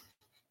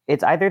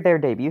either their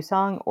debut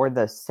song or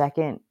the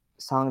second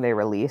song they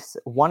release.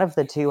 One of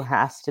the two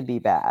has to be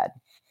bad.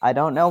 I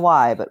don't know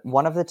why, but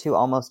one of the two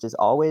almost is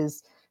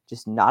always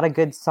just not a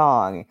good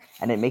song,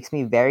 and it makes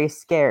me very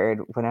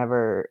scared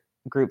whenever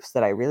groups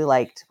that I really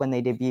liked when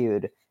they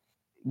debuted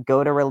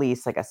go to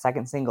release like a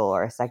second single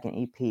or a second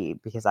EP,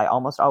 because I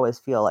almost always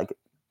feel like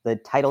the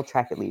title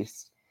track at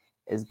least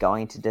is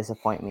going to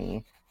disappoint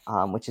me,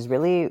 which is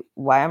really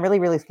why I'm really,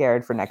 really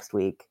scared for next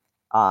week.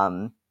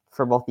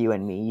 For both you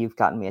and me, you've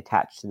gotten me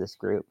attached to this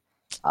group,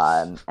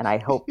 and I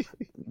hope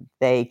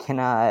they can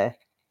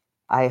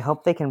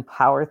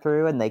power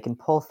through and they can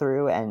pull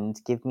through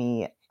and give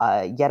me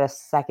yet a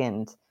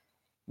second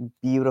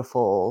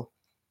beautiful,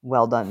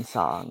 well done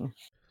song.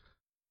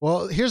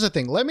 Well, here's the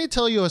thing. Let me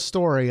tell you a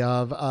story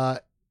of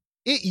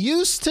it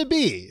used to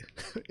be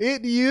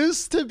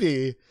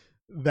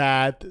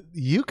that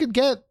you could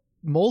get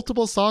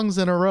multiple songs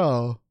in a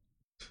row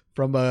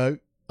from a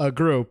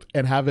group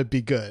and have it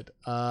be good.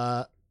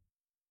 Like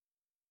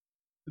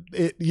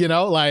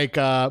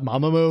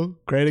Mamamoo,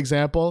 great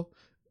example.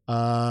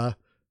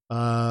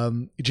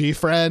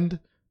 G-Friend,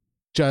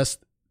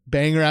 just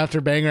banger after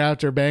banger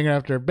after banger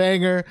after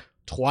banger.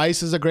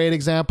 Twice is a great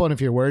example, and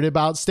if you're worried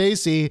about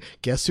Stacy,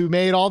 guess who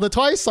made all the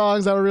Twice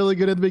songs that were really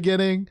good in the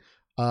beginning?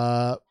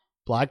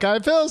 Black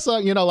Eyed Peas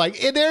song.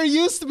 There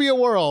used to be a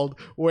world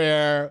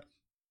where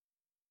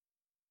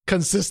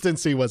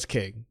consistency was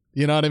king.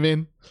 You know what I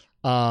mean?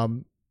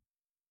 And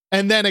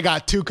then it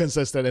got too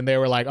consistent, and they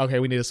were like, okay,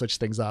 we need to switch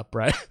things up,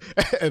 right?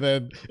 And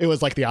then it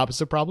was like the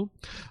opposite problem.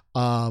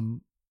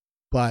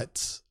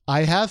 But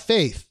I have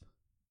faith.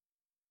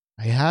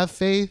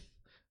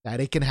 That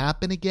it can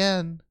happen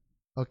again.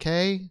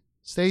 Okay?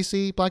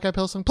 Stacy, Black Eyed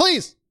Peas song,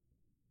 please!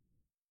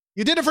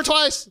 You did it for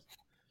Twice!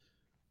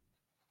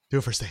 Do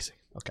it for Stacy.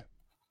 Okay.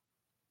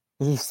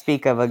 You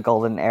speak of a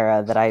golden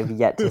era that I've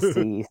yet to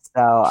see.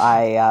 So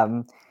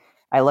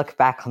I look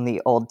back on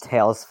the old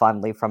tales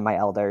fondly from my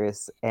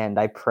elders, and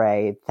I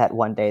pray that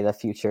one day the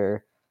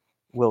future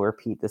will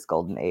repeat this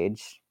golden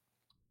age.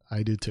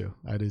 I do too.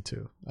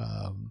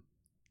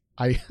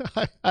 I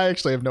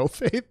actually have no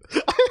faith.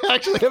 I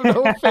actually have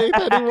no faith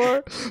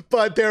anymore.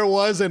 But there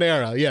was an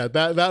era. Yeah,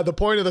 that the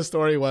point of the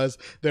story was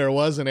there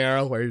was an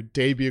era where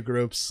debut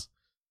groups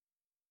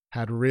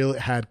had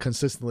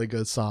consistently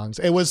good songs.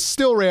 It was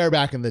still rare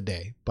back in the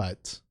day,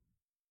 but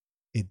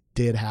it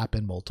did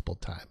happen multiple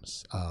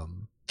times.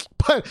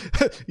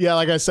 But yeah,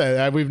 like I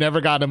said, we've never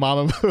gotten a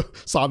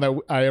Mamamoo song that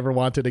I ever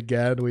wanted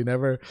again. We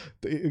never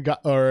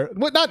got,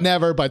 not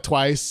never, but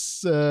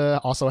Twice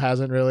also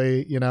hasn't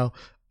really,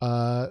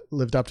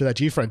 lived up to that.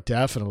 G-Friend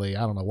definitely.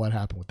 I don't know what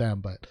happened with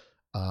them, but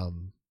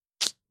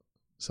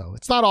So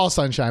it's not all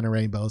sunshine and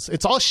rainbows.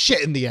 It's all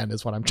shit in the end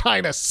is what I'm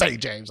trying to say,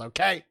 James,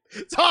 okay?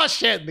 It's all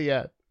shit in the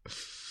end.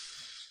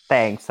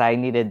 Thanks. I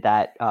needed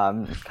that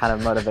kind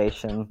of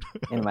motivation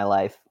in my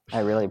life. I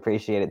really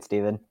appreciate it,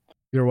 Steven.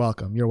 You're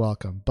welcome. You're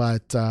welcome.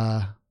 But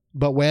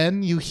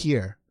when you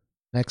hear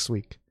next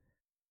week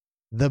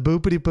the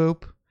boopity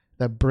boop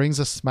that brings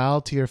a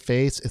smile to your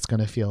face, it's going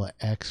to feel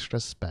extra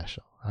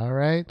special. All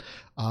right.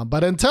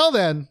 But until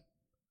then,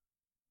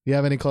 you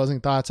have any closing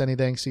thoughts, any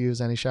thanks to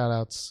yous, any shout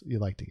outs you'd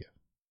like to give?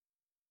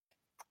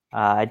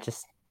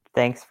 Just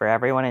thanks for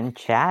everyone in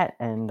chat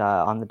and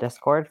on the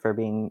Discord for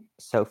being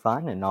so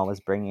fun and always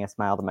bringing a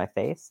smile to my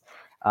face.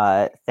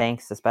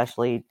 Thanks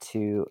especially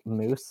to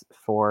Moose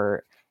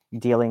for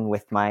dealing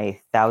with my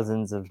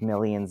thousands of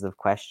millions of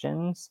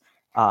questions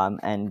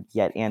and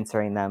yet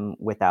answering them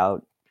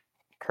without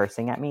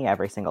cursing at me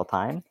every single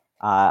time.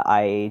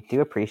 I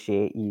do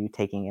appreciate you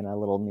taking in a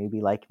little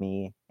newbie like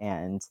me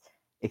and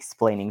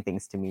explaining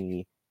things to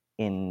me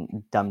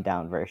in dumbed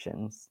down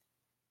versions.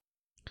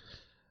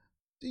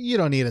 You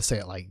don't need to say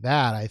it like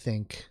that. I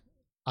think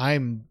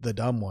I'm the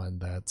dumb one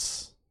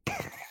that's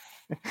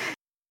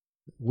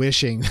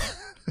wishing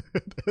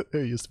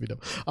there used to be dumb.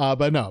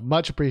 But no,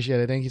 much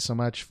appreciated. Thank you so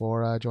much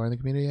for joining the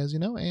community, as you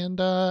know, and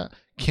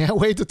can't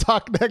wait to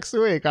talk next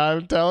week.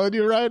 I'm telling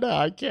you right now,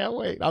 I can't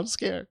wait. I'm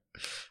scared.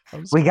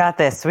 We got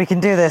this. We can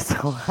do this.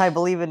 I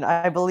believe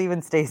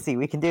in Stacy.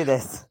 We can do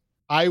this.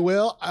 I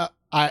will.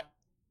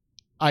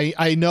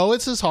 I know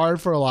it's as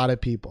hard for a lot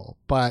of people,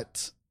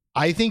 but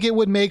I think it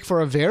would make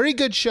for a very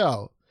good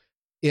show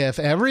if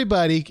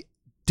everybody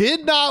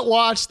did not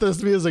watch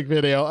this music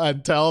video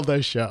until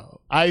the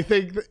show. I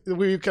think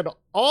we could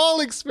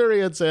all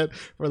experience it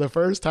for the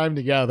first time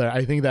together.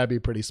 I think that'd be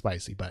pretty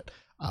spicy, but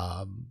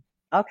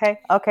okay,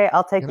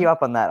 I'll take you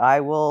up on that.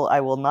 I will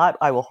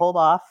hold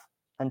off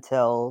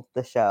until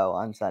the show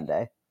on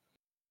Sunday.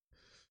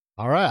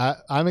 All right,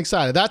 I'm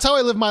excited. That's how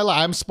I live my life.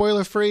 I'm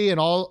spoiler free in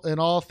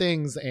all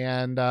things,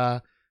 and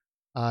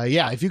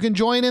yeah, if you can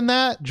join in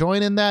that.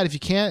 If you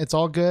can't, it's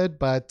all good.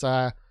 But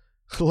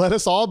let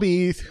us all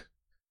be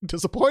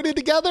disappointed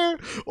together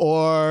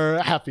or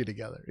happy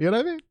together. You know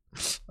what I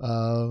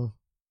mean?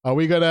 Are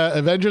we gonna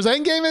Avengers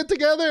Endgame it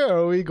together, or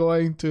are we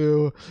going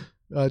to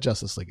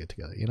Justice League it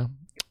together? You know.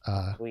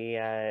 If we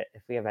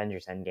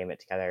Avengers Endgame it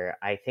together,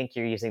 I think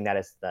you're using that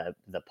as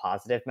the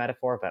positive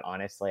metaphor, but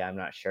honestly, I'm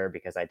not sure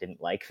because I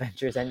didn't like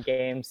Avengers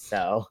Endgame.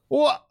 So.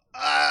 Well,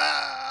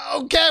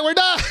 okay, we're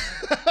done.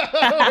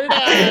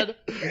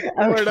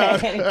 We're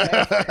done. Anyway.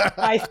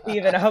 Hi,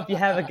 Steven. I hope you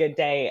have a good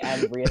day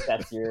and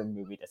reassess your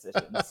movie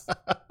decisions.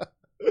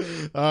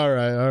 All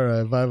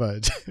right. Bye.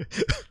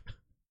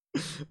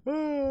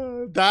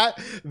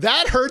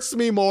 That hurts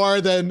me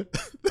more than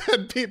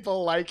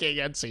people liking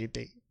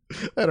NCT.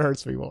 That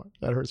hurts me more.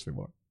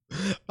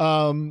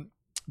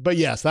 But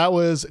yes, that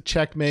was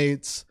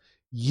Checkmates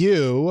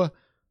You.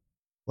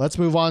 Let's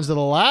move on to the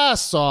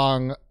last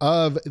song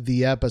of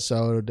the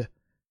episode,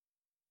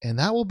 and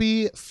that will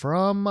be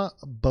from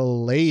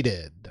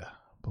Belated.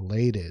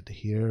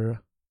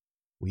 Here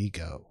we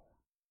go.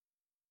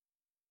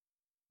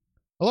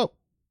 Hello.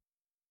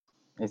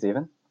 Hey,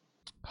 Steven.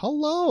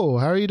 Hello.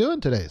 How are you doing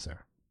today, sir?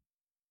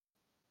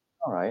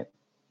 All right.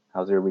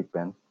 How's your week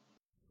been?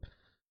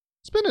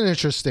 It's been an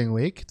interesting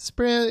week. It's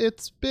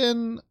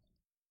been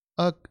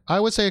I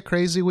would say a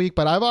crazy week,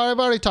 but I've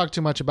already talked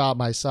too much about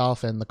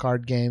myself and the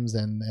card games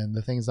and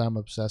the things I'm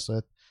obsessed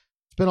with.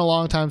 It's been a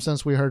long time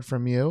since we heard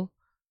from you.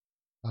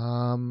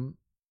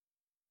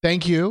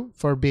 Thank you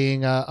for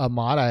being a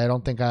mod. I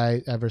don't think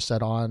I ever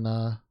said on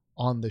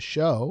the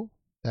show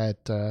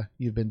that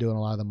you've been doing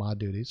a lot of the mod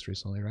duties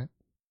recently, right?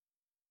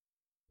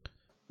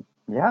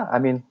 Yeah, I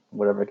mean,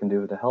 whatever I can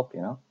do to help,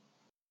 you know.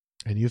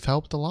 And you've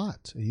helped a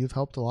lot.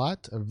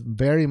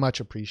 Very much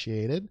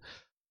appreciated.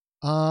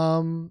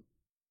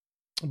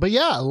 But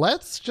yeah,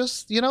 let's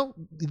just,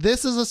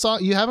 this is a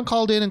song you haven't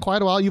called in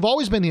quite a while. You've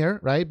always been here,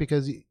 right?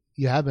 Because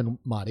you have been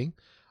modding.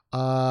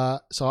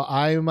 So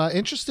I'm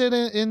interested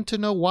in to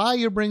know why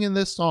you're bringing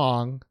this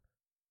song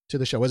to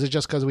the show. Was it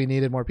just because we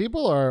needed more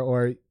people,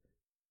 or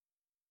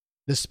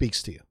this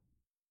speaks to you?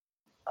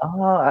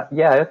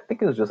 Yeah, I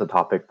think it was just a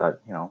topic that,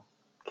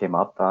 came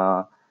up.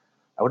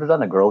 I would have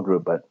done a girl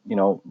group, but,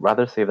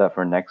 rather save that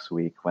for next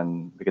week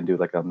when we can do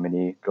like a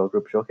mini girl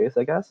group showcase,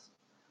 I guess.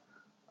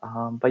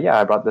 But yeah,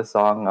 I brought this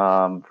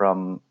song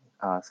from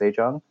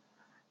Sejong,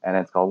 and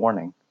it's called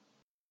Warning.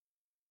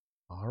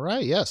 All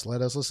right, yes,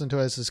 let us listen to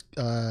it. This is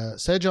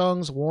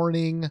Sejong's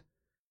Warning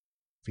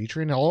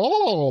featuring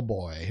Oh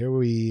Boy. Here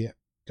we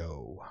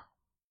go.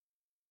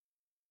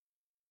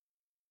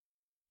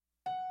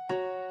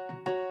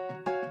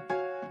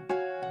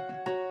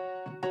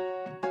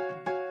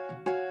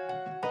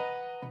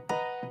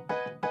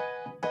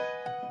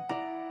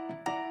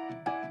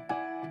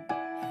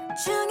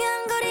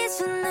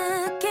 중연거리는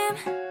느낌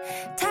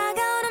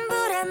다가오는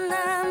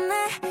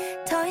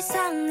불안함에 더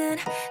이상은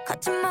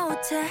걷지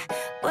못해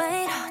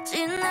왜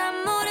이러지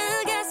난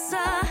모르겠어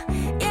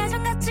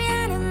예전 같지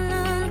않은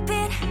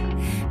눈빛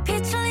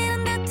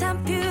비틀리는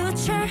듯한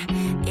future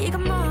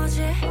이건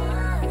뭐지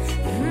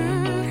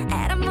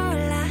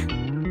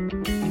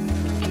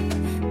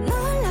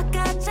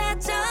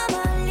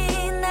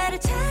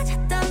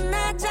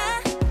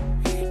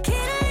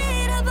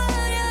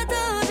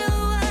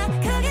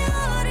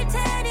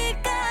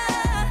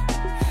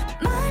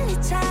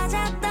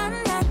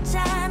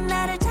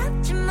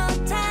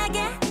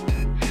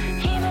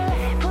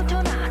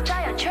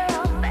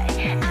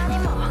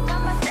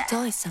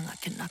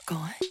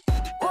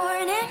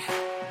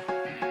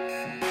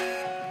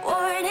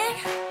warning,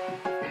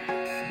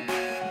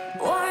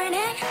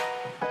 warning.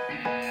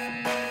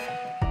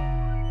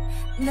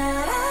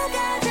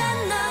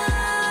 날아가잖아.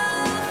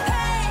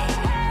 Hey.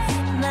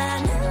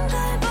 많은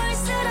걸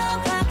볼수록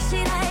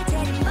확실할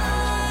테니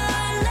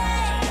멀리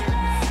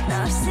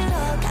널수록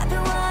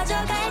가벼워져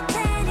갈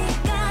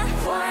테니까.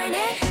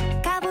 Warning.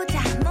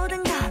 가보자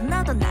모든 건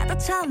너도 나도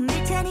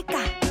처음일 테니까.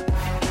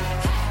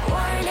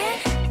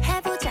 Warning.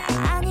 해보자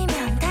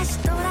아니면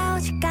다시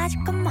돌아오지까지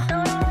건 뭐.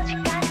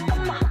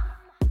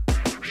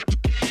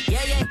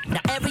 Yeah, yeah.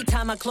 Now every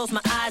time I close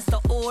my eyes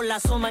떠올라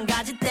수만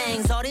가지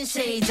things 어린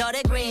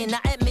시절의 green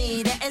나의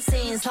미래의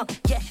신성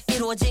yeah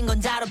이루어진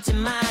건 잘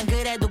없지만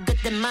그래도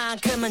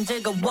그때만큼은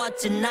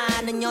즐거웠지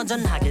나는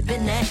여전하게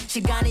빛내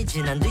시간이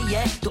지난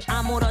뒤에 또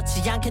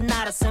아무렇지 않게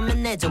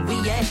날았으면 내 저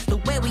위에 또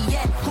왜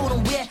위에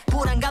구름 위에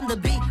불안감도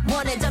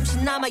비원해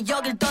잠시나마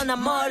여길 떠나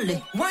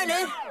멀리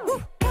Warning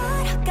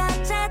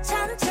걸어가자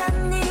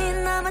천천히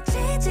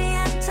넘어지지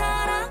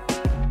않도록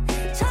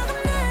조금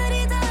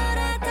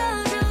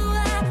느리더라도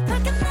좋아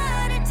밝게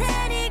말할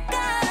테니까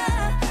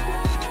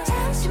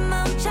잠시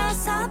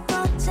멈춰서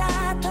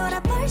보자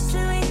돌아볼 수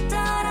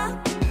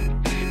있도록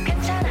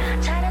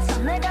괜찮아 잘했어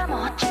내가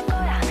뭐 어쩔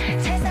거야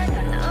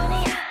세상은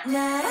운이야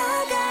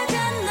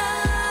날아가잖아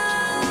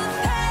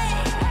Hey.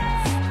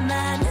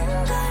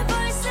 많은 걸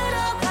볼수록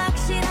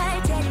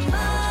확실할 테니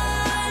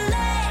멀리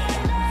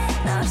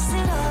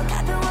널수록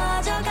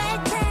가벼워져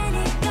갈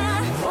테니까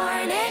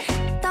Warning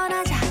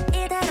떠나자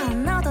이대로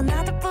너도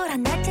나도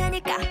불안할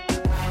테니까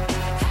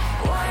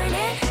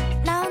Warning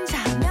나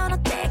혼자면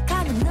어때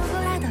가면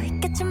누구라도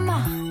있겠지 뭐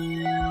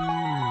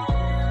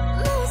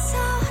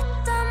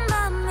무서웠던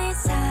맘이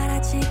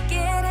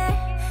사라지기를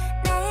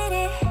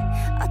내일이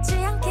어찌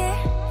않길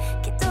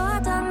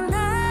기도하던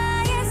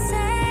나의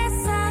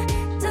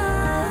세상도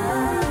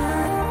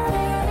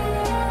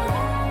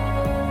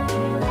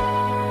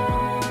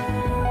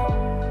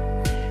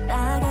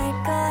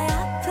나갈 거야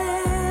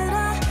앞으로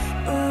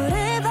우릴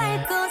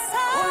밟고서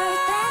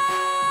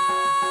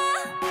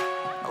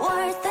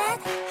Worth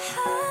it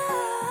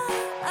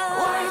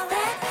Worth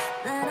it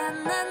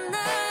나나나나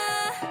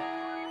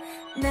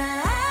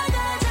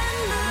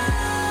나아가잖아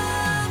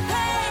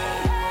Hey.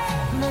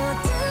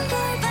 모든 걸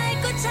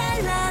밟고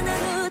찬란한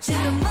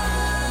우주로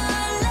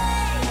멀리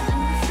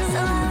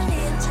쏘아올린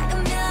작은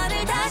별을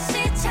다시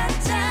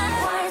찾자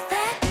Worth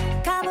it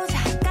가보자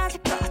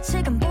까짓 거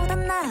지금보다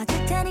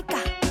나아질 테니까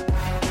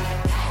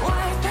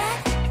Worth it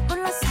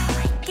물러서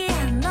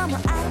있기엔 너무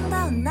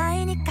아름다운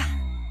나이니까.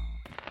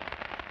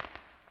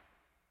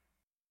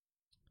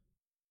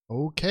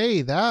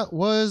 Okay, that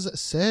was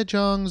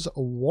Sejong's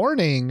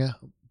Warning.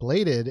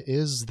 Bladed,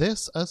 is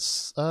this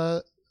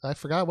I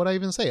forgot what I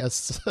even say, a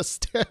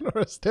stand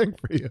or a sting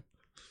for you?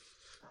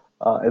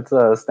 It's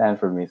a stand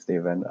for me,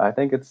 Steven. I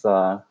think it's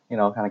kind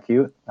of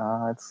cute.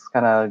 It's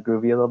kind of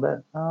groovy a little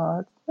bit.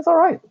 It's all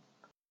right.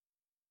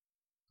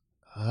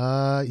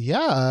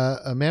 Yeah,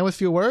 a man with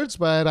few words,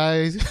 but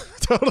I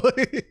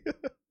totally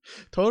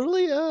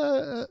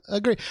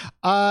agree.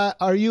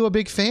 Are you a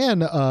big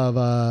fan of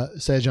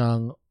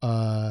Sejong,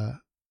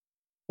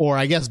 or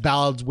I guess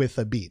ballads with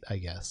a beat, I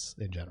guess,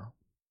 in general?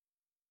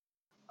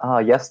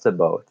 Yes to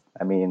both.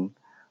 I mean,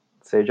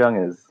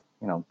 Sejong is,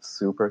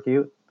 super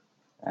cute,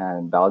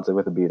 and ballads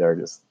with a beat are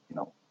just,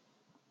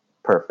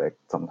 perfect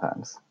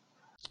sometimes.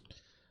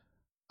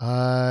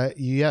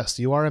 Yes,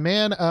 you are a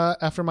man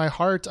after my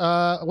heart.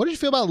 What did you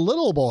feel about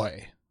Little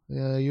Boy?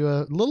 You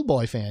a Little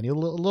Boy fan? You a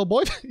little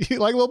boy? You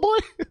like Little Boy?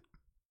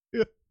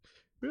 You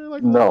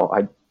like No,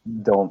 I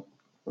don't.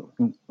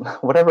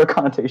 Whatever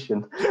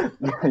connotation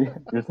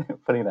you're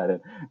putting that in.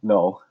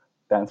 No,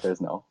 the answer is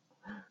no.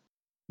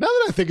 Now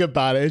that I think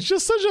about it, it's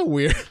just such a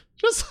weird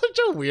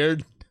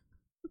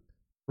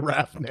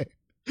rap name.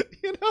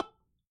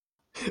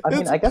 I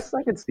mean, I guess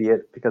I could see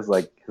it because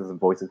like his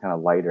voice is kind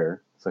of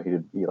lighter, so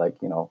he'd be like,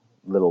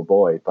 little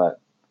boy. But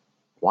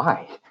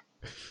why?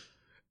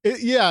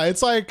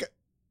 It's like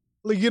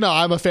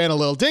I'm a fan of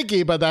Lil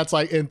Dicky, but that's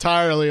like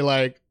entirely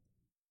like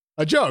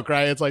a joke,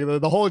 right? It's like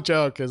the whole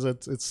joke is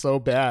it's so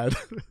bad.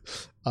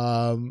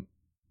 But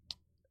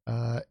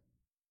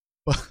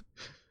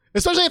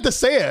especially you have to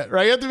say it,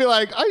 right? You have to be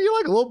like, "Oh, you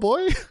like a little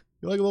boy?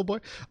 You like a little boy?"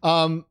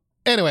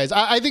 Anyways,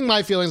 I think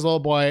my feelings,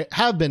 Little Boy,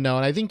 have been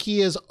known. I think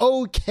he is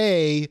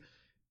okay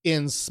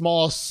in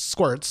small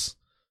squirts.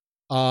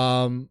 There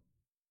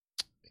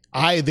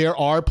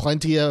are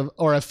plenty of,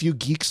 or a few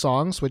geek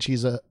songs, which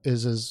is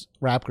his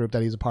rap group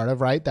that he's a part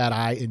of, right? That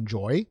I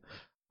enjoy.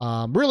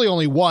 Really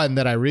only one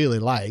that I really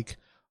like.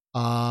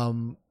 I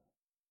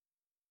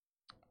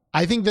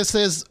think this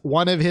is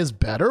one of his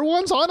better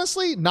ones,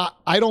 honestly.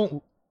 I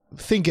don't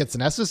think it's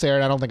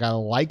necessary. I don't think I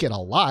like it a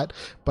lot,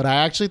 but I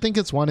actually think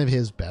it's one of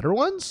his better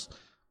ones.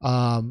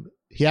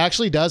 He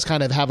actually does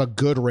kind of have a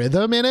good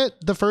rhythm in it,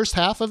 the first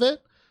half of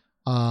it,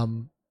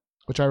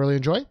 which I really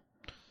enjoy.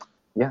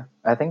 Yeah,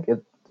 I think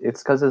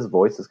it's because his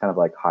voice is kind of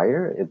like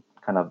higher. It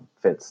kind of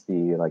fits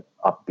the like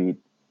upbeat,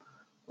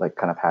 like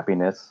kind of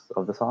happiness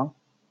of the song.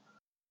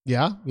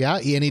 Yeah,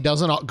 and he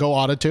doesn't go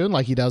auto-tune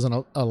like he does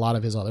in a lot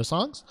of his other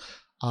songs.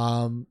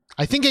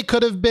 I think it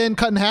could have been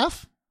cut in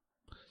half.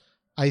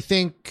 I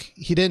think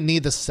he didn't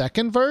need the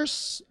second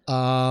verse.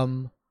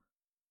 But,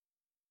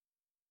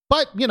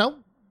 you know,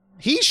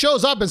 he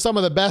shows up in some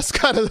of the best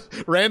kind of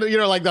random, you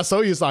know, like the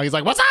Soyuz song. He's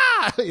like, what's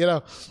up?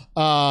 You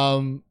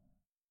know?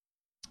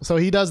 So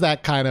he does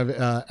that kind of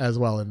as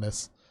well in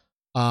this.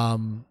 Yeah,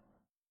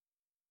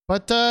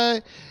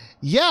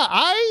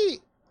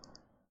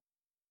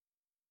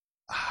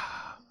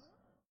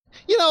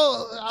 you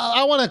know,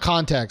 I want to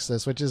context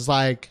this, which is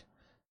like,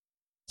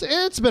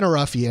 it's been a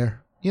rough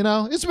year, you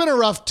know? It's been a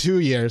rough 2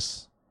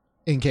 years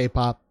in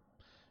K-pop,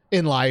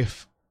 in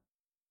life,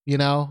 you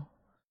know?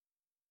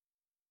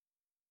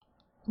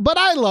 But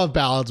I love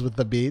ballads with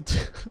the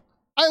beat.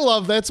 I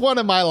love that. It's one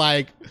of my,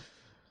 like,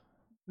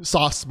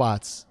 soft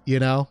spots, you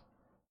know?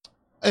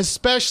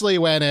 Especially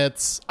when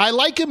I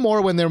like it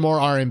more when they're more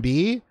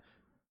R&B,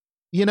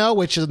 you know,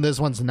 which this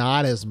one's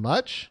not as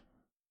much.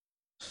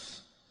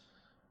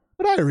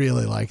 But I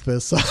really like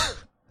this.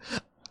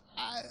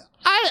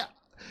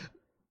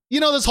 You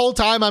know, this whole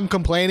time I'm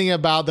complaining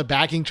about the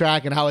backing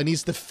track and how it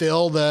needs to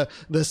fill the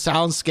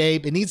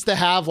soundscape. It needs to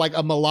have like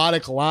a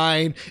melodic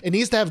line. It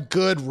needs to have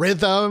good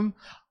rhythm.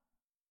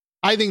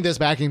 I think this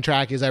backing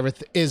track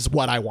is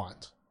what I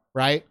want,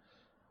 right?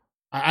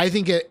 I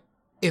think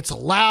it's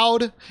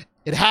loud.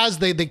 It has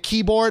the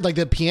keyboard, like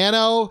the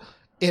piano.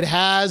 It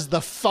has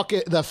the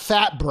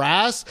fat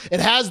brass. It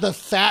has the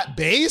fat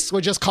bass,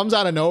 which just comes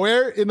out of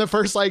nowhere in the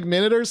first like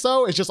minute or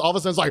so. It's just all of a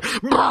sudden it's like,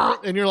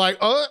 and you're like,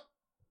 oh,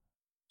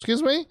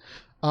 excuse me.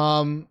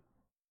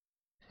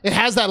 It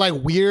has that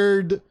like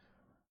weird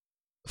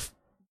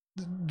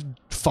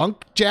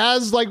funk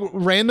jazz, like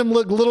random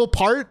little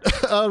part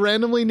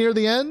randomly near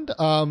the end.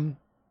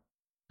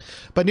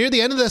 But near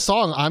the end of this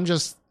song,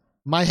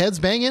 my head's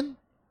banging.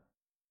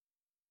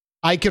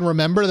 I can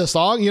remember the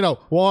song, you know,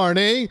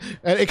 warning.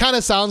 It kind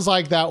of sounds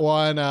like that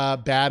one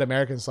Bad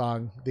American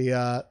song,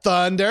 the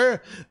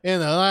thunder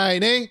and the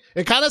lightning.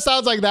 It kind of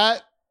sounds like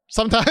that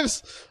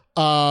sometimes.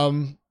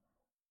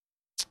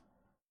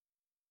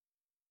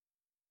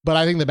 But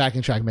I think the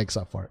backing track makes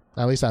up for it.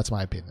 At least that's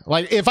my opinion.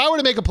 Like, if I were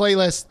to make a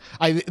playlist,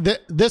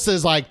 this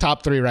is like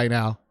top 3 right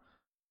now.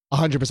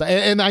 100%.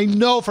 And I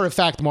know for a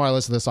fact the more I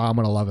listen to this song, I'm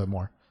going to love it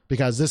more.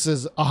 Because this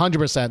is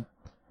 100%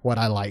 what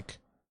I like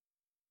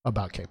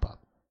about K-pop.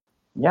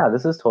 Yeah,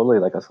 this is totally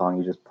like a song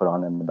you just put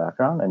on in the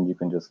background and you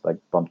can just like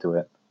bump to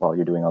it while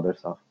you're doing other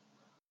stuff.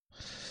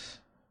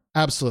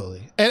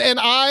 Absolutely. And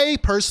I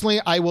personally,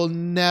 I will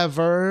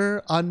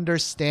never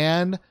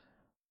understand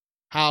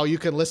how you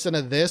can listen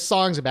to this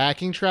song's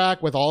backing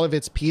track with all of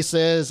its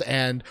pieces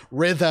and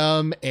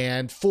rhythm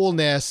and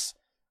fullness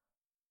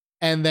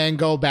and then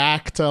go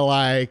back to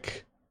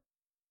like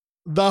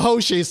the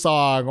Hoshi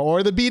song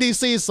or the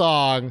BDC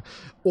song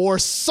or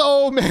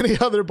so many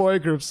other boy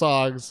group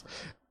songs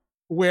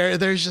where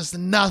there's just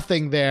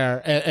nothing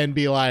there and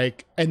be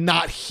like, and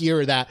not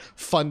hear that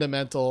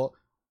fundamental,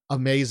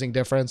 amazing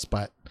difference.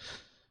 But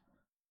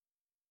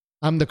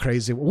we're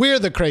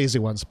the crazy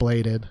ones,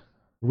 Bladed.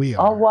 We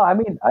are. Oh, well, I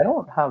mean, I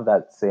don't have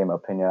that same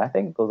opinion. I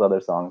think those other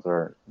songs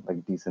are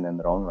like decent in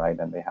their own right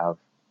and they have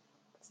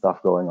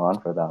stuff going on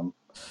for them.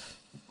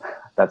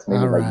 That's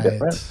maybe like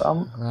different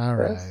from all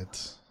this.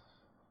 Right.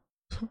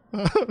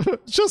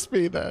 It's just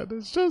me then.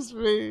 It's just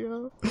me.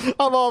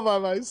 I'm all by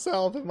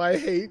myself and my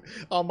hate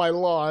on my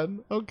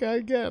lawn. Okay, I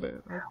get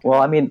it. Okay.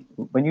 Well, I mean,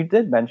 when you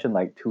did mention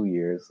like 2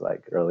 years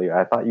like earlier,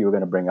 I thought you were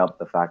going to bring up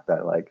the fact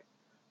that like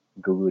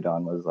Goo Goo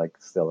Dolls was like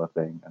still a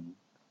thing. And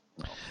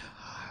you know.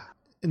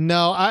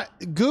 No,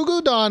 Goo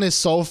Goo Dolls is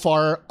so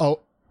far.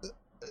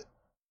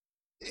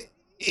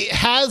 It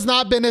has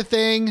not been a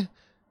thing.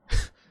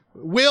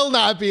 Will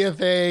not be a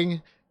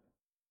thing.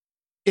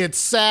 It's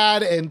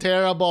sad and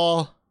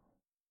terrible.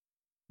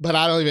 But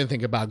I don't even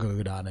think about Goo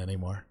Goo Dolls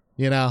anymore.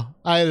 You know,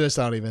 I just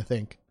don't even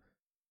think.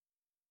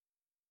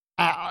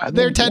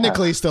 They're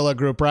technically still a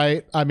group,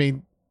 right? I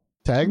mean,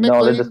 technically.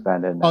 No, they're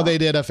disbanded now. Oh, they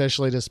did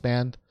officially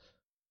disband.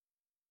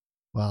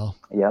 Well.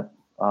 Yep.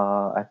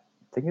 I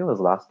think it was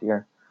last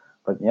year.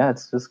 But yeah,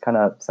 it's just kind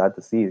of sad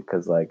to see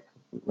because like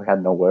we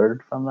had no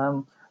word from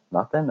them,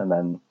 nothing, and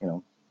then you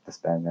know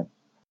disbandment.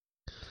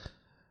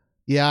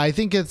 Yeah, I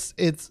think it's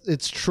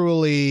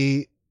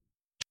truly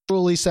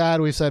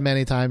sad. We've said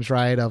many times,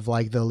 right, of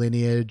like the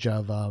lineage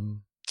of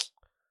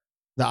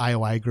the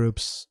IOI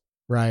groups,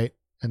 right,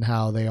 and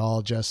how they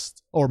all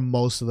just, or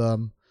most of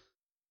them,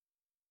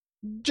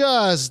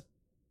 just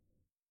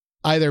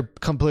either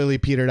completely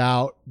petered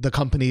out, the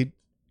company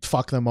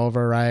fucked them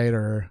over, right,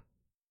 or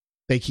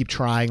they keep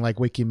trying like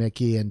Wiki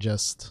Mickey and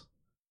just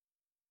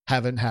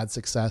haven't had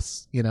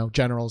success, you know,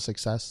 general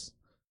success.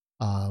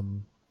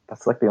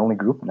 That's like the only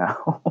group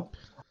now.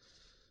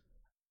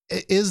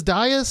 Is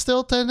Daya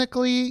still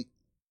technically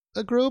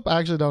a group? I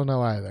actually don't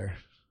know either.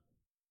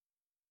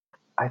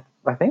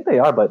 I think they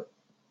are, but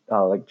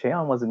like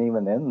Cheon wasn't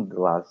even in the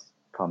last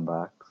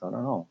comeback, so I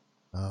don't know.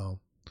 Oh.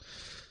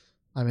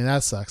 I mean,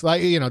 that sucks.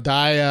 Like, you know,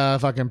 Daya,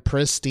 fucking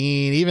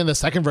Pristine, even the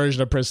second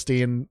version of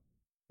Pristine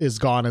is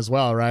gone as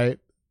well, right?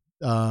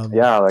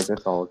 Yeah, like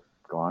it's all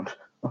gone.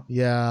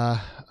 Yeah,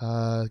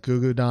 Goo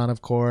Goo Dolls,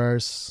 of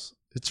course.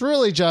 It's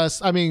really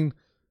just, I mean,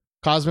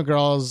 Cosmic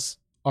Girls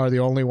are the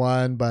only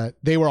one, but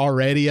they were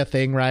already a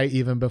thing, right?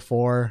 Even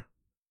before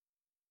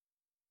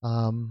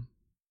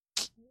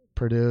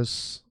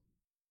Produce.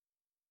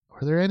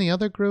 Were there any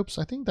other groups?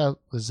 I think that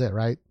was it,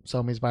 right?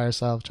 Somi's by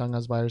herself,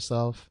 Chang'e's by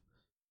herself.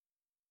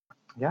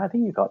 Yeah, I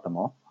think you got them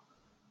all.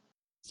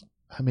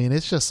 I mean,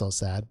 it's just so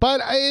sad,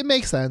 but it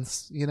makes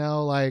sense, you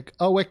know. Like,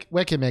 oh,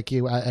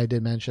 Wekimeki, I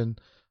did mention.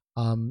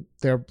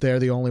 They're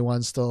the only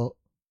ones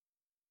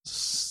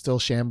still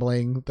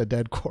shambling the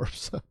dead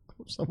corpse of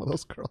some of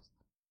those girls.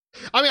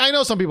 I mean, I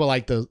know some people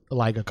like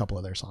a couple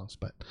of their songs,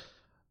 but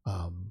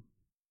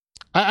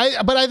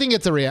I think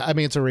it's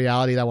it's a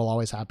reality that will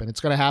always happen. It's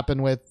going to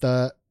happen with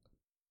the.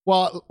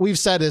 Well, we've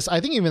said this, I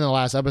think even in the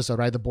last episode,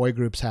 right? The boy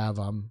groups have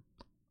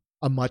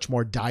a much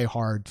more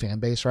diehard fan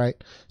base, right?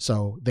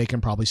 So they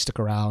can probably stick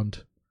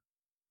around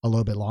a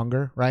little bit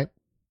longer, right?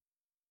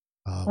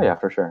 Oh yeah,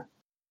 for sure.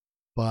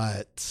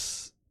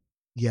 But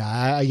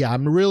yeah,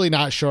 I'm really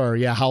not sure.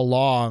 Yeah, how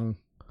long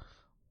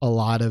a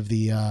lot of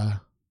the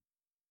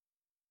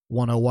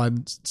 101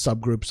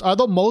 subgroups,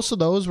 although most of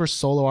those were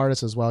solo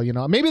artists as well. You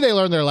know, maybe they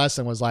learned their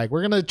lesson. Was like,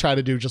 we're gonna try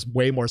to do just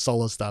way more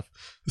solo stuff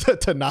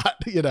to not,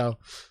 you know.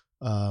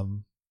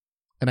 And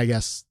I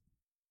guess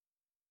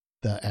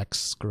the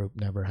X group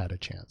never had a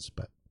chance,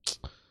 but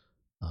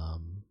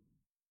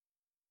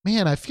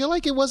man, I feel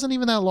like it wasn't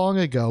even that long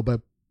ago,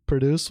 but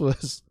Produce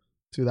was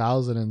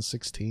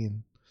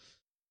 2016.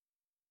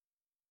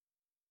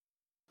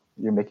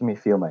 You're making me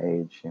feel my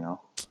age, you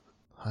know.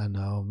 I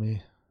know,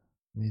 me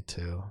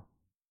too.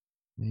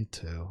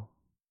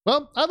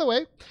 Well, either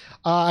way,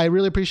 I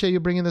really appreciate you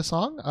bringing this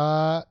song.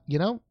 You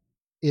know,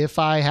 if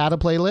I had a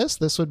playlist,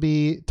 this would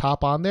be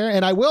top on there,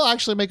 and I will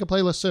actually make a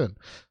playlist soon.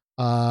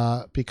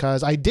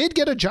 Because I did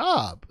get a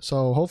job,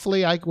 so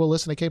hopefully I will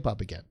listen to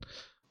K-pop again.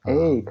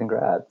 Hey,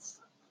 congrats!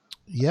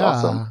 Yeah,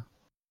 awesome.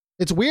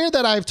 It's weird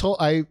that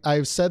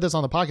I've said this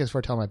on the podcast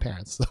before telling my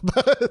parents,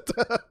 but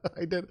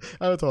I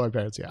haven't told my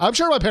parents yet. I'm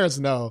sure my parents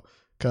know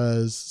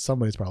because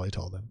somebody's probably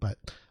told them, but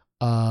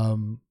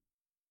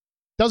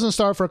doesn't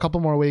start for a couple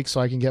more weeks, so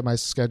I can get my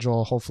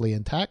schedule hopefully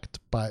intact.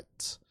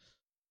 But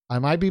I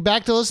might be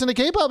back to listen to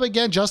K-pop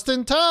again just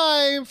in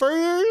time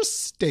for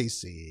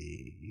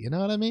Stacy. You know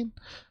what I mean?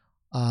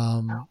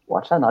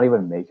 Watch that not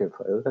even make your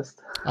playlist.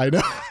 I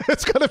know.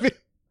 It's gonna be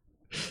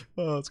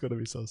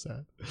so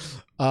sad.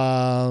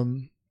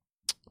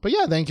 But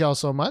yeah, thank you all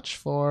so much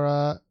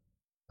for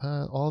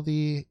all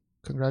the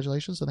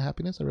congratulations and the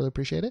happiness. I really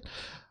appreciate it.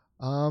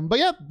 But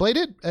yeah,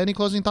 Bladed, any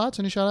closing thoughts,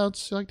 any shout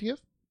outs you'd like to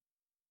give?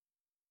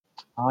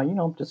 You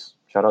know, just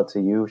shout out to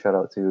you, shout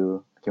out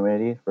to the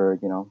community for,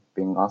 you know,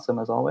 being awesome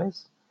as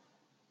always.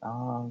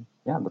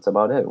 Yeah, that's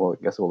about it. Well,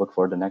 I guess we'll look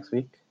forward to next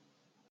week.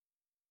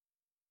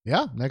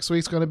 Yeah, next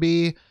week's going to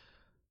be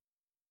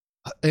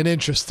an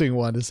interesting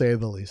one, to say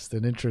the least.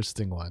 An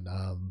interesting one.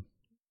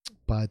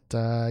 But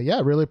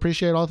yeah, really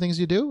appreciate all the things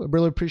you do. I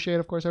really appreciate,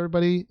 of course,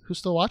 everybody who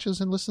still watches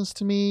and listens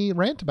to me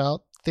rant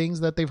about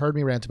things that they've heard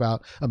me rant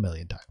about a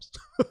million times.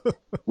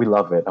 We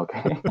love it,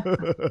 okay?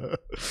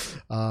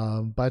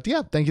 But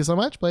yeah, thank you so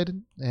much,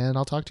 Bladed. And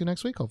I'll talk to you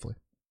next week, hopefully.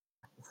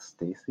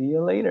 See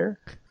you later.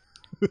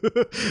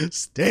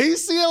 See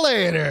you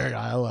later.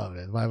 I love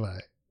it. Bye-bye.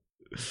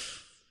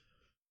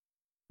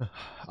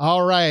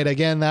 All right.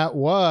 Again, that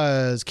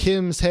was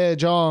Kim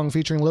Sejong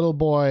featuring Little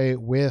Boy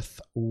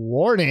with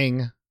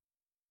Warning.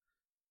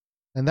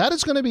 And that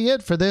is going to be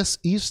it for this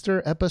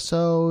Easter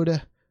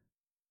episode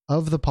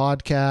of the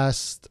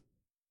podcast.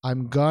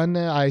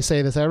 I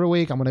say this every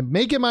week, I'm going to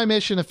make it my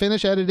mission to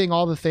finish editing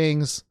all the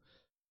things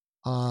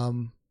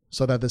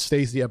so that the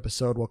Stacey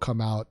episode will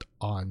come out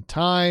on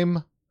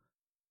time.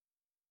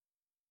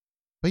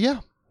 But yeah,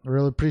 I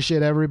really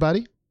appreciate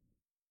everybody.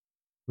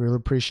 Really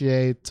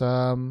appreciate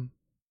the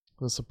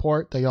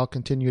support that y'all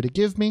continue to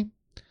give me.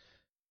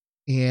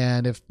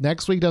 And if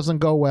next week doesn't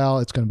go well,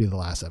 it's going to be the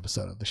last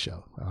episode of the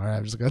show. All right,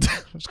 I'm just going to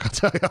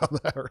tell y'all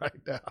that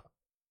right now.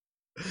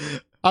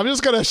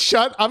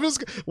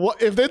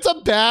 If it's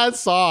a bad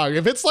song,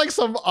 if it's like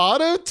some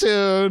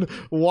auto-tune,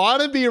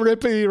 wannabe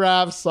rippity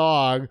rap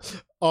song,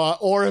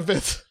 or if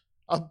it's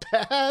a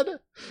bad,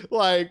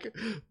 like,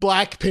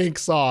 Blackpink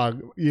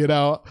song, you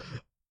know,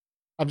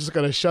 I'm just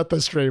going to shut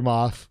the stream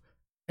off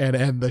and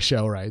end the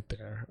show right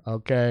there.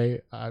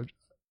 Okay.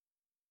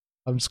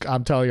 I'm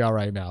telling y'all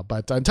right now,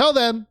 but until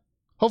then,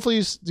 hopefully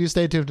you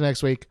stay tuned to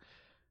next week.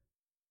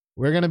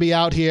 We're going to be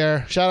out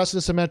here. Shout out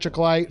to Symmetric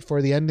Light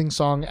for the ending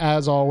song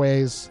as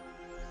always.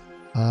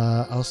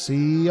 I'll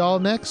see y'all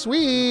next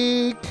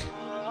week.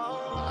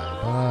 Bye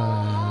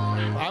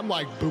bye. I'm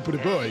like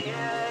boopity boy.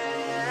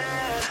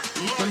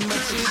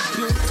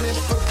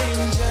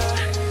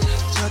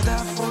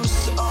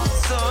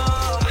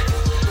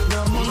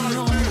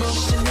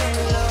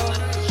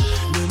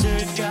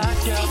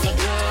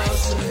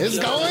 It's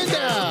going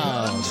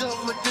down.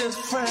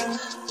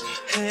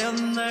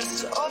 헤어날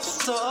수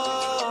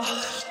없어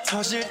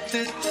터질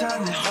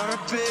듯한 내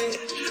heartbeat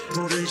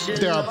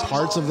There are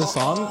parts of the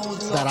song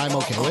that I'm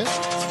okay with.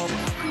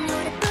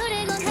 노래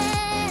부르곤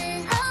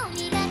해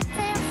우리가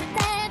세웠을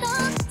때도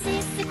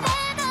지칠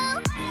때도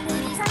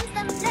우리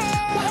삼삼때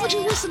Why would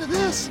you listen to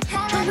this?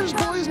 Treasure's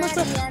Boy is much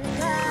better.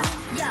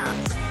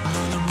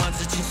 너를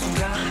마주친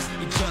순간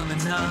이전에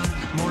난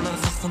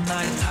몰랐었어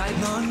나의 타입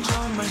넌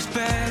정말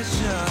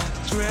special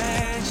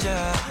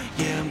treasure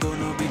Yeah I'm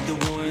gonna be the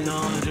one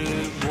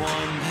너를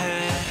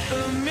원해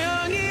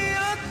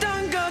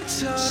운명이었던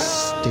것처럼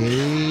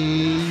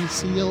Stay.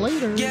 See you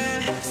later.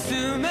 Yeah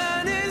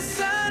수많은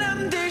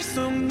사람들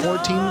속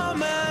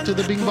 14 to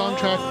the Bing Bong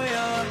track.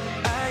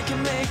 I can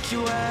make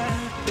you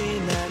happy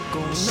난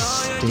꼭 너에게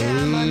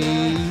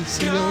Stay.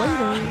 See you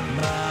later.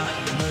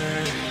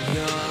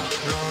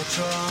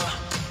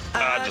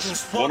 I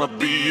just wanna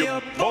be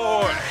a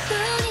boy.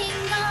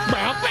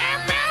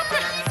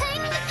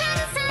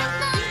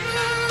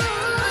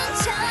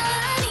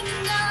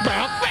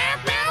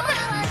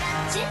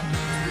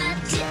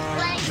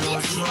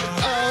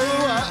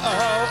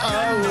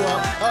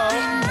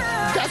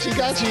 Gotcha,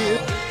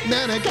 gotcha.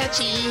 Nana,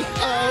 gotcha.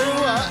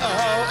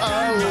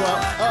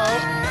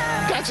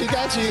 Gotcha,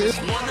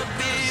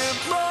 gotcha.